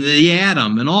the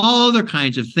atom and all other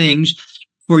kinds of things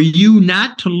for you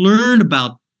not to learn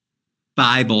about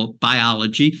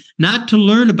biology, not to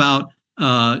learn about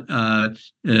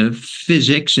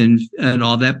physics and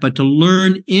all that, but to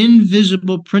learn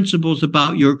invisible principles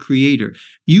about your Creator.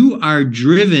 You are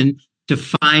driven to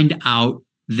find out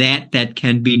that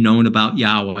can be known about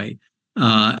Yahweh.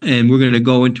 And we're going to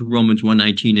go into Romans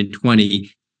 1:19 and 20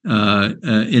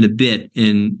 in a bit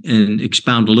and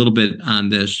expound a little bit on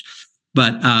this.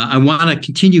 But I want to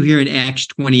continue here in Acts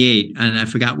 28, and I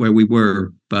forgot where we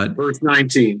were, but verse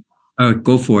 19.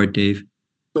 Go for it, Dave.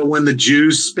 But when the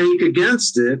Jews spake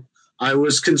against it, I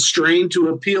was constrained to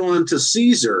appeal unto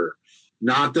Caesar,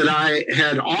 not that I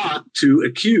had aught to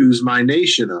accuse my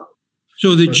nation of.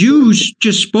 So the Jews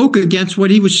just spoke against what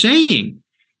he was saying.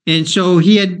 And so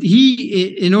he,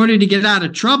 in order to get out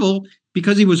of trouble,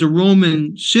 because he was a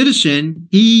Roman citizen,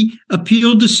 he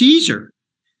appealed to Caesar.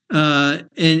 And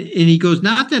he goes,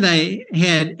 not that I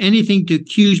had anything to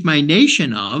accuse my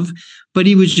nation of, but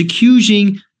he was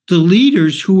accusing the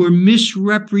leaders who were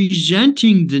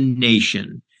misrepresenting the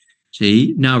nation.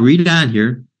 See, now read on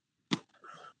here.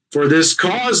 For this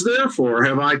cause, therefore,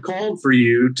 have I called for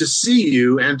you to see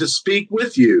you and to speak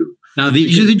with you. Now,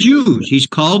 these are the Jews. He's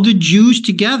called the Jews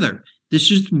together.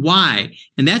 This is why.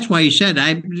 And that's why he said,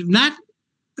 I'm not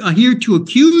here to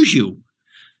accuse you.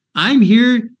 I'm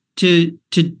here to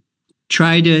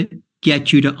try to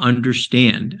get you to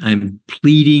understand. I'm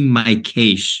pleading my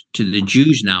case to the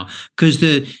Jews now, because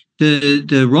the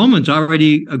Romans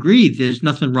already agreed there's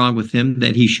nothing wrong with him,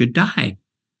 that he should die.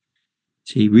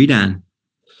 See, read on.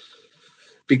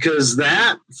 Because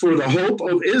that for the hope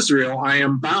of Israel, I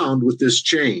am bound with this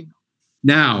chain.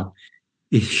 Now,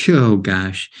 oh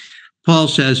gosh, Paul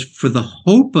says, for the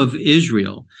hope of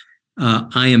Israel,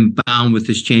 I am bound with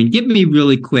this chain. Get me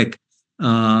really quick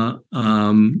where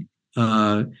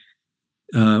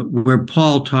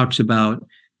Paul talks about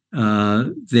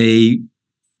they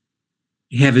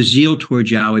have a zeal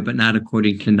towards Yahweh, but not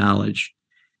according to knowledge.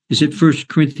 Is it 1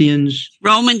 Corinthians?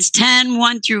 Romans 10,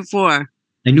 1-4.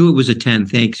 I knew it was a 10.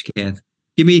 Thanks, Kath.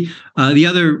 Give me the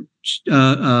other.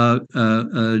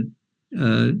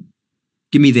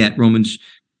 Give me that Romans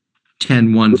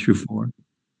 10, 1-4.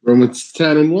 Romans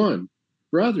 10 and 1.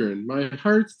 Brethren, my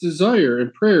heart's desire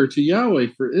and prayer to Yahweh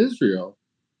for Israel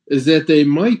is that they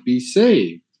might be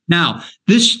saved. Now,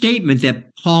 this statement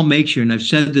that Paul makes here, and I've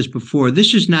said this before,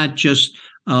 this is not just,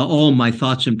 my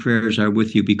thoughts and prayers are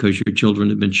with you because your children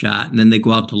have been shot, and then they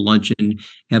go out to lunch and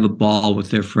have a ball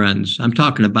with their friends. I'm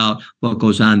talking about what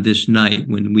goes on this night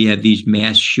when we have these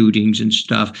mass shootings and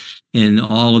stuff, and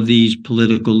all of these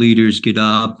political leaders get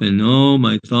up and,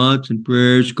 my thoughts and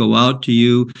prayers go out to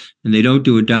you, and they don't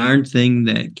do a darn thing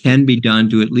that can be done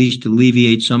to at least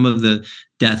alleviate some of the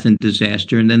death and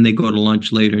disaster, and then they go to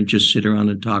lunch later and just sit around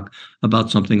and talk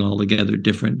about something altogether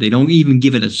different. They don't even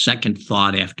give it a second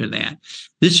thought after that.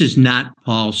 This is not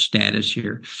Paul's status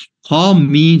here. Paul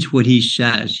means what he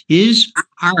says. His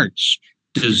heart's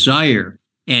desire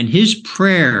and his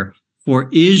prayer for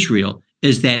Israel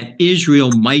is that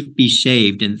Israel might be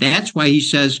saved. And that's why he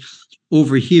says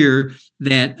over here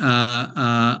that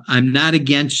I'm not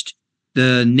against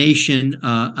the nation,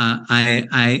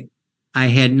 I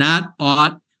had not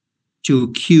ought to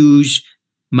accuse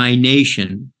my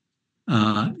nation,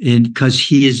 and because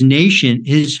his nation,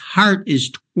 his heart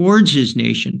is towards his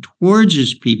nation, towards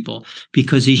his people,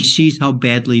 because he sees how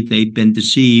badly they've been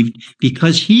deceived,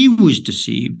 because he was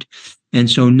deceived. And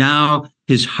so now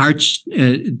his heart's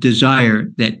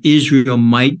desire that Israel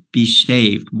might be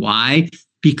saved. Why?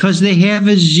 Because they have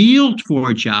a zeal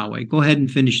towards Yahweh. Go ahead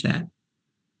and finish that.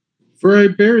 For I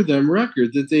bear them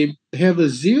record that they have a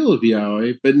zeal of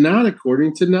Yahweh, but not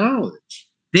according to knowledge.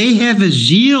 They have a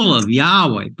zeal of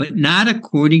Yahweh, but not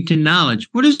according to knowledge.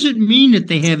 What does it mean that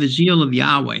they have a zeal of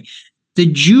Yahweh? The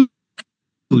Jews,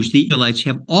 the Israelites,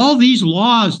 have all these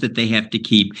laws that they have to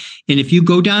keep. And if you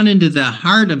go down into the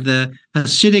heart of the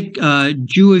Hasidic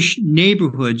Jewish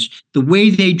neighborhoods, the way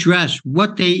they dress,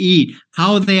 what they eat,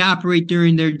 how they operate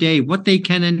during their day, what they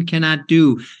can and cannot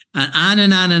do, on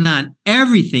and on and on.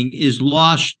 Everything is a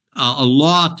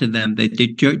law to them that they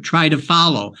try to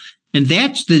follow. And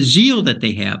that's the zeal that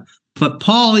they have. But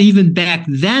Paul, even back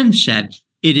then, said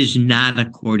it is not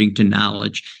according to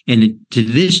knowledge. And to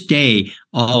this day,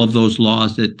 all of those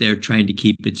laws that they're trying to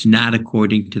keep, it's not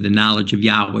according to the knowledge of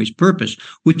Yahweh's purpose,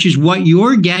 which is what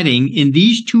you're getting in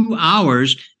these 2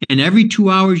 hours. And every 2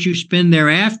 hours you spend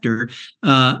thereafter,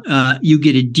 you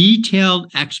get a detailed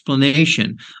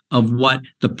explanation of what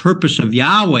the purpose of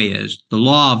Yahweh is, the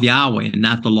law of Yahweh, and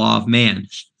not the law of man.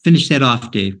 Finish that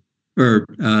off, Dave. Or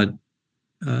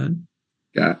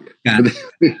Got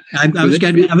it. I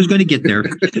was going to get there.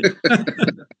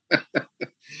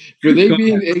 For they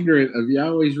being ignorant of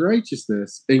Yahweh's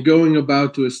righteousness and going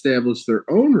about to establish their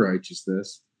own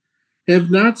righteousness, have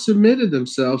not submitted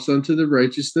themselves unto the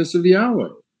righteousness of Yahweh.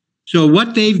 So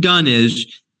what they've done is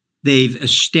they've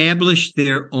established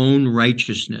their own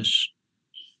righteousness.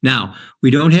 Now, we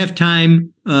don't have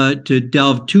time to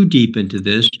delve too deep into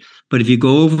this, but if you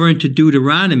go over into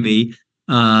Deuteronomy,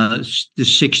 the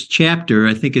 6th chapter,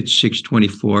 I think it's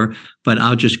 6:24, but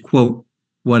I'll just quote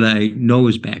what I know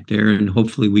is back there, and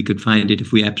hopefully we could find it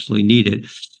if we absolutely need it.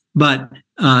 But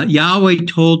Yahweh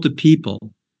told the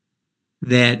people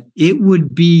that it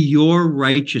would be your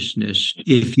righteousness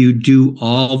if you do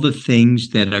all the things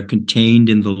that are contained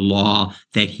in the law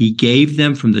that he gave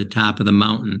them from the top of the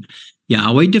mountain.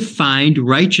 Yahweh defined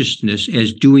righteousness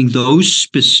as doing those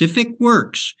specific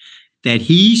works that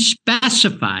he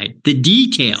specified, the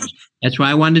details. That's why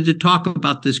I wanted to talk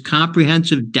about this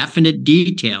comprehensive, definite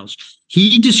details.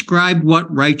 He described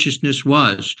what righteousness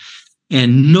was,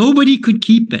 and nobody could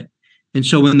keep it. And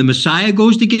so when the Messiah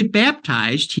goes to get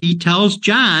baptized, he tells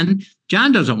John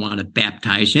doesn't want to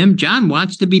baptize him. John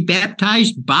wants to be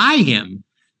baptized by him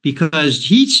because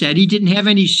he said he didn't have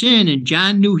any sin, and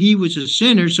John knew he was a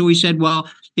sinner. So he said, well,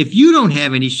 if you don't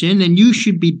have any sin, then you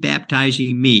should be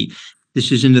baptizing me.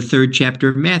 This is in the 3rd chapter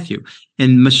of Matthew.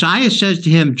 And Messiah says to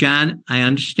him, John, I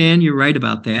understand you're right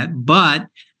about that, but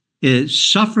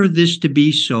suffer this to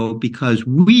be so because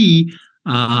we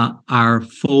are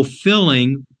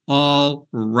fulfilling all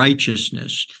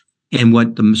righteousness. And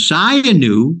what the Messiah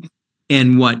knew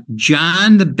and what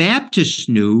John the Baptist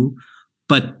knew,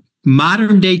 but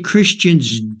modern day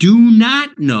Christians do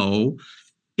not know,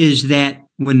 is that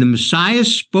when the Messiah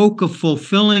spoke of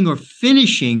fulfilling or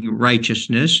finishing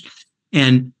righteousness,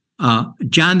 and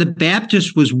John the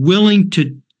Baptist was willing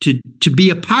to be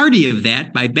a party of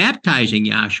that by baptizing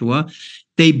Yahshua,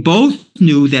 they both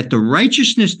knew that the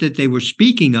righteousness that they were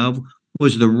speaking of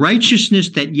was the righteousness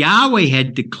that Yahweh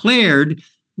had declared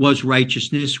was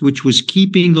righteousness, which was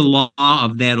keeping the law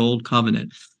of that old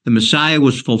covenant. The Messiah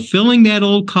was fulfilling that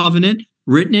old covenant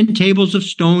written in tables of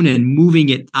stone and moving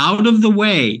it out of the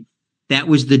way. That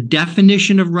was the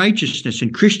definition of righteousness.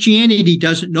 And Christianity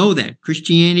doesn't know that.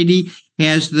 Christianity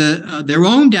has their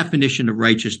own definition of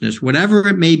righteousness, whatever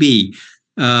it may be.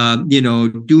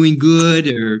 Doing good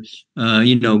or,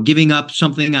 giving up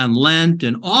something on Lent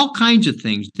and all kinds of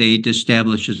things they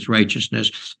establish as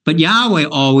righteousness. But Yahweh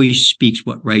always speaks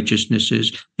what righteousness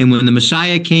is. And when the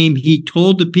Messiah came, he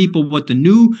told the people what the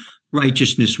new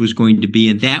righteousness was going to be,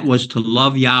 and that was to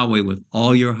love Yahweh with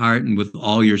all your heart and with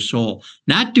all your soul.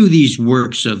 Not do these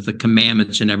works of the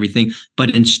commandments and everything,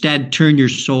 but instead turn your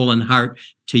soul and heart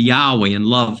to Yahweh and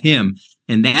love him.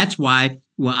 And that's why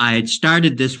I had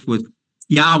started this with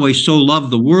Yahweh so loved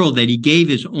the world that he gave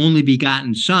his only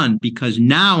begotten son, because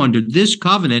now under this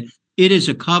covenant, it is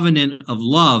a covenant of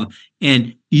love.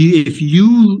 And if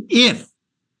you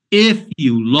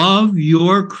love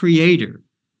your creator,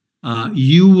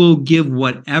 you will give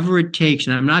whatever it takes.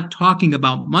 And I'm not talking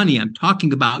about money. I'm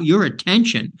talking about your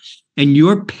attention and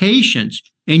your patience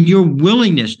and your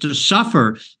willingness to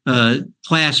suffer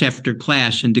class after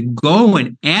class and to go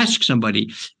and ask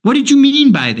somebody, what did you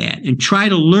mean by that? And try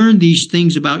to learn these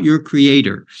things about your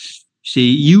Creator.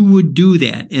 See, you would do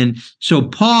that. And so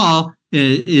Paul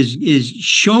is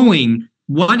showing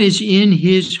what is in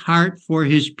his heart for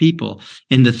his people,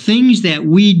 and the things that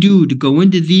we do to go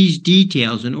into these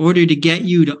details in order to get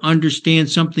you to understand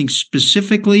something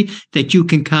specifically that you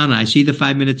can count on. I see the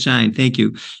 5-minute sign. Thank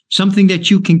you. Something that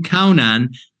you can count on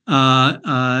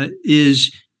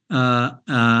is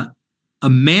a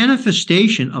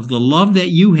manifestation of the love that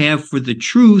you have for the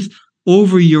truth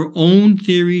over your own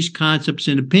theories, concepts,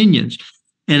 and opinions.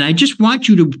 And I just want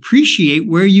you to appreciate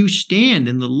where you stand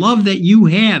and the love that you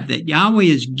have, that Yahweh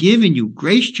has given you,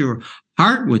 graced your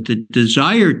heart with the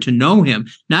desire to know him.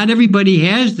 Not everybody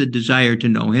has the desire to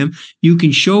know him. You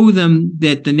can show them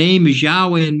that the name is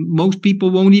Yahweh, and most people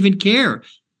won't even care.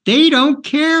 They don't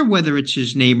care whether it's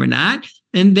his name or not.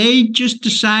 And they just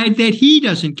decide that he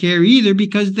doesn't care either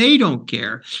because they don't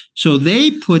care. So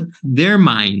they put their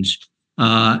minds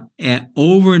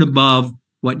over and above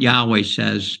what Yahweh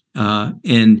says,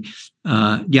 and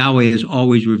Yahweh has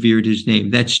always revered his name.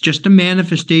 That's just a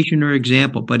manifestation or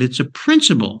example, but it's a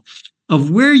principle of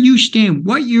where you stand,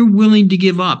 what you're willing to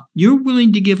give up. You're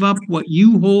willing to give up what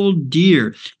you hold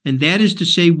dear, and that is to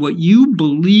say what you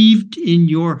believed in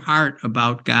your heart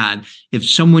about God. If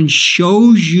someone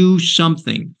shows you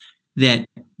something that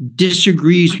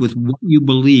disagrees with what you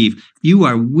believe, you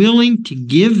are willing to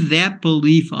give that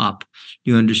belief up.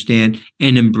 You understand?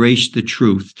 And embrace the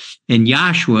truth. And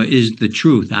Yahshua is the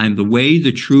truth. I'm the way,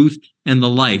 the truth, and the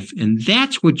life. And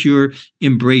that's what you're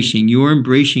embracing. You're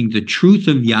embracing the truth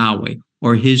of Yahweh,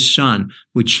 or his son,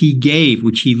 which he gave,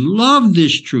 which he loved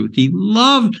this truth. He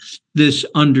loved this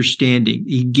understanding.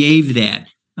 He gave that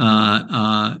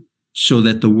so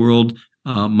that the world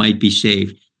might be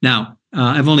saved. Now,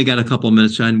 I've only got a couple of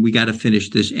minutes on. We got to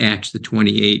finish this Acts, the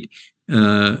 28.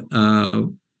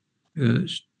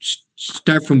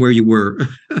 Start from where you were.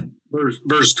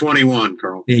 Verse 21,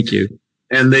 Carl. Thank you.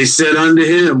 And they said unto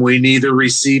him, we neither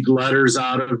received letters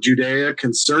out of Judea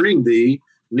concerning thee,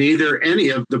 neither any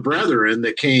of the brethren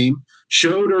that came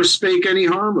showed or spake any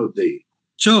harm of thee.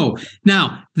 So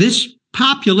now this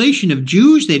population of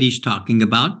Jews that he's talking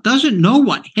about doesn't know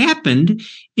what happened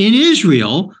in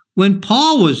Israel when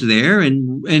Paul was there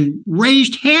and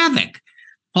raised havoc.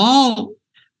 Paul,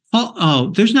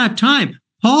 there's not time.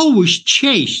 Paul was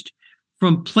chased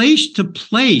from place to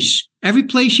place. Every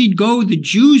place he'd go, the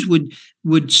Jews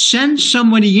would send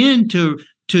somebody in to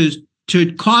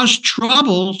cause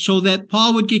trouble so that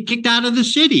Paul would get kicked out of the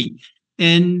city.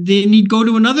 And then he'd go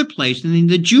to another place, and then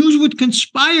the Jews would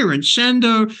conspire and send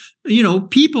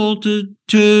people to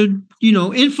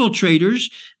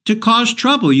infiltrators to cause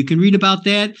trouble. You can read about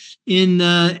that in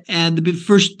the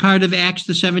first part of Acts,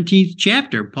 the 17th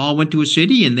chapter. Paul went to a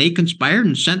city and they conspired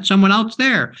and sent someone else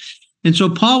there. And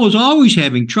so Paul was always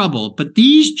having trouble. But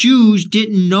these Jews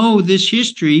didn't know this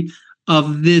history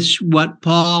of this, what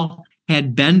Paul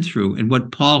had been through and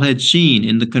what Paul had seen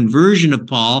in the conversion of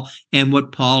Paul and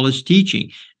what Paul is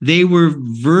teaching. They were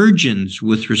virgins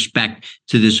with respect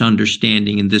to this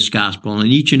understanding in this gospel. And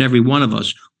each and every one of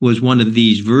us was one of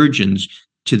these virgins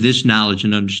to this knowledge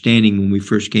and understanding when we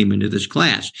first came into this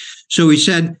class. So he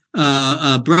said,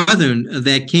 brethren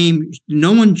that came,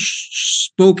 no one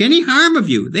spoke any harm of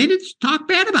you. They didn't talk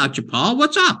bad about you, Paul.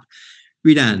 What's up?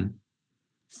 Read on.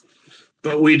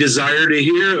 But we desire to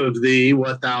hear of thee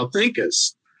what thou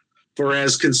thinkest. For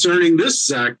as concerning this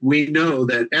sect, we know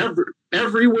that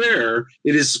everywhere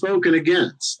it is spoken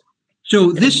against.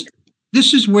 So this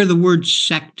is where the word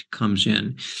sect comes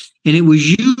in. And it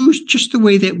was used just the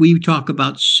way that we talk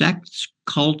about sects,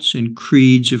 cults, and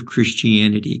creeds of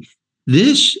Christianity.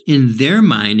 This, in their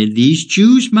mind, in these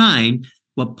Jews' mind,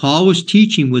 what Paul was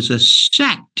teaching was a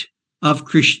sect of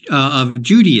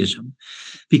Judaism,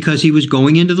 because he was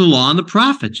going into the law and the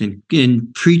prophets and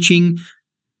preaching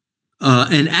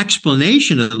an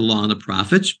explanation of the law and the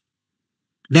prophets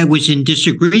that was in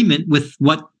disagreement with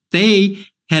what they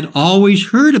had always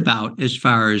heard about as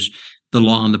far as the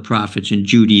law and the prophets and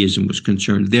Judaism was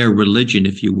concerned, their religion,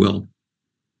 if you will.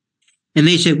 And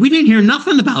they said, we didn't hear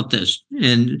nothing about this.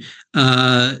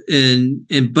 But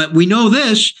we know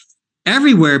this,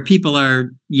 everywhere people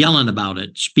are yelling about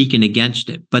it, speaking against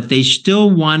it, but they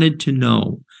still wanted to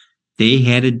know. They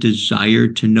had a desire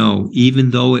to know,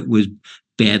 even though it was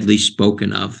badly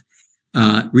spoken of.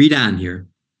 Read on here.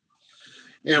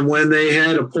 And when they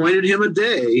had appointed him a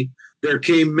day, there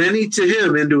came many to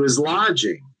him into his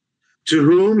lodging, to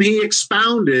whom he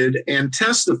expounded and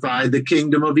testified the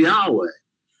kingdom of Yahweh,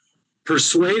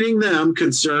 persuading them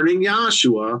concerning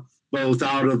Yahshua both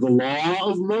out of the law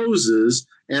of Moses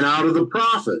and out of the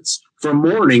prophets, from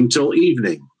morning till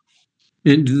evening.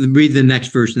 And read the next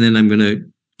verse, and then I'm going to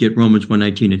get Romans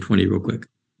 1:19 and 20 real quick.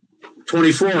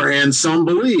 24, and some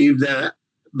believe that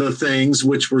the things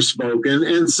which were spoken,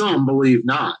 and some believe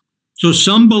not. So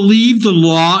some believed the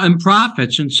law and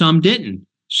prophets, and some didn't.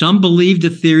 Some believed the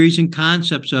theories and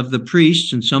concepts of the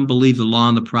priests, and some believed the law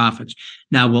and the prophets.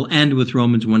 Now we'll end with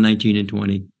Romans 1:19 and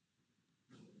 20.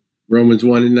 Romans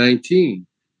 1:19.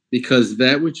 Because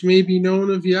that which may be known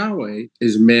of Yahweh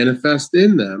is manifest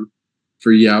in them,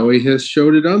 for Yahweh has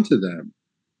showed it unto them.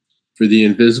 For the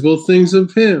invisible things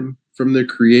of him from the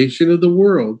creation of the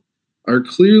world are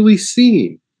clearly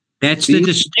seen. That's the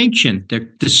distinction. They're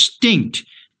distinct.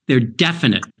 They're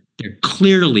definite. They're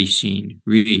clearly seen.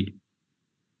 Read.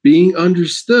 Being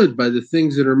understood by the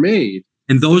things that are made.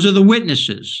 And those are the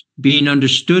witnesses, being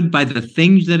understood by the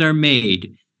things that are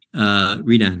made.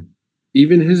 Read on.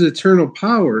 Even his eternal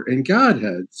power and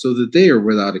Godhead, so that they are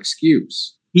without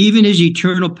excuse. Even his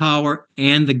eternal power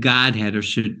and the Godhead or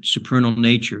supernal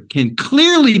nature can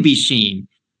clearly be seen,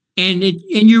 and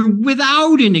you're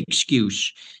without an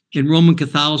excuse. And Roman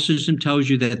Catholicism tells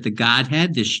you that the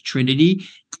Godhead, this Trinity,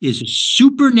 is a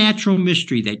supernatural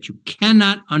mystery that you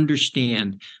cannot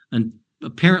understand,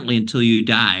 apparently until you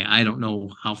die. I don't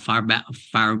know how far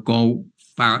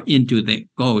into that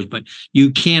goes, but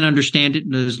you can't understand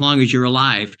it as long as you're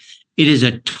alive. It is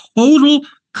a total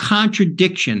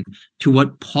contradiction to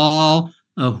what Paul,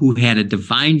 who had a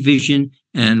divine vision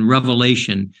and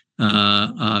revelation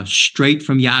straight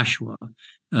from Yahshua,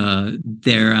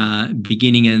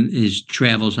 beginning in his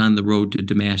travels on the road to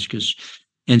Damascus.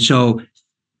 And so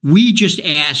we just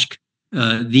ask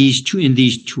in these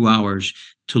 2 hours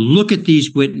to look at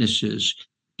these witnesses,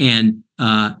 and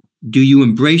do you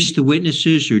embrace the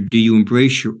witnesses, or do you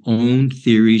embrace your own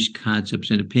theories, concepts,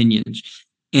 and opinions?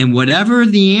 And whatever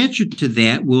the answer to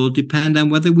that will depend on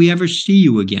whether we ever see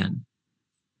you again.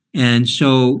 And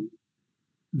so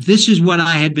this is what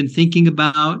I had been thinking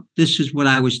about. This is what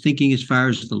I was thinking as far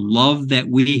as the love that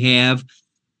we have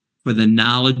for the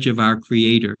knowledge of our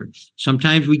Creator.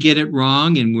 Sometimes we get it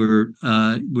wrong, and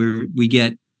we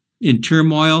get in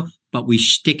turmoil, but we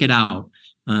stick it out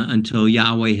until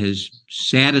Yahweh has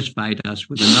satisfied us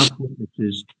with enough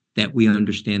witnesses that we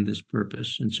understand this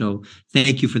purpose. And so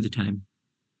thank you for the time.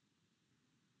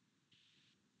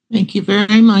 Thank you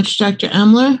very much, Dr.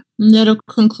 Emler. And that'll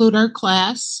conclude our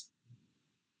class.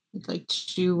 I'd like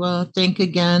to thank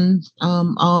again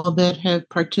all that have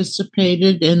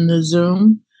participated in the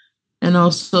Zoom, and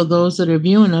also those that are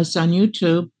viewing us on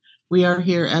YouTube. We are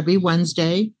here every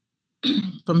Wednesday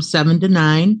from 7 to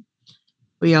 9.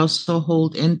 We also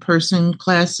hold in-person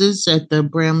classes at the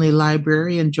Bramley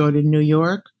Library in Jordan, New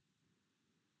York,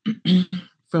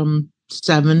 from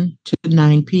 7 to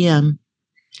 9 p.m.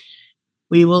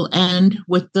 We will end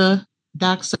with the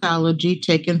doxology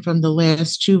taken from the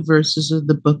last 2 verses of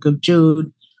the book of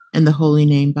Jude in the Holy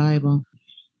Name Bible.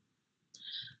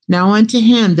 Now unto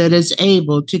him that is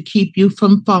able to keep you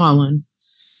from falling,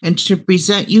 and to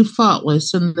present you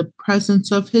faultless in the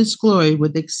presence of his glory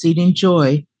with exceeding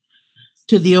joy,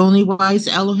 to the only wise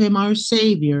Elohim our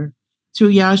Savior,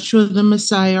 through Yahshua the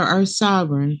Messiah our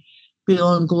Sovereign,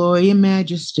 belong glory and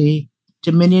majesty,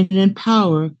 dominion and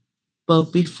power,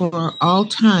 both before all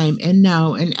time and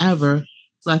now and ever.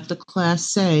 Let the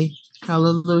class say,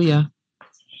 Hallelujah.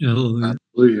 Hallelujah.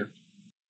 Hallelujah.